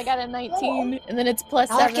 I got a 19, and then it's +7,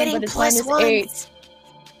 Y'all are getting but it's plus -8. ones.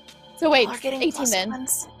 So wait, Y'all are getting 18 plus then.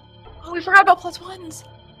 ones. Oh, we forgot about +1s.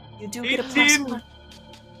 You do get a plus 18. 1.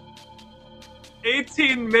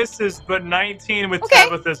 18 misses, but 19 with Okay.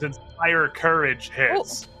 Tabitha's Inspire Courage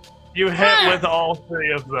hits. You hit with all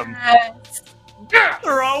 3 of them.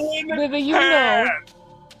 Throwing Baby, you hand.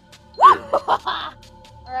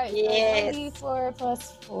 Alright, Yes. so D4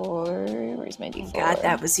 +4. Where's my D4? God,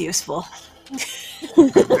 that was useful. My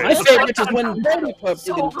favorite is when Bodhi Perp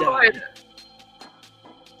So didn't die. good.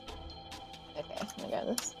 Okay, I got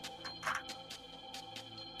this.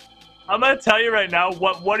 I'm gonna tell you right now,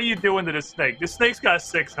 what are you doing to this snake? This snake's got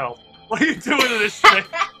 6 health. What are you doing to this snake?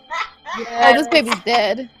 Oh, this baby's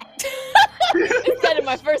dead. It's dead in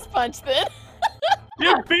my first punch then.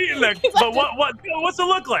 You're beating it, but what's it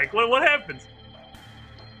look like? What happens?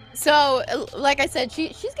 So, like I said,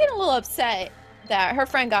 she's getting a little upset that her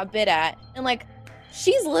friend got bit at. And, like,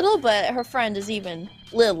 she's little, but her friend is even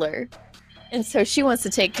littler. And so she wants to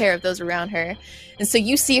take care of those around her. And so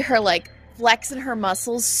you see her, like, flexing her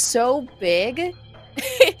muscles so big.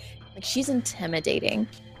 Like, she's intimidating.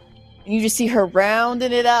 And you just see her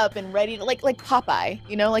rounding it up and ready to, like Popeye.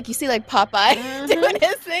 You know, like you see, like, Popeye doing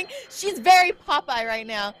his thing. She's very Popeye right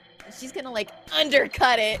now. And she's gonna, like,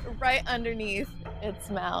 undercut it right underneath its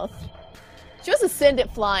mouth. She wants to send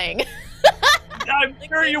it flying. I'm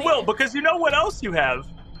sure you will, because you know what else you have?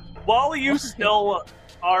 While you still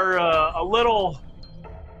are a little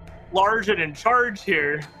large and in charge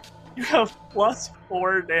here, you have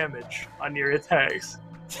 +4 damage on your attacks.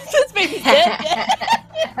 This baby's dead.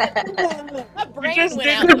 My You brain just went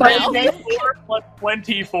did out the mouth. 24 plus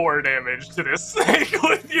 24 damage to this snake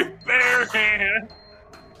with your bare hand.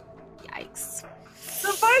 Yikes.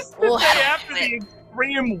 Suffice to say, after the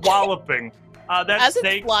extreme walloping, that As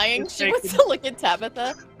snake... it's flying, the she snake wants to look at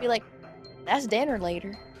Tabitha and be like, that's dinner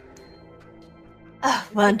later. Oh,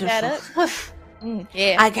 that wonderful.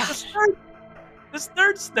 Yeah. I got it. This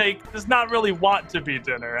third snake does not really want to be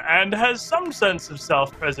dinner and has some sense of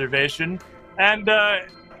self-preservation. And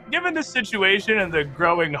given the situation and the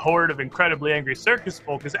growing horde of incredibly angry circus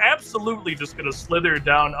folk, is absolutely just going to slither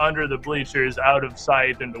down under the bleachers, out of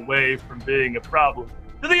sight and away from being a problem.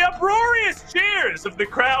 To the uproarious cheers of the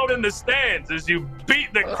crowd in the stands as you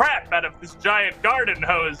beat the crap out of this giant garden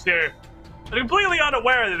hose here. I'm completely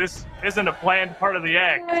unaware that this isn't a planned part of the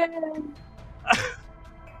act.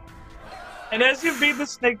 And as you beat the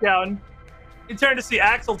snake down, you turn to see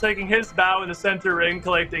Axel taking his bow in the center ring,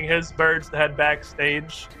 collecting his birds to head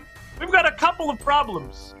backstage. We've got a couple of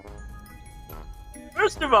problems.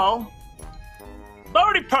 First of all,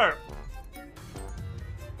 Bodhi Perp.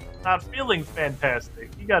 Not feeling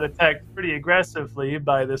fantastic. He got attacked pretty aggressively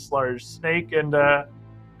by this large snake, and how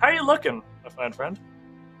are you looking, my fine friend?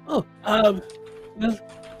 Well,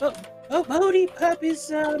 Bodhi Pup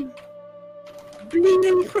is,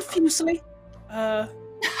 bleeding profusely.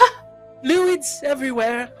 Fluids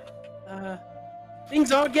everywhere.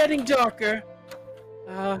 Things are getting darker.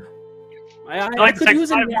 My eye, Like I to could take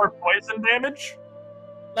use 5 a more poison damage?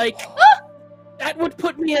 Like, that would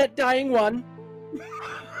put me at dying 1.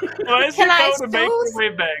 Well, as Can you I go to make your soothe? way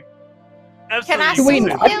back. Can I Absolutely.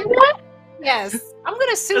 soothe you him? Yes. I'm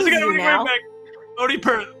gonna As soothe you go to you make your now. way back, Bodhi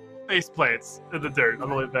Perp face plants in the dirt on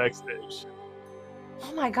the way backstage.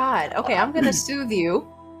 Oh my god. Okay, I'm gonna soothe you.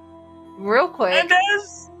 Real quick. And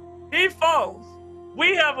as he falls,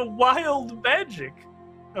 we have a wild magic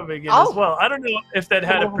coming in Oh. as well. I don't know if that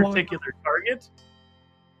had a particular target.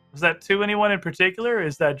 Was that to anyone in particular, or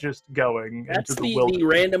is that just going That's into the the wilderness?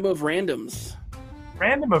 random of randoms.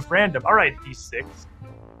 Random of random. All right, D6.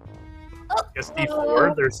 Guess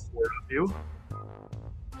D4. There's 4 of you.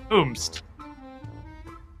 Oomst.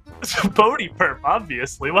 It's a Bodhi Perp,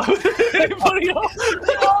 obviously. Why would anybody else?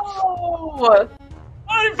 Oh!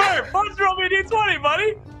 Bodhi Perp! Why don't you roll me a D20,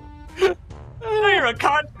 buddy? Now you're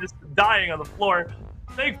unconscious, dying on the floor.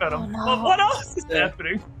 Snake venom. Oh, no. Well, what else is Yeah.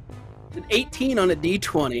 happening? An 18 on a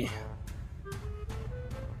D20.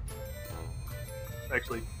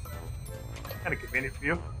 Actually, kind of convenient for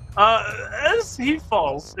you. As he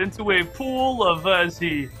falls into a pool of, as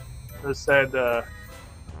he said,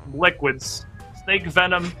 liquids, snake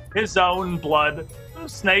venom, his own blood, some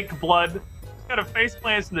snake blood. He's got a face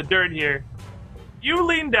plants in the dirt here. You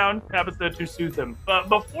lean down, Tabitha, to soothe him. But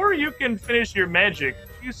before you can finish your magic,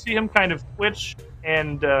 you see him kind of twitch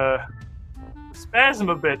and spasm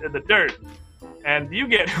a bit in the dirt. And you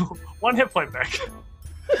get 1 hit point back.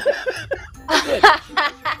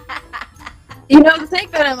 You know, the snake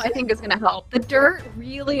venom I think is gonna help. The dirt,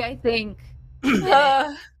 really, I think.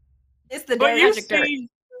 It's the But dirt.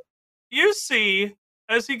 you see,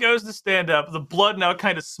 as he goes to stand up, the blood now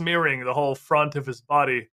kind of smearing the whole front of his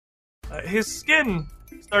body. His skin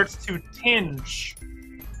starts to tinge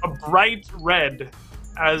a bright red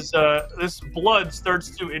as this blood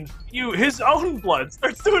starts to infuse, his own blood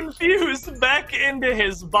starts to infuse back into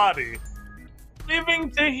his body, leaving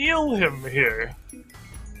to heal him here.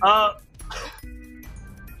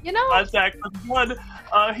 You know, Contact with blood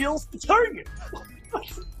heals the target.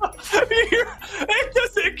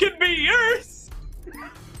 It can be yours.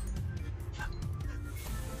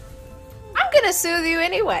 I'm gonna soothe you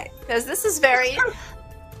anyway, because this is very.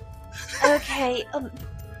 Okay.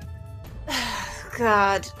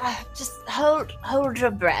 God, just hold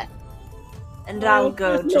your breath, and I'll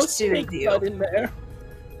go There's to no soothe snake you. blood in there.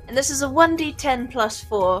 And this is a 1d10 plus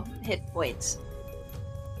 4 hit points,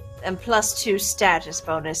 and plus 2 status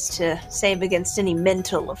bonus to save against any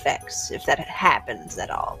mental effects if that happens at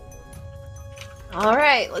all. All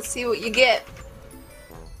right, let's see what you get.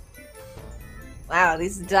 Wow,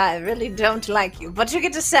 these die really don't like you, but you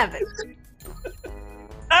get to 7.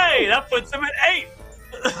 Hey, that puts him at 8.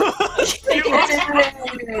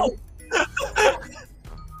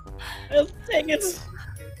 I'll take it.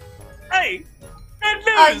 Hey, good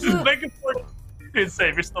news. you- Make a fortitude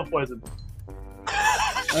save. You're still poisoned.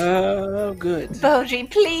 Oh, good. Bodhi,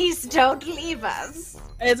 please don't leave us.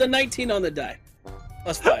 It's a 19 on the die.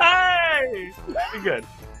 Plus 5. Hey, you're good.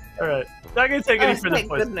 All right, not gonna take any Oh, further thank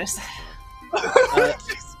poison. goodness.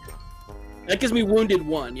 That gives me wounded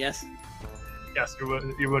 1, yes? Yes, you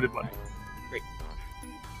wounded 1. Great.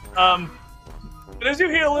 But as you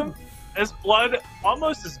heal him, his blood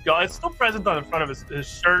almost is gone. It's still present on the front of his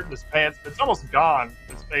shirt and his pants, but it's almost gone.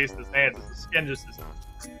 His face, his hands, his skin just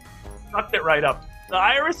sucked it right up. The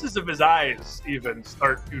irises of his eyes even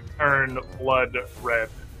start to turn blood red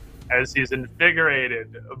as he's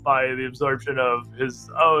invigorated by the absorption of his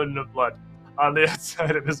own blood on the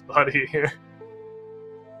outside of his body here.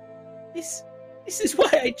 This is why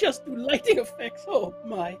I just do lighting effects. Oh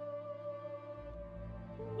my.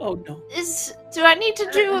 Oh no. Do I need to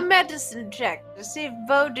do a medicine check to see if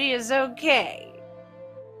Bodhi is okay?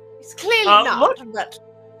 He's clearly not, look- but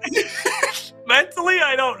Mentally,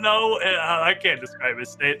 I don't know. I can't describe his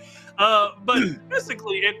state. But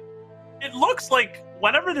physically, it looks like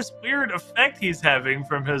whatever this weird effect he's having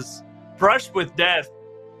from his brush with death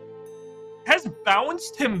has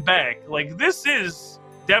bounced him back. Like, this is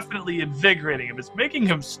definitely invigorating him. It's making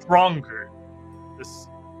him stronger. This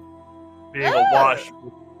being awash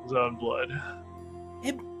with his own blood.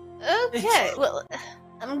 okay. Well,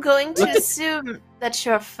 I'm going to assume that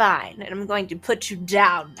you're fine, and I'm going to put you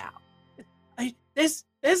down now.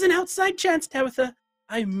 There's an outside chance, Tabitha.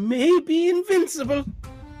 I may be invincible.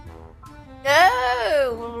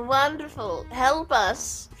 Oh, well, wonderful. Help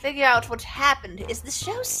us figure out what happened. Is the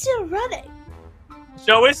show still running?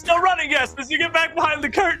 Show is still running, yes, as you get back behind the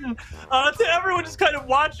curtain. To everyone just kind of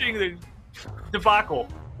watching the debacle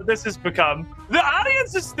that this has become. The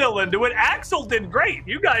audience is still into it. Axel did great.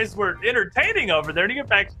 You guys were entertaining over there. And you get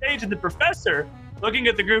backstage, and the professor, looking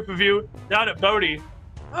at the group of you down at Bodhi,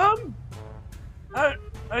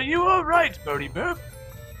 are you all right, Bodhi Burp?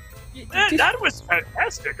 That was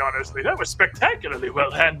fantastic, honestly. That was spectacularly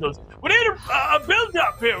well handled. We need a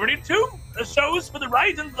build-up here. We need 2 shows for the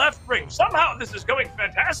right and left ring. Somehow this is going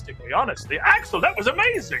fantastically, honestly. Axel, that was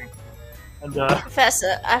amazing. And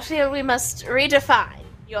Professor, I feel we must redefine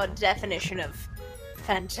your definition of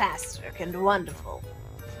fantastic and wonderful.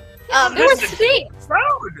 There were snakes.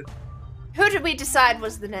 proud. Who did we decide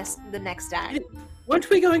was the next act? Weren't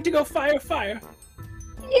we going to go fire?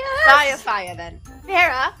 Yes. Fire then.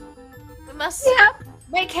 Vera, we must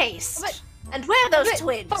make haste. And where are those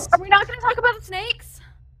twins? Are we not going to talk about the snakes?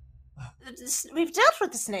 We've dealt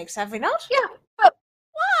with the snakes, have we not? Yeah, but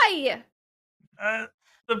why?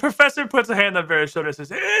 The professor puts a hand on Vera's shoulder and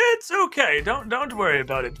says, "It's okay. Don't worry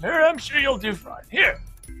about it, Vera. I'm sure you'll do fine. Here,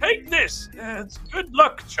 take this. It's good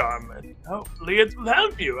luck charm, and hopefully it will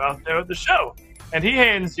help you out there at the show." And he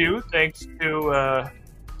hands you, thanks to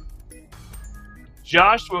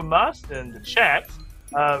Joshua Must in the chat.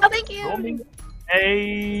 Thank you. Roll me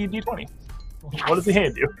a d20. What does he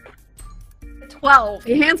hand you? 12.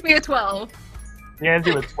 He hands me a 12. He hands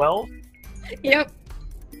you a 12. Yep.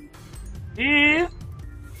 He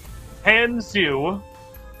hands you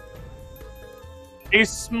a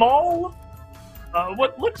small,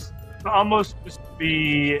 what looks almost just to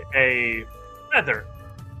be a feather.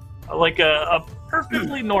 Like a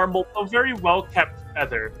perfectly normal, though very well-kept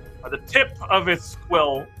feather. The tip of its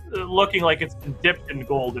quill looking like it's been dipped in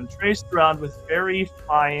gold and traced around with very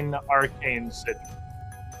fine arcane sigils.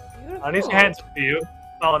 And he hands it to you,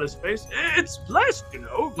 smile on his face. It's blessed,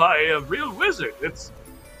 by a real wizard.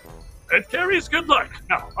 It carries good luck.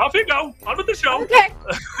 Now, off you go. On with the show. Okay.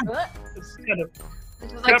 It's kind of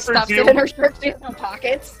Just like Peppers stuffs you. it in her shirt. She has no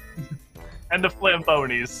pockets. and the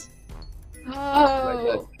flambonies.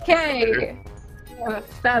 Oh, okay. A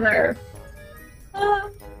feather.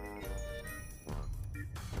 And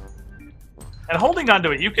holding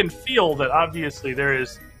onto it, you can feel that obviously there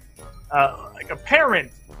is like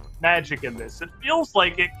apparent magic in this. It feels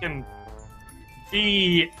like it can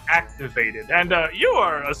be activated. And you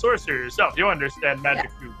are a sorcerer yourself. You understand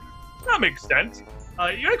magic to some extent.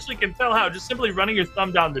 You actually can tell how just simply running your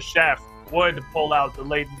thumb down the shaft would pull out the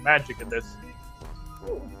latent magic in this.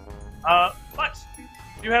 But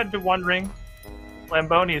if you had been wondering,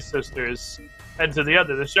 Flamboni's sisters head to the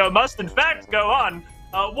other. The show must in fact go on.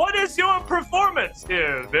 What is your performance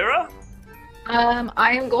here, Vera?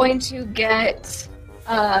 I am going to get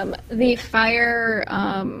the fire.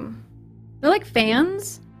 They're like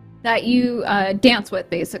fans that you dance with,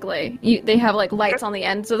 basically. They have like lights on the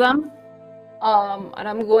ends of them, and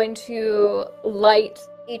I'm going to light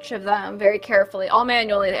each of them very carefully, all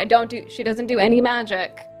manually. She doesn't do any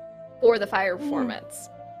magic for the fire performance.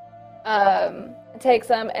 Takes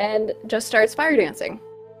them and just starts fire dancing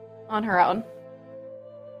on her own.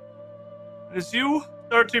 As you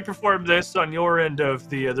start to perform this on your end of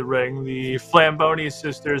the ring, the Flamboni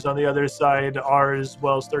sisters on the other side are as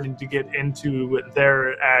well starting to get into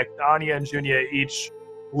their act. Anya and Junia each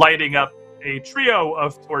lighting up a trio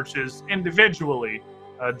of torches individually,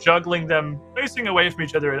 juggling them, facing away from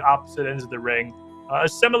each other at opposite ends of the ring. A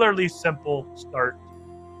similarly simple start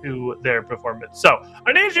to their performance. So,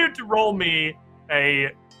 I need you to roll me a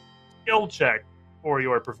skill check for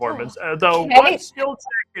your performance. Though, what skill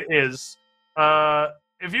check it is,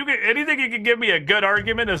 if you get anything, you can give me a good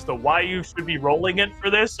argument as to why you should be rolling it for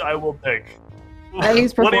this, I will take. I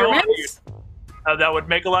use What do you want? performance. That would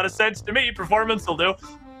make a lot of sense to me. Performance will do.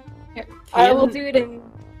 Here, I will do it in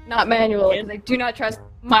not manually because I do not trust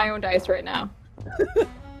my own dice right now.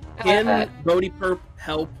 Can Bodhi Perp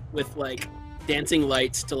help with like dancing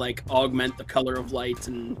lights to like augment the color of lights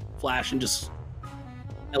and flash and just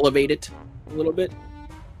elevate it a little bit?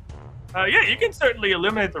 Yeah, you can certainly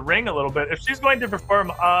illuminate the ring a little bit. If she's going to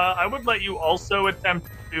perform, I would let you also attempt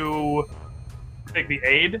to take the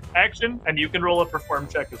aid action, and you can roll a perform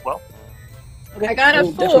check as well. Okay. I got a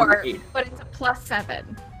We'll 4, definitely aid. but it's a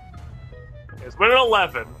 +7. Okay, so we're at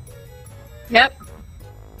 11. Yep.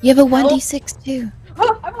 You have a 1d6 too.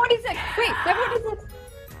 Oh, I'm 1d6. Wait, I'm 1d6.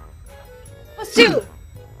 +2.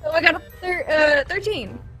 So I got a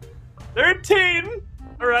 13. 13!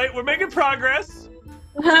 Alright, we're making progress.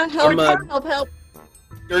 Help.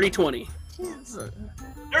 Dirty 20.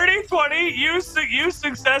 30-20, you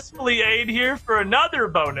successfully aid here for another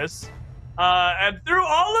bonus. And through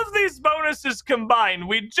all of these bonuses combined,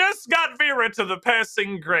 we just got Vera to the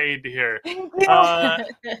passing grade here. And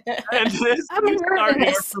this I'm you start your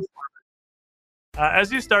nervous. performance.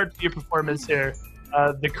 As you start your performance here,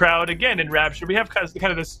 the crowd, again, in Rapture, we have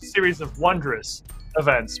kind of this series of wondrous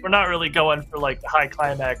events. We're not really going for like the high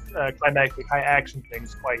climactic, high action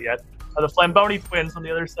things quite yet. The Flamboni twins on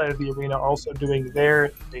the other side of the arena also doing their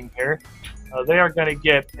thing here. They are going to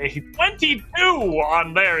get a 22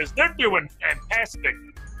 on theirs. They're doing fantastic.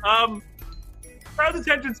 Crowd's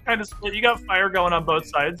attention's kind of split. You got fire going on both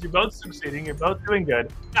sides. You're both succeeding. You're both doing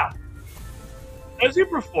good. Now, as you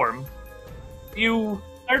perform, you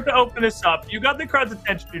start to open this up. You got the crowd's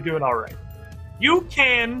attention. You're doing all right. You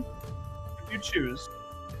can, if you choose,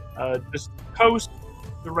 just coast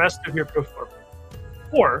the rest of your performance.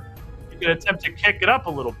 Or you can attempt to kick it up a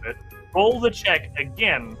little bit. Roll the check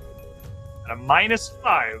again at a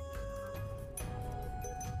 -5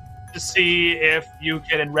 to see if you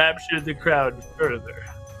can enrapture the crowd further.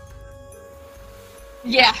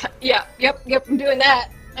 Yep, I'm doing that.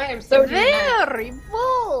 I am so doing that. Very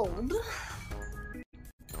bold.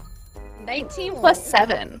 19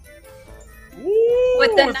 +7. Ooh,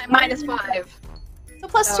 With the it's -5. So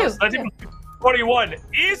 +2. So that's even 21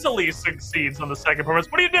 easily succeeds on the second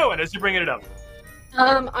performance. What are you doing as you're bringing it up?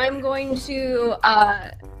 I'm going to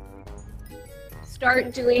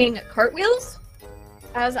start doing cartwheels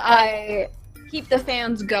as I keep the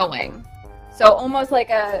fans going. So almost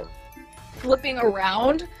like a flipping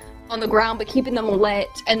around on the ground, but keeping them lit,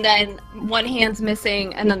 and then one hand's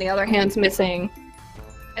missing, and then the other hand's missing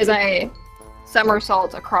as I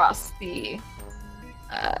somersault across the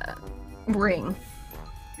ring.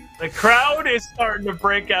 The crowd is starting to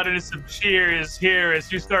break out into some cheers here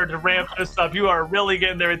as you start to ramp this up. You are really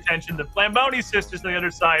getting their attention. The Flamboni sisters on the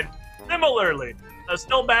other side, similarly,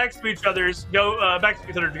 still back to each other to go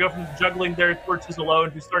from juggling their torches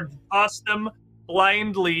alone to starting to toss them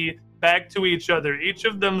blindly back to each other. Each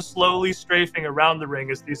of them slowly strafing around the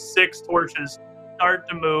ring as these 6 torches start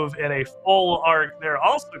to move in a full arc. They're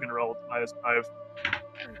also going to roll with -5.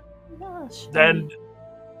 Then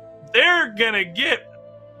they're going to get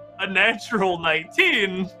a natural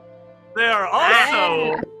 19. They are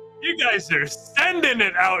also, you guys are sending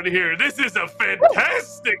it out here. This is a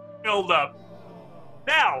fantastic build-up.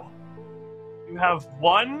 Now, you have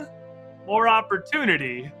one more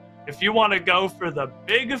opportunity if you want to go for the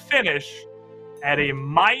big finish at a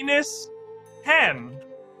 -10,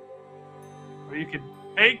 or you could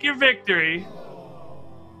take your victory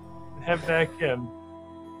and head back in.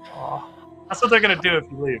 Aw. That's what they're going to do if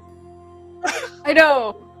you leave. I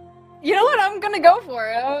know. You know what? I'm gonna go for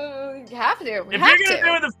it. You have to. If you're going to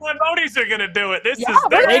do it, the Flambonis are going to do it. This is we're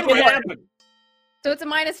their Make it happen. So it's a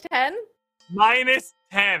 -10?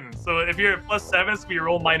 -10. So if you're at +7, so you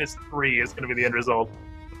roll -3 is going to be the end result.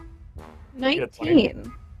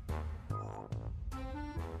 19.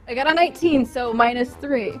 I got a 19, so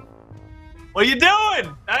 -3. What are you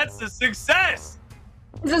doing? That's a success.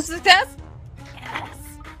 Is it a success? Yes.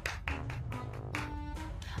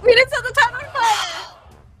 We didn't set the time on fire.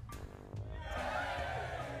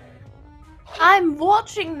 I'm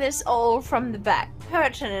watching this all from the back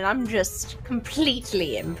curtain and I'm just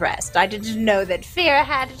completely impressed. I didn't know that Fira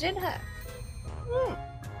had it in her.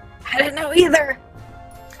 I didn't know either.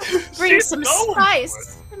 Bring She's some going for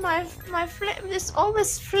spice to all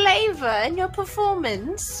this flavor in your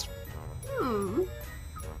performance.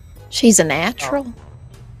 She's a natural.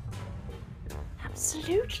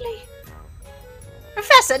 Absolutely.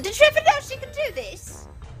 Professor, did you ever know she could do this?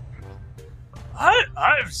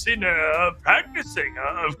 I've seen her practicing,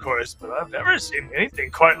 of course, but I've never seen anything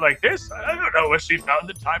quite like this. I don't know where she found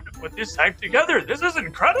the time to put this act together. This is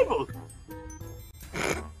incredible.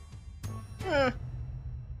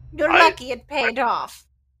 You're lucky it paid off.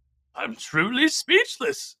 I'm truly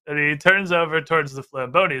speechless. And he turns over towards the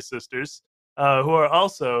Flamboni sisters, who are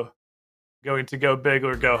also going to go big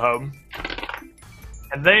or go home.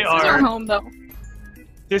 And they This is our are home, though.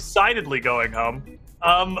 decidedly going home.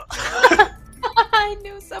 I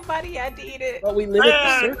knew somebody had to eat it. But we live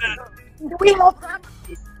at the circus. We love that.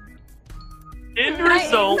 End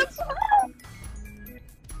result,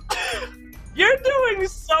 you're doing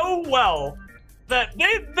so well that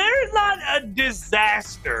they're not a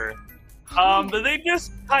disaster. But they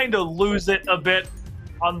just kind of lose it a bit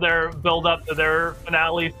on their build up to their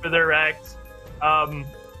finale for their act. A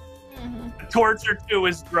torch or two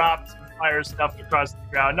is dropped, some fire stuff across the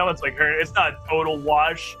ground. No one's like hurt. It's not a total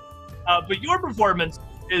wash. But your performance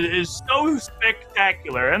is so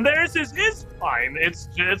spectacular, and theirs is fine. It's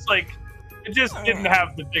like it just didn't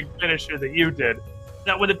have the big finisher that you did.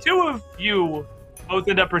 Now, when the two of you both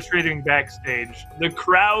end up retreating backstage, the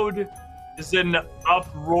crowd is in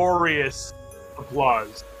uproarious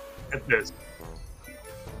applause at this.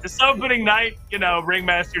 This opening night,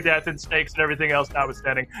 Ringmaster Death and Snakes and everything else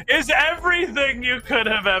notwithstanding, is everything you could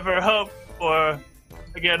have ever hoped for.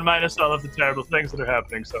 Again, minus all of the terrible things that are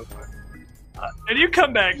happening so far. And you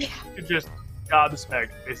come back to just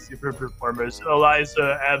gobsmacked, basically, for performers.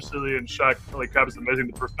 Eliza, absolutely in shock. Holy crap, it's amazing.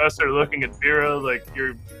 The professor looking at Vera like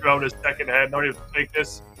you're thrown a second head. Don't even take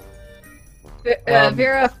this.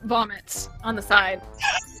 Vera vomits on the side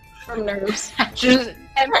from nerves. Just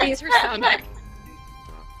empties her stomach.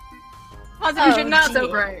 Constitution not so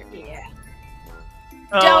bright. Yeah.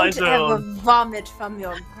 Eliza, Don't ever vomit from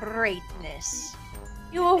your greatness.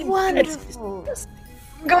 You are wonderful.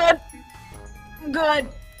 I'm good. I'm good.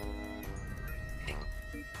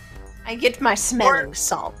 I get my smelling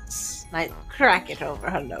salts. I crack it over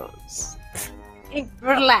her nose.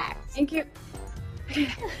 Relax. Thank you.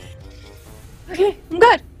 Okay, I'm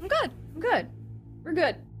good. I'm good. I'm good. We're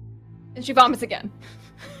good. And she vomits again.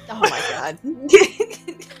 Oh my god.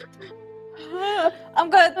 I'm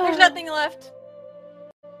good. There's nothing left.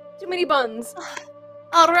 Too many buns.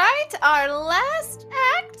 Alright, our last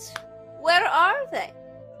act. Where are they?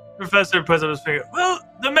 Professor puts up his finger. Well,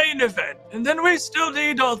 the main event, and then we still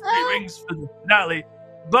need all three rings for the finale.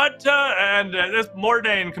 But, this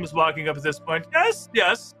Mordain comes walking up at this point. Yes.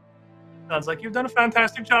 Sounds like you've done a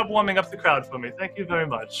fantastic job warming up the crowd for me. Thank you very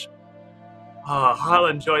much. I'll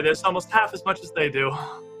enjoy this almost half as much as they do.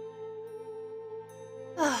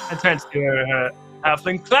 And turns to her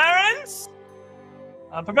halfling, Clarence!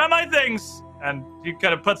 Prepare my things! And he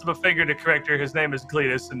kind of puts up a finger to correct her. His name is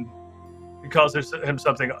Cletus, and he calls him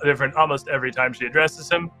something different almost every time she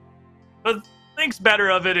addresses him. But thinks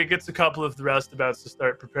better of it. It gets a couple of the roustabouts to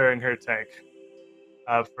start preparing her tank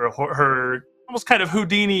for her almost kind of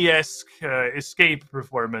Houdini-esque escape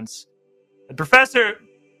performance. And Professor...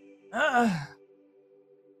 I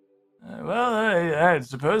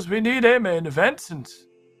suppose we need a main event, and...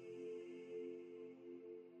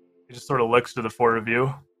 He just sort of looks to the four of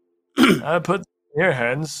you. Put in your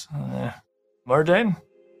hands. Mordain?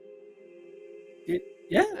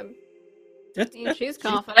 Yeah. She's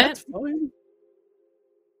confident. That's fine.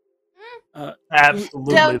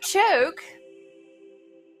 Absolutely. Don't choke.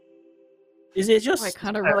 Is it just... I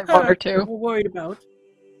kind of really want her to. We're worried about.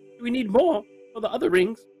 Do we need more for the other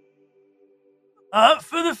rings?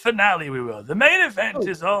 For the finale, we will. The main event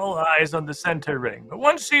is all eyes on the center ring. But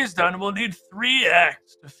once she's done, we'll need 3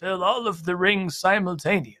 acts to fill all of the rings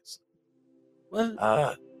simultaneously.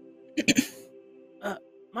 Well,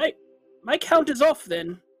 my count is off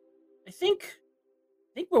then. I think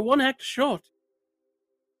we're 1 act short.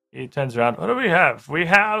 He turns around. What do we have? We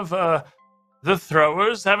have the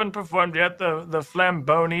throwers haven't performed yet. The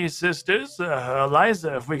Flamboni sisters.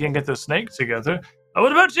 Eliza, if we can get the snake together.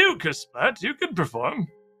 What about you, Kasplat? You can perform.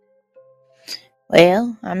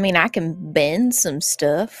 Well, I mean, I can bend some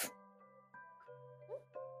stuff.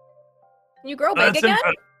 Can you grow big again?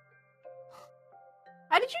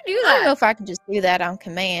 How did you do I don't know that? if I can just do that on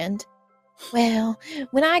command. Well,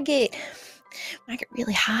 when I get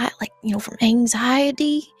really hot, like, from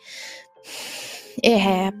anxiety, it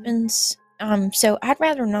happens. So I'd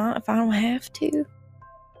rather not if I don't have to.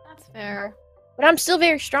 That's fair. But I'm still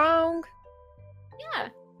very strong. Yeah.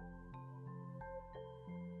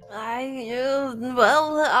 I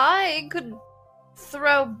could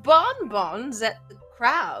throw bonbons at the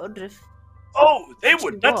crowd if... Oh, they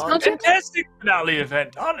would. That's a Don't you- fantastic finale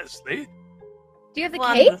event, honestly. Do you have the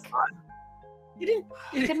Wonderful. cake?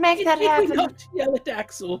 You can make that Did we happen. not yell at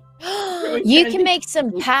Axel? You can make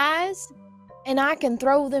some pies, and I can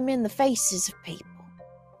throw them in the faces of people.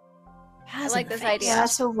 Pies like in the this idea. faces.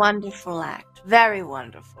 That's a wonderful act. Very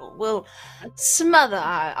wonderful. We'll smother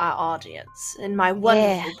our audience in my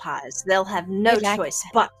wonderful pies. They'll have no We like choice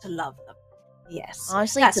that. but to love them. Yes.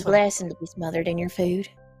 Honestly, that's it's a what- blessing to be smothered in your food.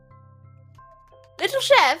 Little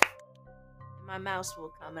chef, am my mouse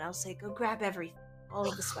will come and I'll say, go grab everything. All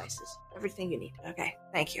of the spices. Everything you need. Okay,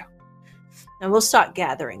 thank you. And we'll start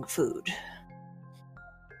gathering food.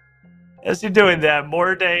 As you're doing that,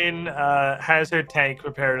 Mordain has her tank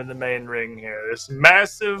prepared in the main ring here. This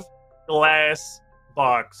massive glass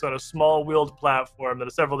box on a small wheeled platform that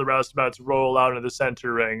several of the roustabouts roll out into the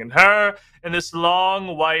center ring. And her in this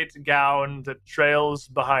long white gown that trails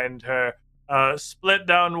behind her, split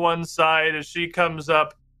down one side as she comes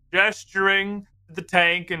up, gesturing to the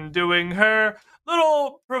tank and doing her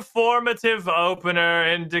little performative opener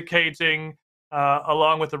indicating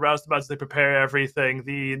along with the roustabouts, they prepare everything,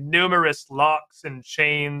 the numerous locks and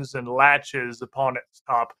chains and latches upon its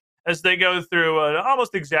top as they go through an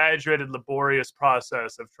almost exaggerated, laborious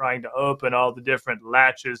process of trying to open all the different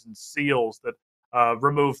latches and seals that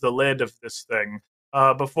remove the lid of this thing.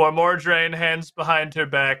 Before Mordrain, hands behind her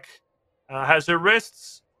back, has her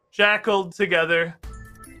wrists shackled together,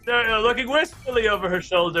 looking wistfully over her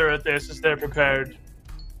shoulder at this as they're prepared,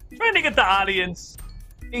 trying to get the audience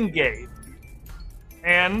engaged.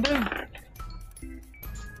 And the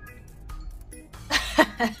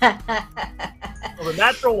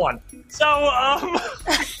natural one. So, I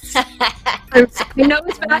know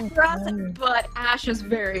it's bad for us, but Ash is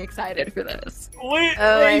very excited for this.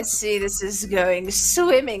 I see this is going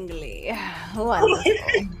swimmingly. Wonderful.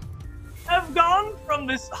 Have gone from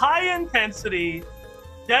this high-intensity,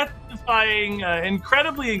 death-defying,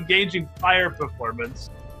 incredibly engaging fire performance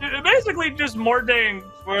to basically just Mordain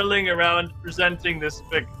swirling around presenting this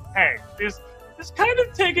big tank. It's kind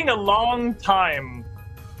of taking a long time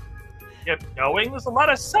to get going. There's a lot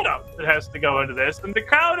of setup that has to go into this, and the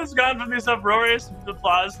crowd has gone from this uproarious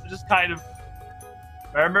applause to just kind of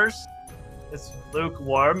murmurs. It's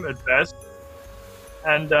lukewarm at best.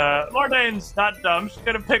 And Mordain's not dumb. She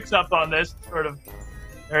kind of picks up on this, sort of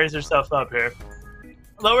carries herself up here,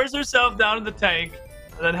 lowers herself down in the tank,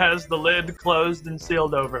 and then has the lid closed and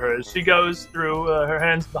sealed over her. As she goes through her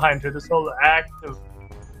hands behind her, this whole act of,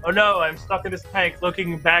 oh no, I'm stuck in this tank,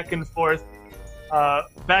 looking back and forth,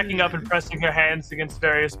 backing up and pressing her hands against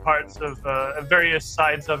various parts of various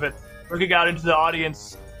sides of it, looking out into the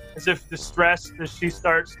audience as if distressed as she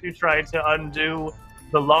starts to try to undo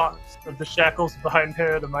the locks of the shackles behind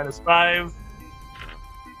her, the -5.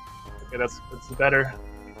 Okay, that's better.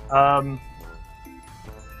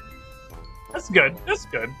 That's good. That's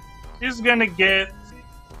good. She's gonna get...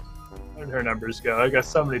 Where did her numbers go? I got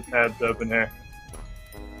so many tabs open here.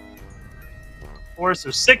 4,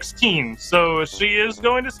 so 16. So she is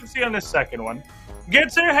going to succeed on this second one.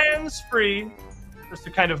 Gets her hands free, just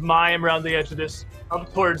to kind of mime around the edge of this,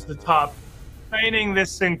 up towards the top, feigning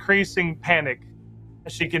this increasing panic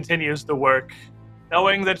as she continues to work,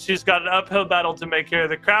 knowing that she's got an uphill battle to make here.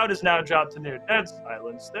 The crowd is now dropped to near dead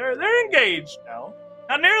silence. They're engaged now.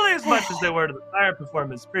 Not nearly as much as they were to the fire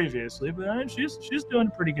performance previously, but she's doing a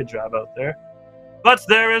pretty good job out there. But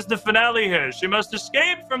there is the finale here. She must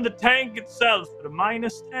escape from the tank itself at a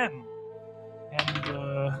 -10.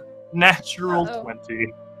 And natural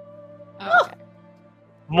 20. Okay.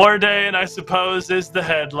 Mordain, I suppose, is the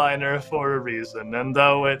headliner for a reason. And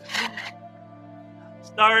though it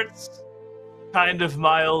starts kind of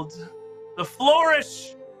mild, the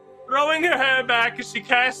flourish, throwing her hair back as she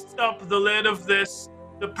casts up the lid of this,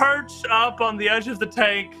 the perch up on the edge of the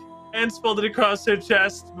tank, hands folded across her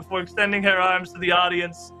chest before extending her arms to the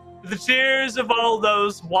audience. The cheers of all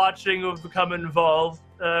those watching who have become involved,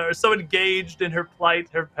 are so engaged in her plight,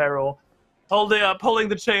 her peril, pulling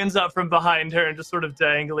the chains up from behind her and just sort of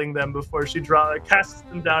dangling them before she casts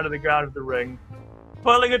them down to the ground of the ring.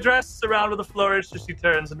 Pulling a dress around with a flourish as she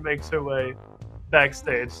turns and makes her way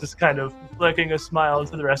backstage, just kind of flicking a smile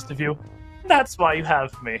to the rest of you. That's why you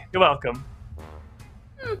have me. You're welcome.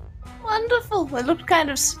 Wonderful. It looked kind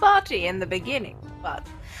of spotty in the beginning, but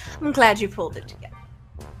I'm glad you pulled it together.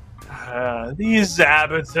 These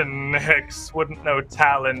Abboton hicks wouldn't know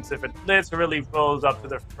talent if it literally rolls up to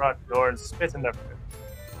their front door and spit in their face.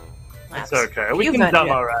 It's okay. We can dumb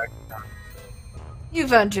our act.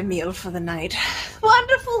 You've earned your meal for the night.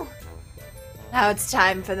 Wonderful. Now it's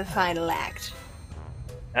time for the final act.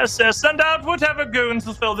 Yes, send out whatever goons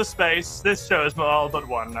will fill the space. This show is all but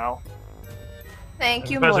one now.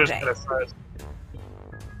 Thank you, Professor's Mordain. gonna start.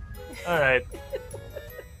 All right.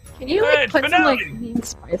 Can you put some mean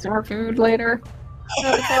spice in our food later?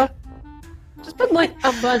 Just put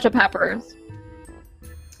a bunch of peppers.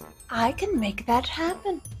 I can make that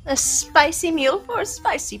happen. A spicy meal for a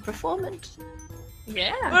spicy performance.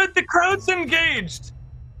 Yeah. But the crowd's engaged.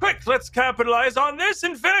 Quick, let's capitalize on this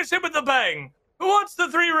and finish it with a bang. Who wants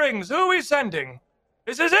the 3 rings? Who are we sending?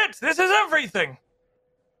 This is it. This is everything.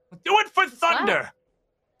 Do it for Thunder.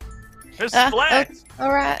 Splat!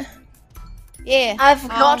 All right. Yeah. I've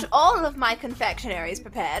got all of my confectionaries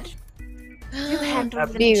prepared. You handle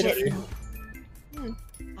them Beautiful. gently.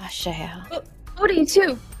 I shall. Odie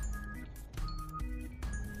too.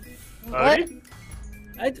 What?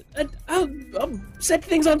 I'll set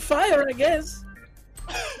things on fire, I guess.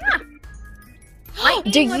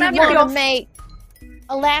 Do you whatever. want to make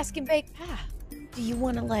Alaskan baked pie? Do you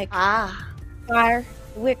want to like fire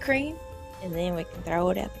the whipped cream and then we can throw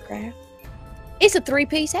it at the crowd? It's a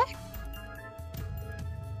 3-piece act.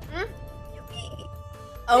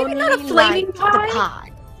 Only not a flaming light pie? the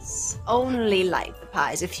pies. Only light the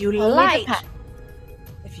pies. If you Only the light, pie.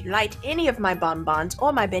 if you light any of my bonbons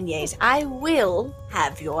or my beignets, I will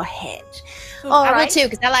have your head. All I will right. too,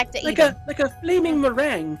 because I like to eat them. Like a flaming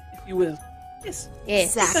meringue, if you will. Yes.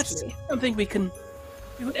 Yes. That's Exactly. something we can.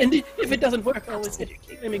 And if it doesn't work, I'll always get a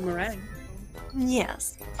flaming meringue.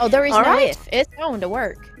 Yes, Oh, there is All no right. if. It's going to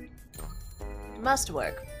work. must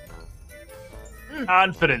work.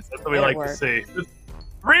 Confidence, that's what we It'll like to work. see. The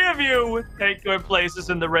 3 of you take your places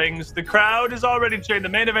in the rings. The crowd is already cheering. The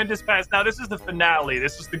main event is past. Now, this is the finale.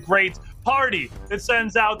 This is the great party that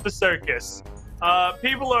sends out the circus.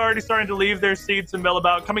 People are already starting to leave their seats and mill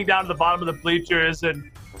about, coming down to the bottom of the bleachers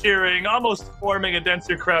and cheering, almost forming a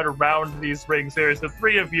denser crowd around these rings. There's the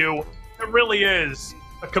 3 of you. It really is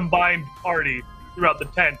a combined party throughout the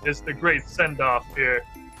tent. It's the great send-off here.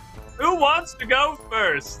 Who wants to go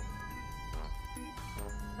first?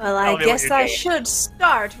 Well, Tell I me what guess you're I doing. should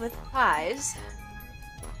start with pies.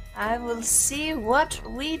 I will see what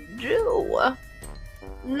we do.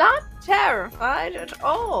 Not terrified at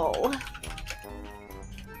all.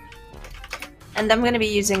 And I'm going to be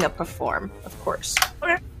using a perform, of course.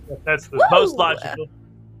 That's the Woo! most logical.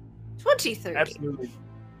 2030. Absolutely.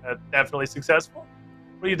 Definitely successful.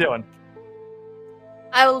 What are you doing?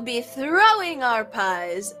 I will be throwing our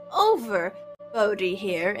pies over Bodhi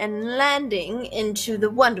here and landing into the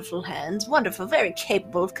wonderful hands, wonderful, very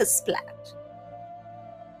capable of Kasplat.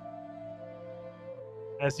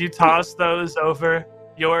 As you toss those over,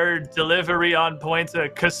 your delivery on point to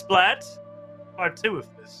Kasplat. Part 2 of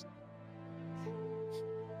this.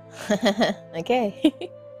 Okay.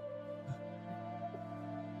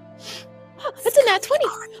 That's a nat 20.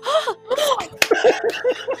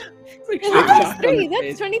 It's like That's shot on 3. her That's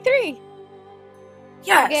face. 23.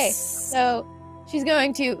 Yes! Okay, so she's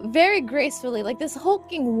going to very gracefully, like this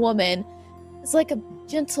hulking woman is like a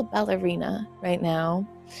gentle ballerina right now.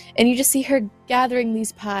 And you just see her gathering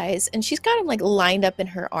these pies, and she's got them like lined up in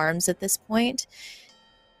her arms at this point.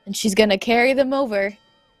 And she's going to carry them over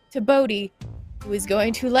to Bodhi, who is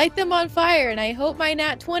going to light them on fire. And I hope my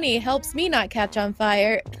nat 20 helps me not catch on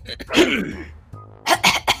fire.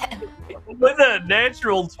 With a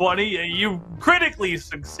natural 20, you critically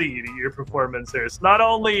succeed at your performances. Not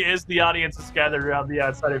only is the audience is gathered around the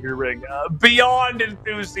outside of your ring, beyond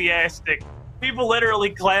enthusiastic, people literally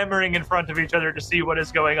clamoring in front of each other to see what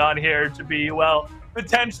is going on here, to be, well,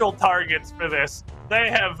 potential targets for this. They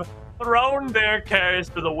have thrown their cares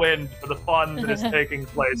to the wind for the fun that is taking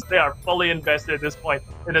place. They are fully invested at this point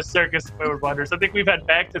in a circus of Wayward Wonders. I think we've had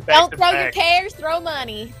back-to-back Don't to throw your back. cares, throw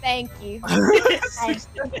money. Thank you.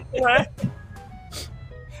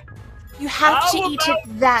 You have How to eat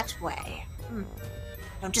it that way.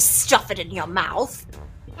 Don't just stuff it in your mouth.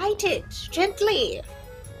 Bite it gently.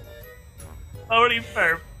 Already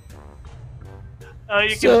perp. You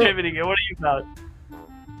So- contributing it. What are you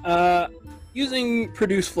about? Using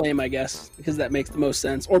produce flame, I guess, because that makes the most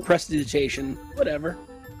sense, or prestidigitation, whatever.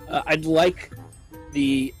 I'd like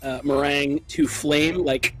the meringue to flame,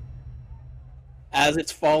 like, as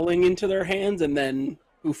it's falling into their hands, and then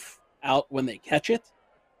poof out when they catch it,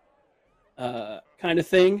 kind of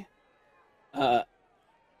thing. But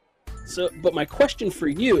my question for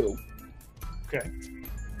you, Okay.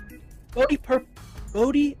 Bodhi Perp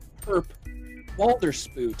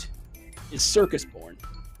Walderspoot is circus born.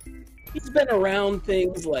 He's been around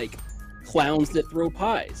things like clowns that throw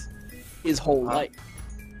pies his whole life.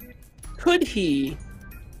 Could he,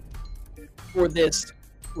 for this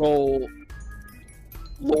role,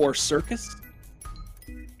 lore circus?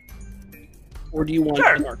 Or do you want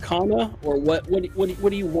Sure. an arcana? Or what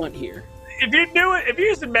do you want here? If you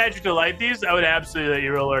use the magic to light these, I would absolutely let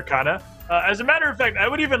you roll Arcana. As a matter of fact, I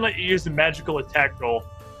would even let you use the magical attack roll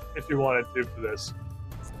if you wanted to for this.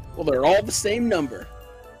 Well, they're all the same number.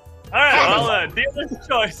 All right, well, dealer's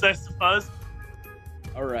choice, I suppose.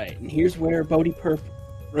 All right, and here's where Bodhi Perp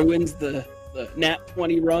ruins the nat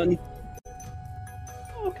 20 run.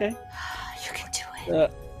 Okay. You can do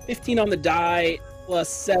it. 15 on the die, plus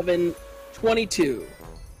 7, 22.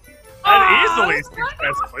 And easily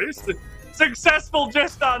successful. successful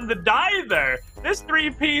just on the die there. This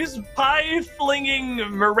 3-piece pie-flinging,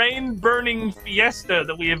 meringue-burning fiesta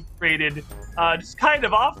that we have created, just kind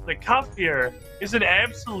of off the cuff here, is an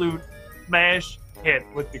absolute smash hit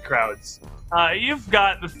with the crowds. You've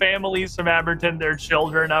got the families from Amberton, their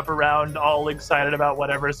children up around, all excited about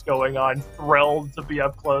whatever's going on, thrilled to be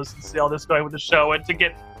up close and see all this going with the show and to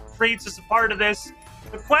get treats as a part of this.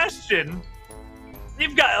 The question,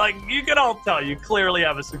 you've got, like, you can all tell you clearly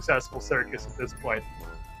have a successful circus at this point.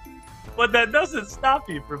 But that doesn't stop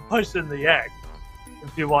you from pushing the act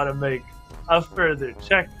if you want to make a further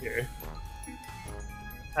check here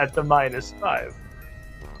at the -5.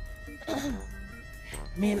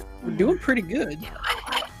 I mean, we're doing pretty good.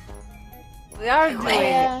 We are doing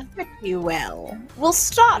Yeah. pretty well. We'll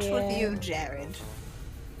start with Yeah. you, Jared.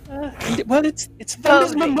 Well, it's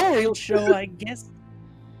Thunder's Voting. memorial show, I guess.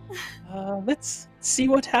 Let's see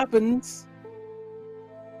what happens.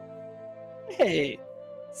 Hey,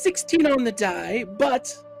 16 on the die,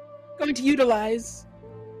 but going to utilize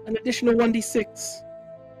an additional 1d6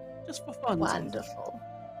 just for fun. Wonderful.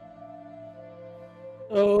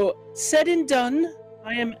 So, said and done,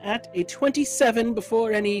 I am at a 27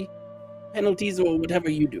 before any penalties or whatever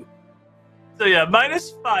you do. So yeah,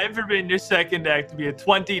 -5 for being your second act to be a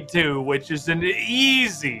 22, which is an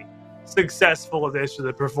easy, successful addition to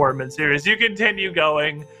the performance here. As you continue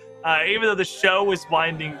going, even though the show is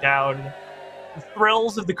winding down, the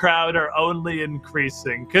thrills of the crowd are only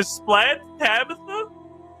increasing. Kasplat, Tabitha?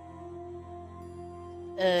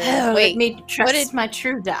 Let Wait, me trust did- my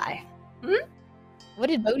true die. what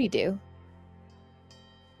did Bodhi do?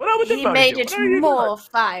 What else He made it more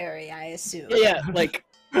fiery, I assume. Yeah, like,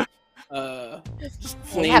 just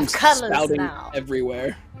flames colours spouting now.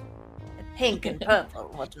 everywhere. Pink and purple,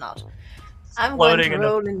 whatnot. I'm going Floating to in the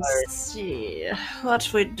roll and fire. see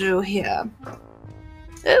what we do here.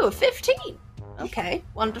 Oh, 15. Okay,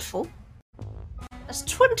 wonderful. That's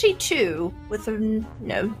 22 with,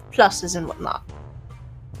 pluses and whatnot.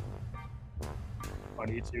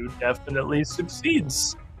 22 definitely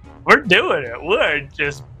succeeds. We're doing it. We're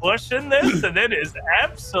just pushing this, and it is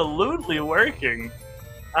absolutely working.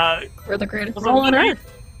 We're the greatest So roll on what are you- earth.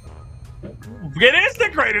 It is the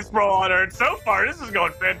greatest roll on Earth so far. This is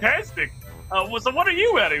going fantastic. So what are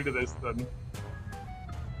you adding to this, then?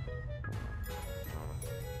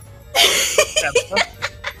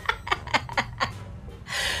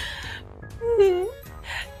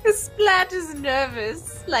 Splat is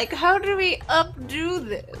nervous. Like, how do we updo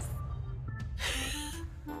this?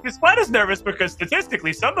 Splat is nervous because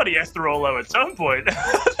statistically somebody has to roll low at some point.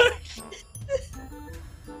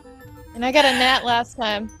 And I got a nat last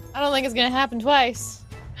time. I don't think it's gonna happen twice.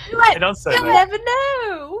 I don't say You'll that. never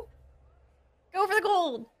know. Go for the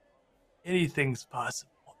gold. Anything's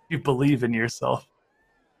possible. You believe in yourself.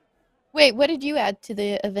 Wait, what did you add to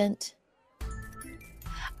the event?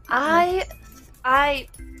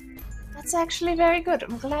 That's actually very good.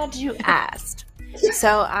 I'm glad you asked.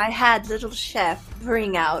 So I had little chef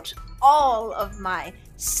bring out all of my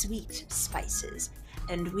sweet spices,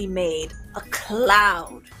 and we made a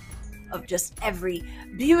cloud of just every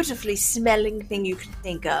beautifully smelling thing you can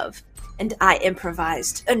think of. And I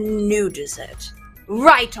improvised a new dessert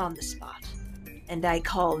right on the spot. And I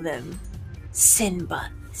call them sin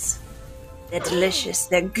buns. They're delicious,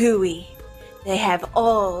 they're gooey, they have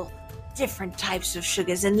all different types of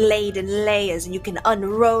sugars and laid in layers, and you can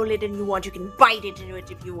unroll it if you want, you can bite into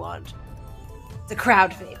it if you want. It's a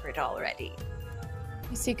crowd favorite already.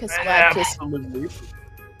 You see, Kasplat just. Absolutely.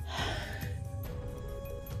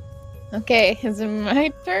 Okay, is it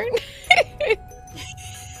my turn?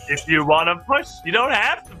 If you want to push, you don't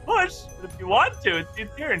have to push. But if you want to, it's your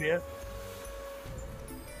turn, yeah.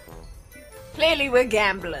 Clearly we're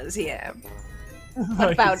gamblers here. I What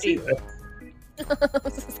can about see you? that.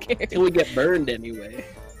 I'm so scared. Till we get burned anyway.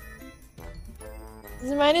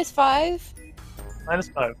 Is it -5?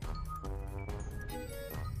 -5.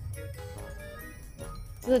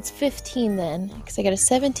 So that's 15 then, because I got a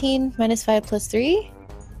 17 -5 + 3.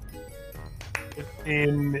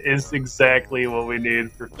 15 is exactly what we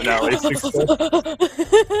need for finale success.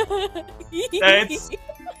 It's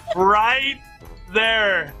right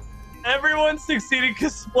there. Everyone succeeded.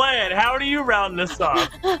 Kasplat, how do you round this off?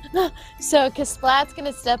 So Kasplat's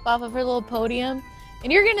gonna step off of her little podium,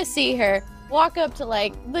 and you're gonna see her walk up to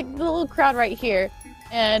like the little crowd right here,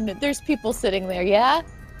 and there's people sitting there. Yeah,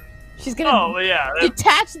 she's gonna Oh, yeah.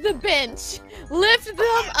 detach the bench, lift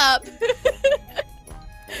them up,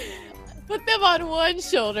 put them on one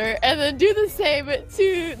shoulder, and then do the same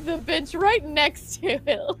to the bench right next to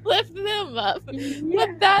it. Lift them up,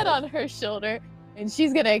 put that on her shoulder, and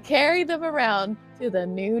she's gonna carry them around to the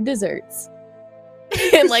new desserts.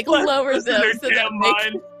 And like lower Listen them to so their that damn they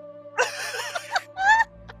mind.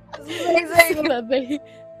 so that they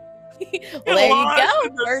well, there Lost you in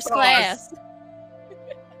go, the first sauce. class.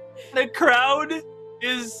 The crowd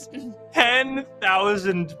is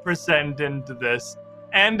 10,000% into this.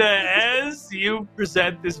 And as you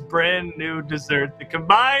present this brand new dessert, the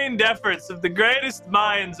combined efforts of the greatest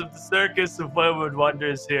minds of the Circus of Woodwood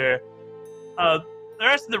Wonders here, the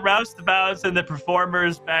rest of the roustabouts and the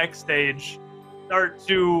performers backstage start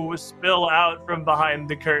to spill out from behind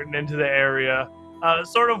the curtain into the area.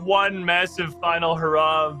 Sort of one massive final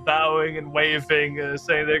hurrah of bowing and waving,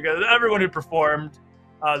 saying everyone who performed,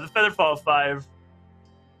 the Featherfall 5,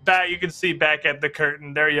 you can see back at the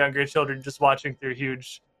curtain, their younger children just watching through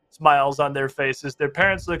huge smiles on their faces. Their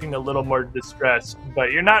parents looking a little more distressed,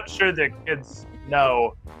 but you're not sure their kids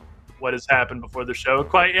know what has happened before the show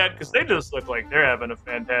quite yet, because they just look like they're having a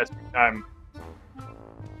fantastic time.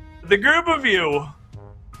 The group of you,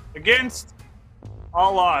 against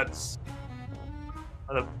all odds,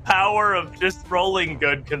 the power of just rolling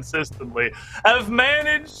good consistently, have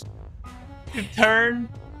managed to turn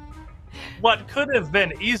what could have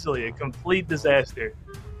been easily a complete disaster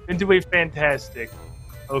into a fantastic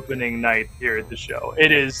opening night here at the show.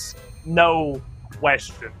 It is no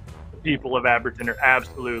question the people of Abberton are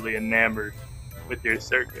absolutely enamored with your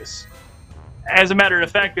circus. As a matter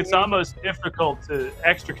of fact, it's almost difficult to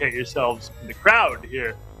extricate yourselves from the crowd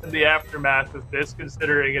here in the aftermath of this,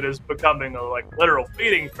 considering it is becoming a literal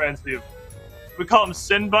feeding frenzy of, we call them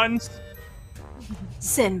sin buns?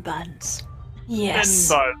 Sin buns. Yes.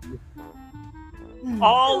 Sin buns.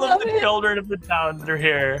 All of the children of the town that are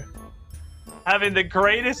here, having the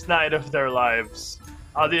greatest night of their lives.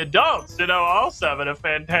 The adults, also having a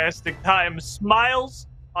fantastic time. Smiles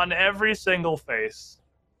on every single face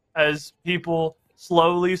as people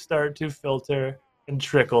slowly start to filter and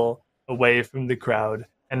trickle away from the crowd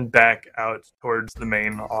and back out towards the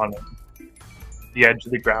main awning, the edge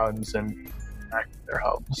of the grounds, and back to their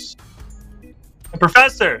homes. The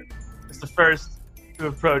professor is the first to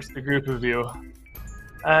approach the group of you.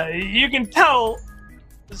 You can tell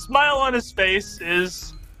the smile on his face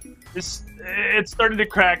it's starting to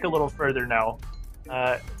crack a little further now.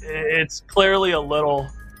 It's clearly a little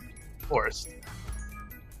forced.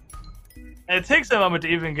 And it takes a moment to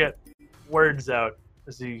even get words out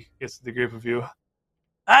as he gets to the group of you.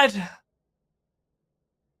 That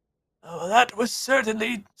was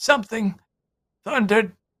certainly something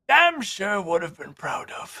Thunder damn sure would have been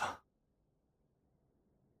proud of.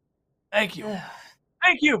 Thank you.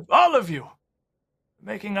 Thank you, all of you, for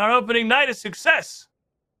making our opening night a success.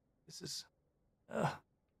 This is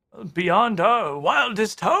beyond our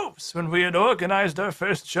wildest hopes. When we had organized our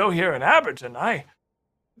first show here in Abberton, I'm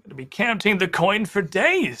going to be counting the coin for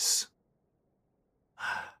days.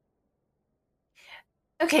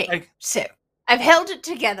 Okay, so I've held it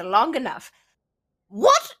together long enough.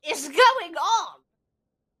 What is going on?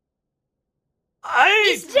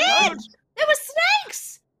 He's dead! There were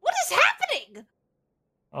snakes! What is happening?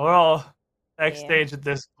 We're all backstage at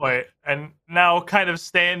this point, and now kind of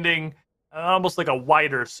standing almost like a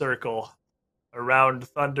wider circle around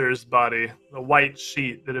Thunder's body. The white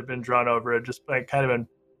sheet that had been drawn over it just kind of been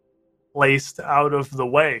placed out of the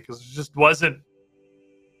way because it just wasn't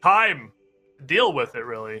time to deal with it,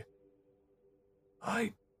 really.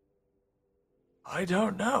 I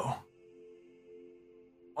don't know.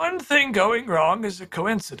 One thing going wrong is a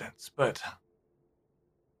coincidence, but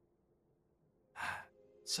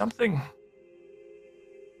something...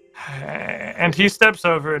 And he steps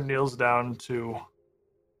over and kneels down to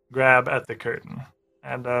grab at the curtain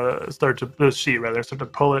and start to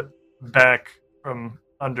pull it back from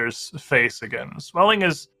Thunder's face again. Swelling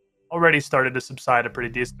has already started to subside a pretty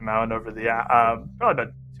decent amount over the probably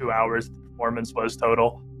about 2 hours the performance was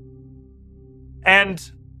total.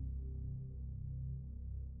 And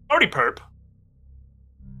Artie Perp,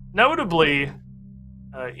 notably,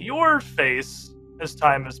 your face, as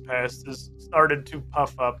time has passed, has started to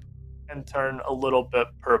puff up and turn a little bit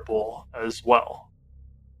purple as well.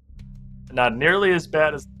 Not nearly as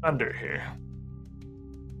bad as Thunder here.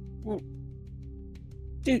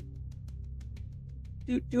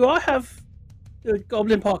 Do I have the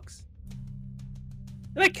goblin pox?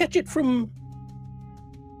 Did I catch it from...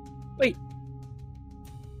 Wait.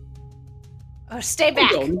 Oh, stay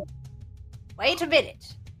back. Hold on. Wait a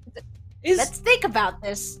minute. Let's think about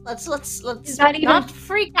this. Let's Is that even not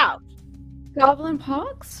freak out. Goblin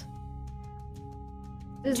pox?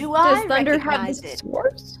 Does Thunder have recognize the it?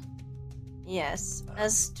 source? Yes.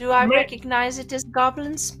 Do I recognize it as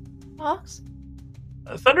goblin's pox?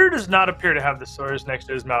 Thunder does not appear to have the sores next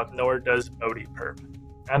to his mouth, nor does Bodhi Perp.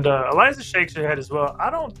 And Eliza shakes her head as well. I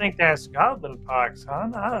don't think that's goblin pox,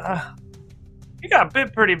 hon. He got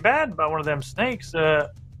bit pretty bad by one of them snakes. A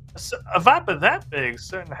viper that big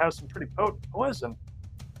certainly has some pretty potent poison.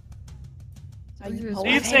 Are you Do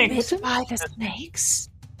you think? Bit by the snakes?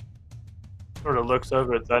 Sort of looks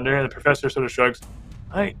over at Thunder, and the professor sort of shrugs.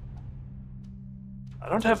 I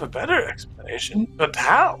don't have a better explanation, but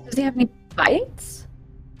how? Does he have any bites?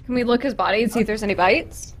 Can we look his body and see if there's any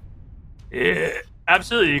bites? Yeah,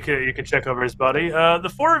 absolutely. You could check over his body.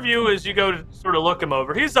 The four of you, as you go to sort of look him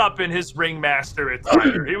over, he's up in his ringmaster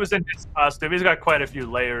attire. He was in his costume. He's got quite a few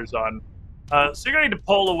layers on. So you're gonna need to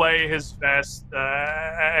pull away his vest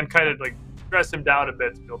and kind of like dress him down a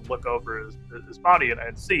bit to be able to look over his body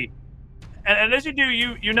and see. And as you do,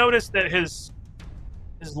 you notice that his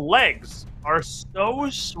legs are so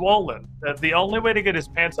swollen that the only way to get his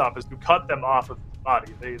pants off is to cut them off of his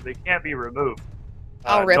body. They can't be removed.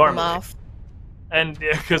 I'll rip normally. them off. And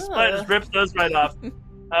because Splat just rips those right off,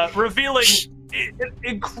 revealing an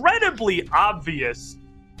incredibly obvious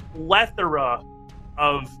plethora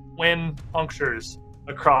of wind punctures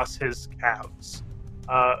across his calves.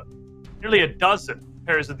 Nearly a dozen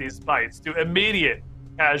pairs of these bites to immediate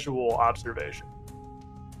casual observation.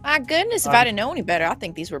 My goodness, if I didn't know any better, I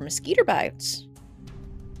think these were mosquito bites.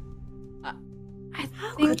 I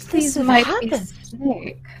could think this these have might be happened?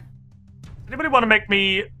 snake. Anybody want to make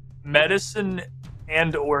me medicine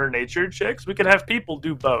and or nature checks? We could have people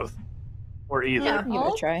do both. Or either. Yeah, give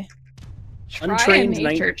it a try. Try a Untrained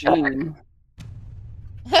nature check. 19.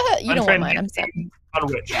 You don't want Untrained mine. I'm 7. On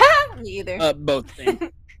which? Me either. Both things.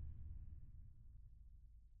 it's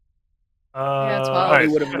well. All I right.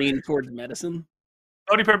 would have leaned towards medicine.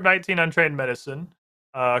 Bodhi Perp 19, untrained medicine.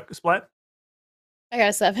 Splat? I got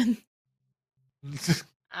a 7.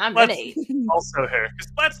 I'm Let's- an 8. Also here.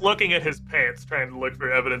 Because Splat's looking at his pants, trying to look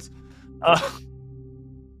for evidence.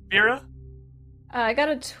 Mira? I got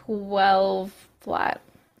a 12 flat.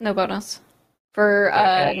 No bonus. For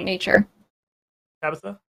Okay. nature.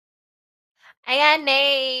 Tabitha? I got an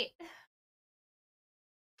 8.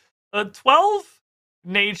 12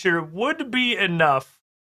 nature would be enough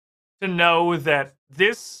to know that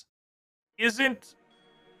this isn't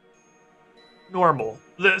normal.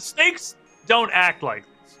 The snakes don't act like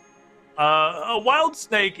this. A wild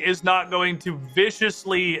snake is not going to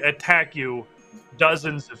viciously attack you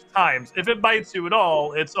dozens of times. If it bites you at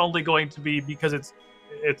all, it's only going to be because it's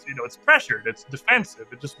pressured, it's defensive.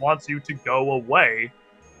 It just wants you to go away.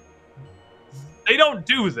 They don't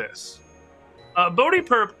do this. Bodhi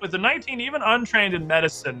Perp with a 19, even untrained in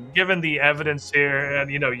medicine, given the evidence here and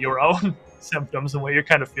your own symptoms and what you're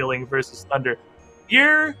kind of feeling versus Thunder,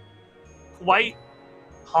 you're quite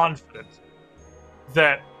confident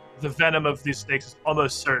that the venom of these snakes is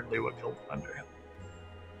almost certainly what killed Thunder.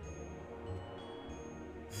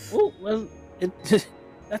 Oh, well,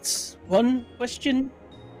 that's one question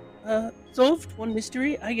solved, one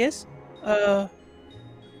mystery, I guess. That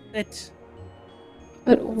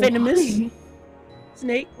But venomous why?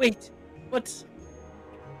 snake. Wait, what?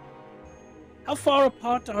 How far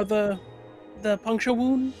apart are the puncture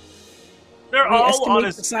wound? They're We all on estimate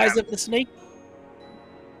his the size of the snake.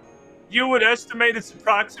 You would estimate it's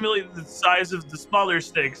approximately the size of the smaller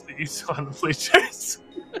snakes that you saw in the bleachers.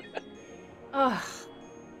 Ugh.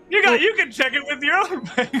 You can check it with your own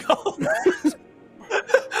bangle.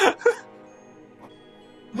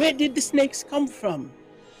 Where did the snakes come from?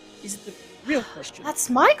 Is the real question. That's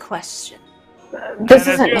my question. This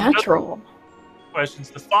And isn't if you have natural. Questions.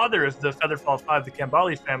 The father of the Featherfall 5, the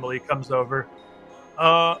Kambali family, comes over.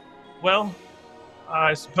 Well,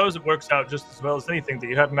 I suppose it works out just as well as anything that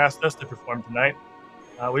you hadn't asked us to perform tonight.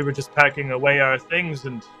 We were just packing away our things,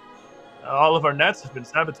 and all of our nets have been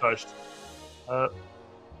sabotaged.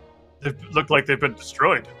 They look like they've been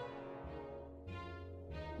destroyed.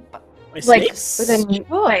 By Like, snakes? within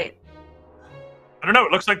Boy, I don't know.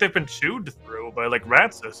 It looks like they've been chewed through by like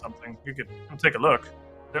rats or something. You could come take a look.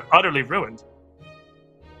 They're utterly ruined.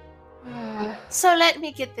 so let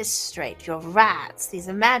me get this straight. Your rats, these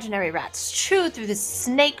imaginary rats, chewed through the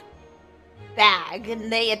snake bag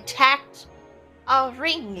and they attacked our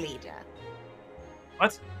ringleader.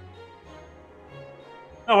 What?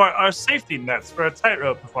 Oh, our safety nets for a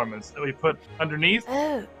tightrope performance that we put underneath.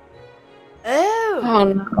 Oh. Oh.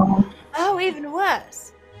 Oh no. Oh, even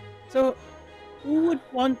worse. So, who would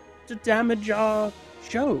want to damage our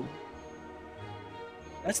show?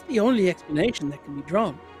 That's the only explanation that can be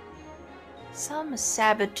drawn. Some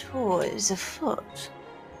saboteurs afoot.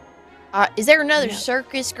 Is there another Yeah.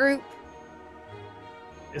 circus group?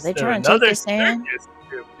 Is they there trying to take another us down? circus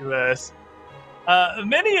group, you ask?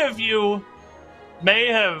 Many of you may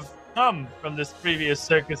have come from this previous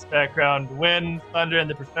circus background when Thunder and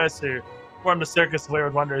the Professor formed a circus of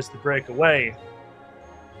Wayward Wanderers to break away.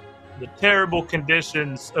 The terrible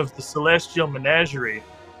conditions of the Celestial Menagerie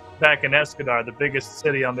back in Escadar, the biggest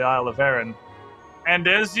city on the Isle of Arran. And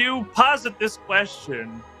as you posit this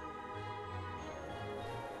question,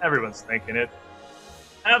 everyone's thinking it.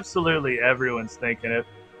 Absolutely everyone's thinking it.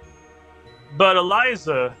 But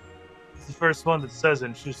Eliza is the first one that says it,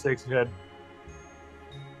 and she just shakes her head.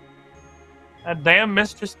 That damn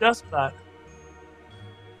Mistress Dustbite.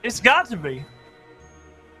 It's got to be.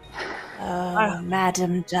 Oh,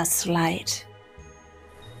 Madam Dustlight.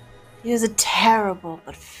 He was a terrible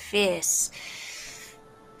but fierce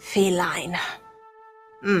feline.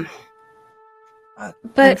 But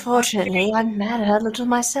Unfortunately, I'm mad at her little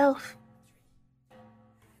myself.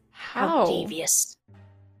 how? Devious.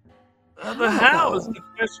 But how is the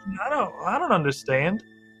question? I don't understand.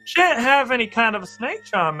 She didn't have any kind of a snake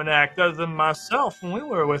charming act other than myself when we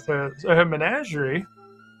were with her menagerie.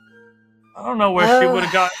 I don't know where she would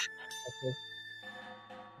have got.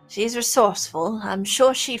 She's resourceful. I'm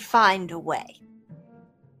sure she'd find a way.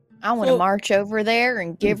 I want to march over there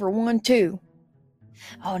and give her one too.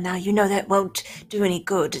 Oh, now you know that won't do any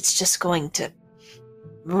good. It's just going to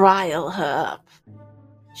rile her up.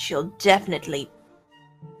 She'll just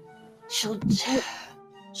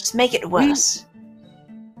make it worse.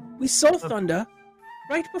 We saw Thunder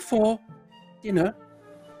right before dinner,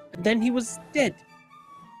 and then he was dead.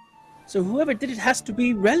 So whoever did it has to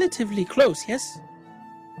be relatively close, yes?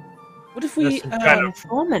 What if we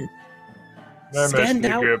Foreman. stand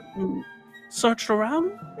out and search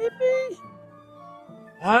around, maybe?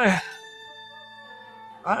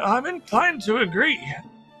 I'm inclined to agree.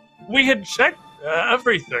 We had checked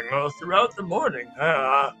everything throughout the morning.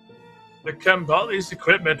 The Kambali's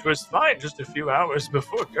equipment was fine just a few hours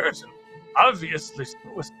before curtain. Obviously, so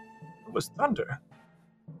was Thunder.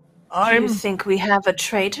 Do you think we have a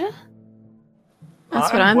traitor?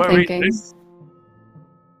 That's what I'm worried thinking.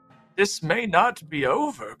 This may not be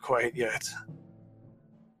over quite yet.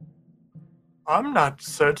 I'm not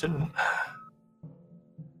certain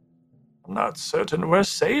we're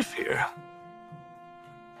safe here.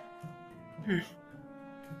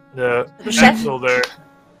 The Chef? pencil there.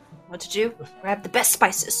 What to do? Grab the best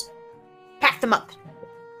spices. Pack them up.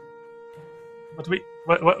 What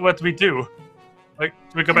do we do? Like,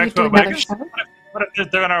 do we go Can back we to do our another wagons? show? What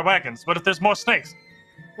if they're in our wagons? What if there's more snakes?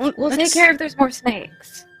 We'll take care if there's more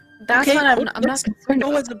snakes. That's what I'm not concerned go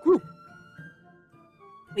about. as a group.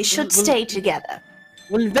 We should We'll- stay together.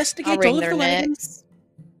 We'll I'll investigate wring all of their the wagons. necks.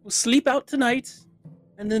 We'll sleep out tonight,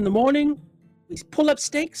 and then in the morning, we pull up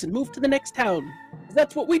stakes and move to the next town.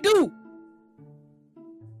 That's what we do.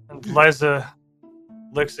 And Liza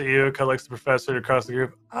looks at you, kind of looks at the professor across the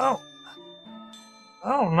group. I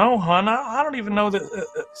don't know, hon. I don't even know that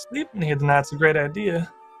sleeping here tonight's a great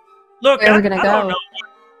idea. Look, Where are I we gonna don't go? know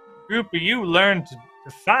what group of you learned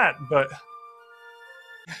to fight, but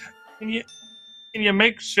can you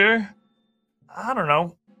make sure? I don't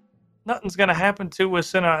know. Nothing's gonna happen to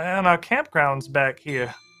us in our campgrounds back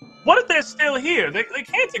here. What if they're still here? They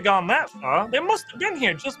can't have gone that far. They must have been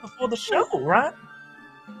here just before the show, right?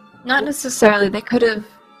 Not necessarily. They could have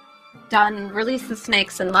released the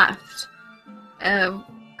snakes and left.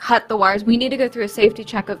 Cut the wires. We need to go through a safety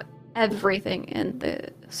check of everything in the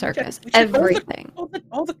circus. We check Everything.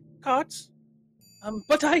 all the carts.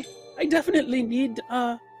 But I definitely need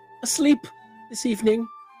a sleep this evening.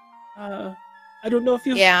 I don't know if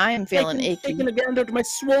you've Yeah, I am feeling icky. taken a gander to my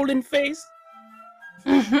swollen face.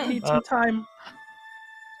 I need some time.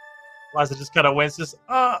 Liza just kind of winces.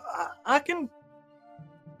 I can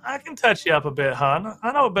touch you up a bit, hon.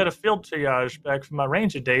 I know a bit of field triage back from my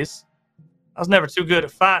ranger days. I was never too good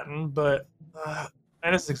at fighting, but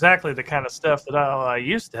and it's exactly the kind of stuff that I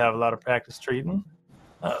used to have a lot of practice treating.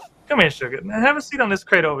 Come here, sugar. Now, have a seat on this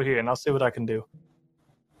crate over here, and I'll see what I can do.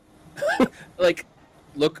 Like,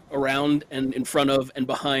 look around and in front of and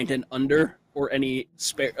behind and under, or any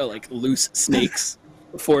spare loose snakes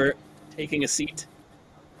before taking a seat.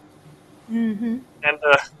 Mm-hmm. And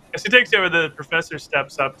as he takes you over, the professor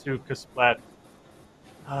steps up to Kasplat.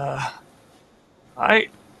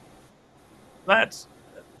 That's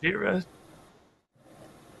Vera.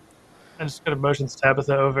 I'm just gonna motions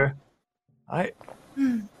Tabitha over.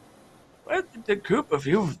 Where did the group of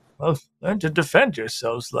you learn to defend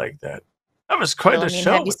yourselves like that? That was quite Well, a I mean,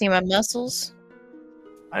 show. have you seen my muscles?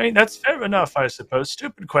 I mean, that's fair enough, I suppose.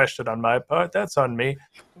 Stupid question on my part. That's on me.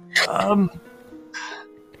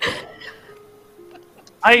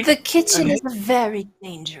 The kitchen is a very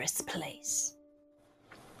dangerous place.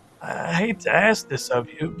 I hate to ask this of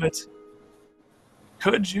you, but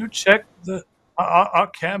could you check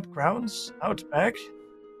our campgrounds out back?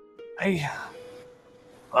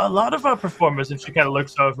 A lot of our performers, and she kind of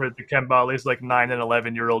looks over at the Kembalis, like 9 and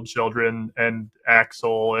 11-year-old children, and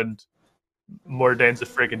Axel, and Mordane's a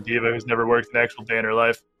freaking diva who's never worked an actual day in her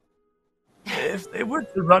life. If they were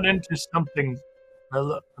to run into something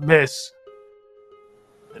amiss,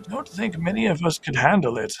 I don't think many of us could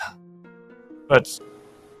handle it. But,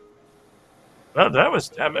 well, that was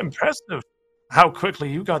damn impressive. How quickly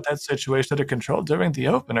you got that situation under control during the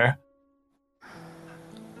opener.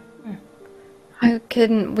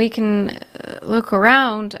 We can look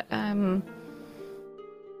around.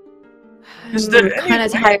 Is there kind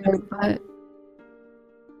of tired, but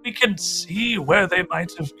we can see where they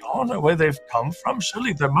might have gone or where they've come from?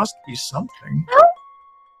 Surely there must be something.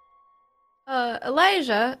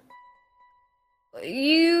 Elijah,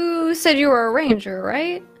 you said you were a ranger,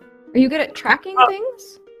 right? Are you good at tracking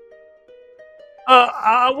things?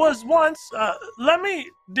 I was once. Let me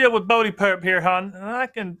deal with Bodhi Perp here, hon, and I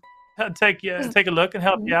can take a look and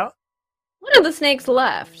help you out. One of the snakes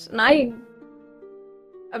left, and I'm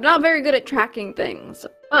not very good at tracking things,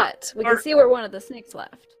 but we can see where one of the snakes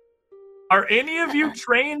left. Are any of you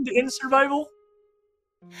trained in survival?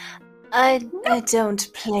 I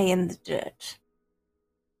don't play in the dirt.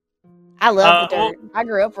 I love the dirt. I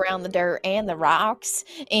grew up around the dirt and the rocks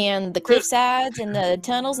and the cliff sides and the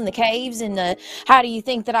tunnels and the caves and the. How do you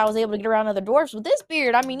think that I was able to get around other dwarfs with this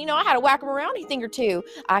beard? I mean, I had to whack them around a thing or two.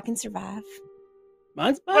 I can survive.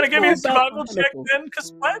 Mine's Want to give me a about survival check chemicals. then,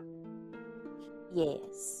 Kasplat?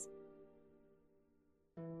 Yes.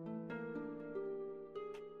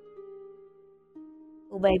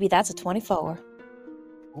 Oh, baby, that's a 24.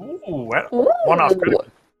 Ooh, one off critical.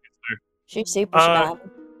 She's super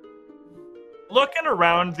surviving. Looking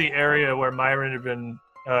around the area where Myron had been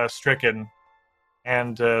stricken,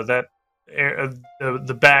 and the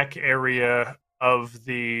back area of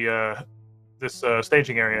this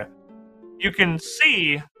staging area, you can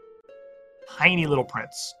see tiny little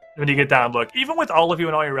prints when you get down and look. Even with all of you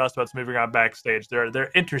and all your roustabouts moving around backstage,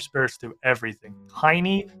 they're interspersed through everything.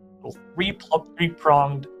 Tiny little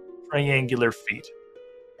three-pronged triangular feet.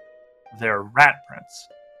 They're rat prints.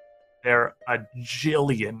 They're a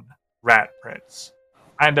jillion rat prints.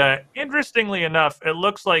 And interestingly enough, it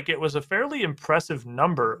looks like it was a fairly impressive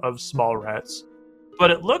number of small rats,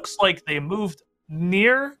 but it looks like they moved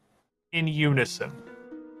near in unison.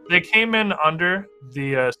 They came in under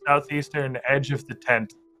the southeastern edge of the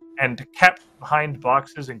tent and kept behind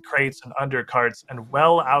boxes and crates and under carts and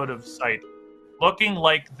well out of sight, looking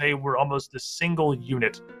like they were almost a single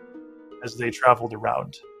unit as they traveled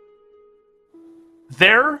around.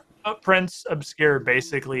 Their footprints obscure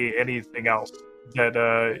basically anything else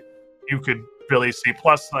that you could really see,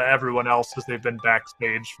 plus everyone else as they've been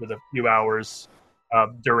backstage for the few hours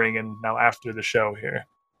during and now after the show here.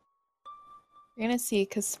 You're gonna see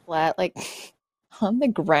Kasplat like on the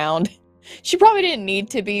ground. She probably didn't need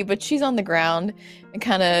to be, but she's on the ground and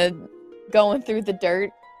kind of going through the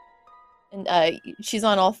dirt. And she's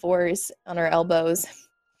on all fours on her elbows.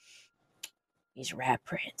 These rat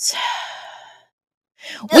prints.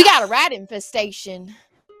 We got a rat infestation.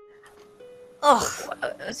 Ugh.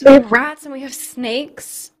 So we have rats and we have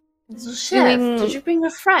snakes. So, Chef, did you bring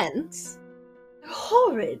your friends? They're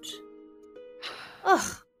horrid.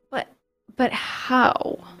 Ugh. But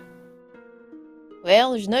how?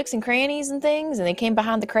 Well, there's nooks and crannies and things, and they came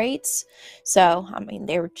behind the crates. So, I mean,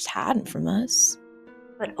 they were just hiding from us.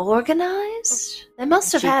 But organized? They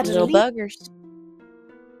must have Cheeky had little buggers.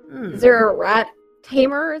 Is there a rat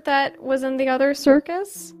tamer that was in the other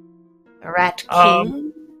circus? A rat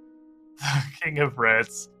king? King of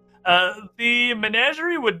rats. The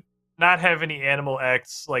menagerie would not have any animal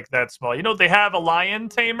acts like that small. They have a lion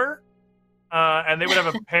tamer, and they would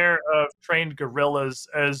have a pair of trained gorillas,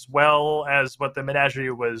 as well as what the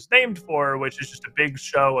menagerie was named for, which is just a big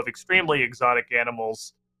show of extremely exotic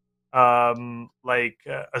animals, like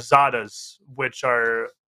azadas, which are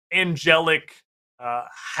angelic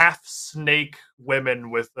half-snake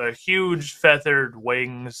women with huge feathered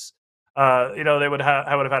wings. They would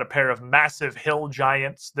have had a pair of massive hill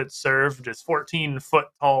giants that served as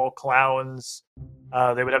 14-foot-tall clowns.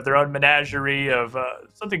 They would have their own menagerie of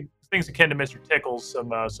things akin to Mr. Tickles,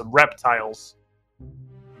 some reptiles,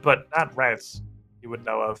 but not rats you would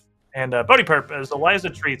know of. And Bodhi Perp, as Eliza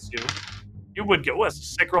treats you, you would get, what's a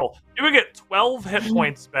sick roll? You would get 12 hit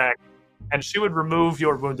points back, and she would remove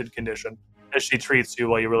your wounded condition as she treats you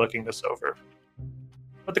while you were looking this over.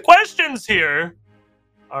 But the questions here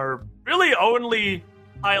are really only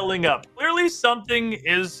piling up. Clearly something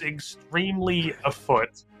is extremely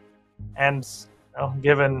afoot. And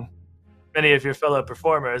given many of your fellow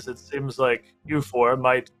performers, it seems like you four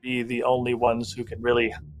might be the only ones who can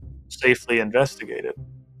really safely investigate it.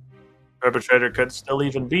 Perpetrator could still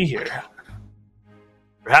even be here.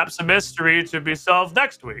 Perhaps a mystery to be solved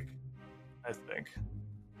next week, I think.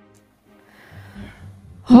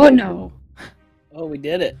 Oh no. Oh, we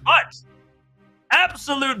did it. But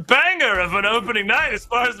absolute banger of an opening night as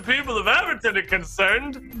far as the people of Everton are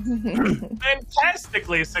concerned.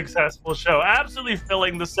 Fantastically successful show. Absolutely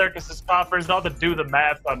filling the circus's coffers. Not to do the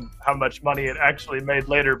math on how much money it actually made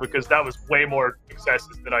later, because that was way more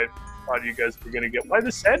successes than I thought you guys were going to get. Why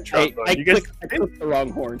the sad trombone? I You guys clicked the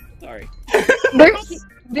wrong horn. Sorry. Very,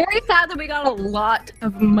 very sad that we got a lot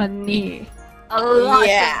of money. A lot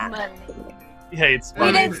of money. He hates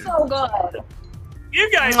We money. did so good. You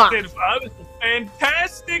guys did it was a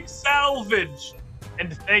fantastic salvage.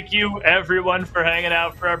 And thank you, everyone, for hanging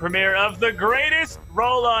out for our premiere of the greatest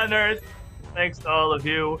role on earth. Thanks to all of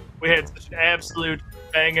you. We had such an absolute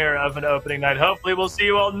banger of an opening night. Hopefully, we'll see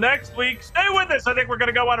you all next week. Stay with us. I think we're going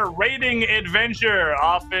to go on a raiding adventure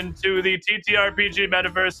off into the TTRPG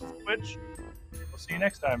metaverse of Twitch. We'll see you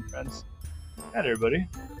next time, friends. Good night, everybody.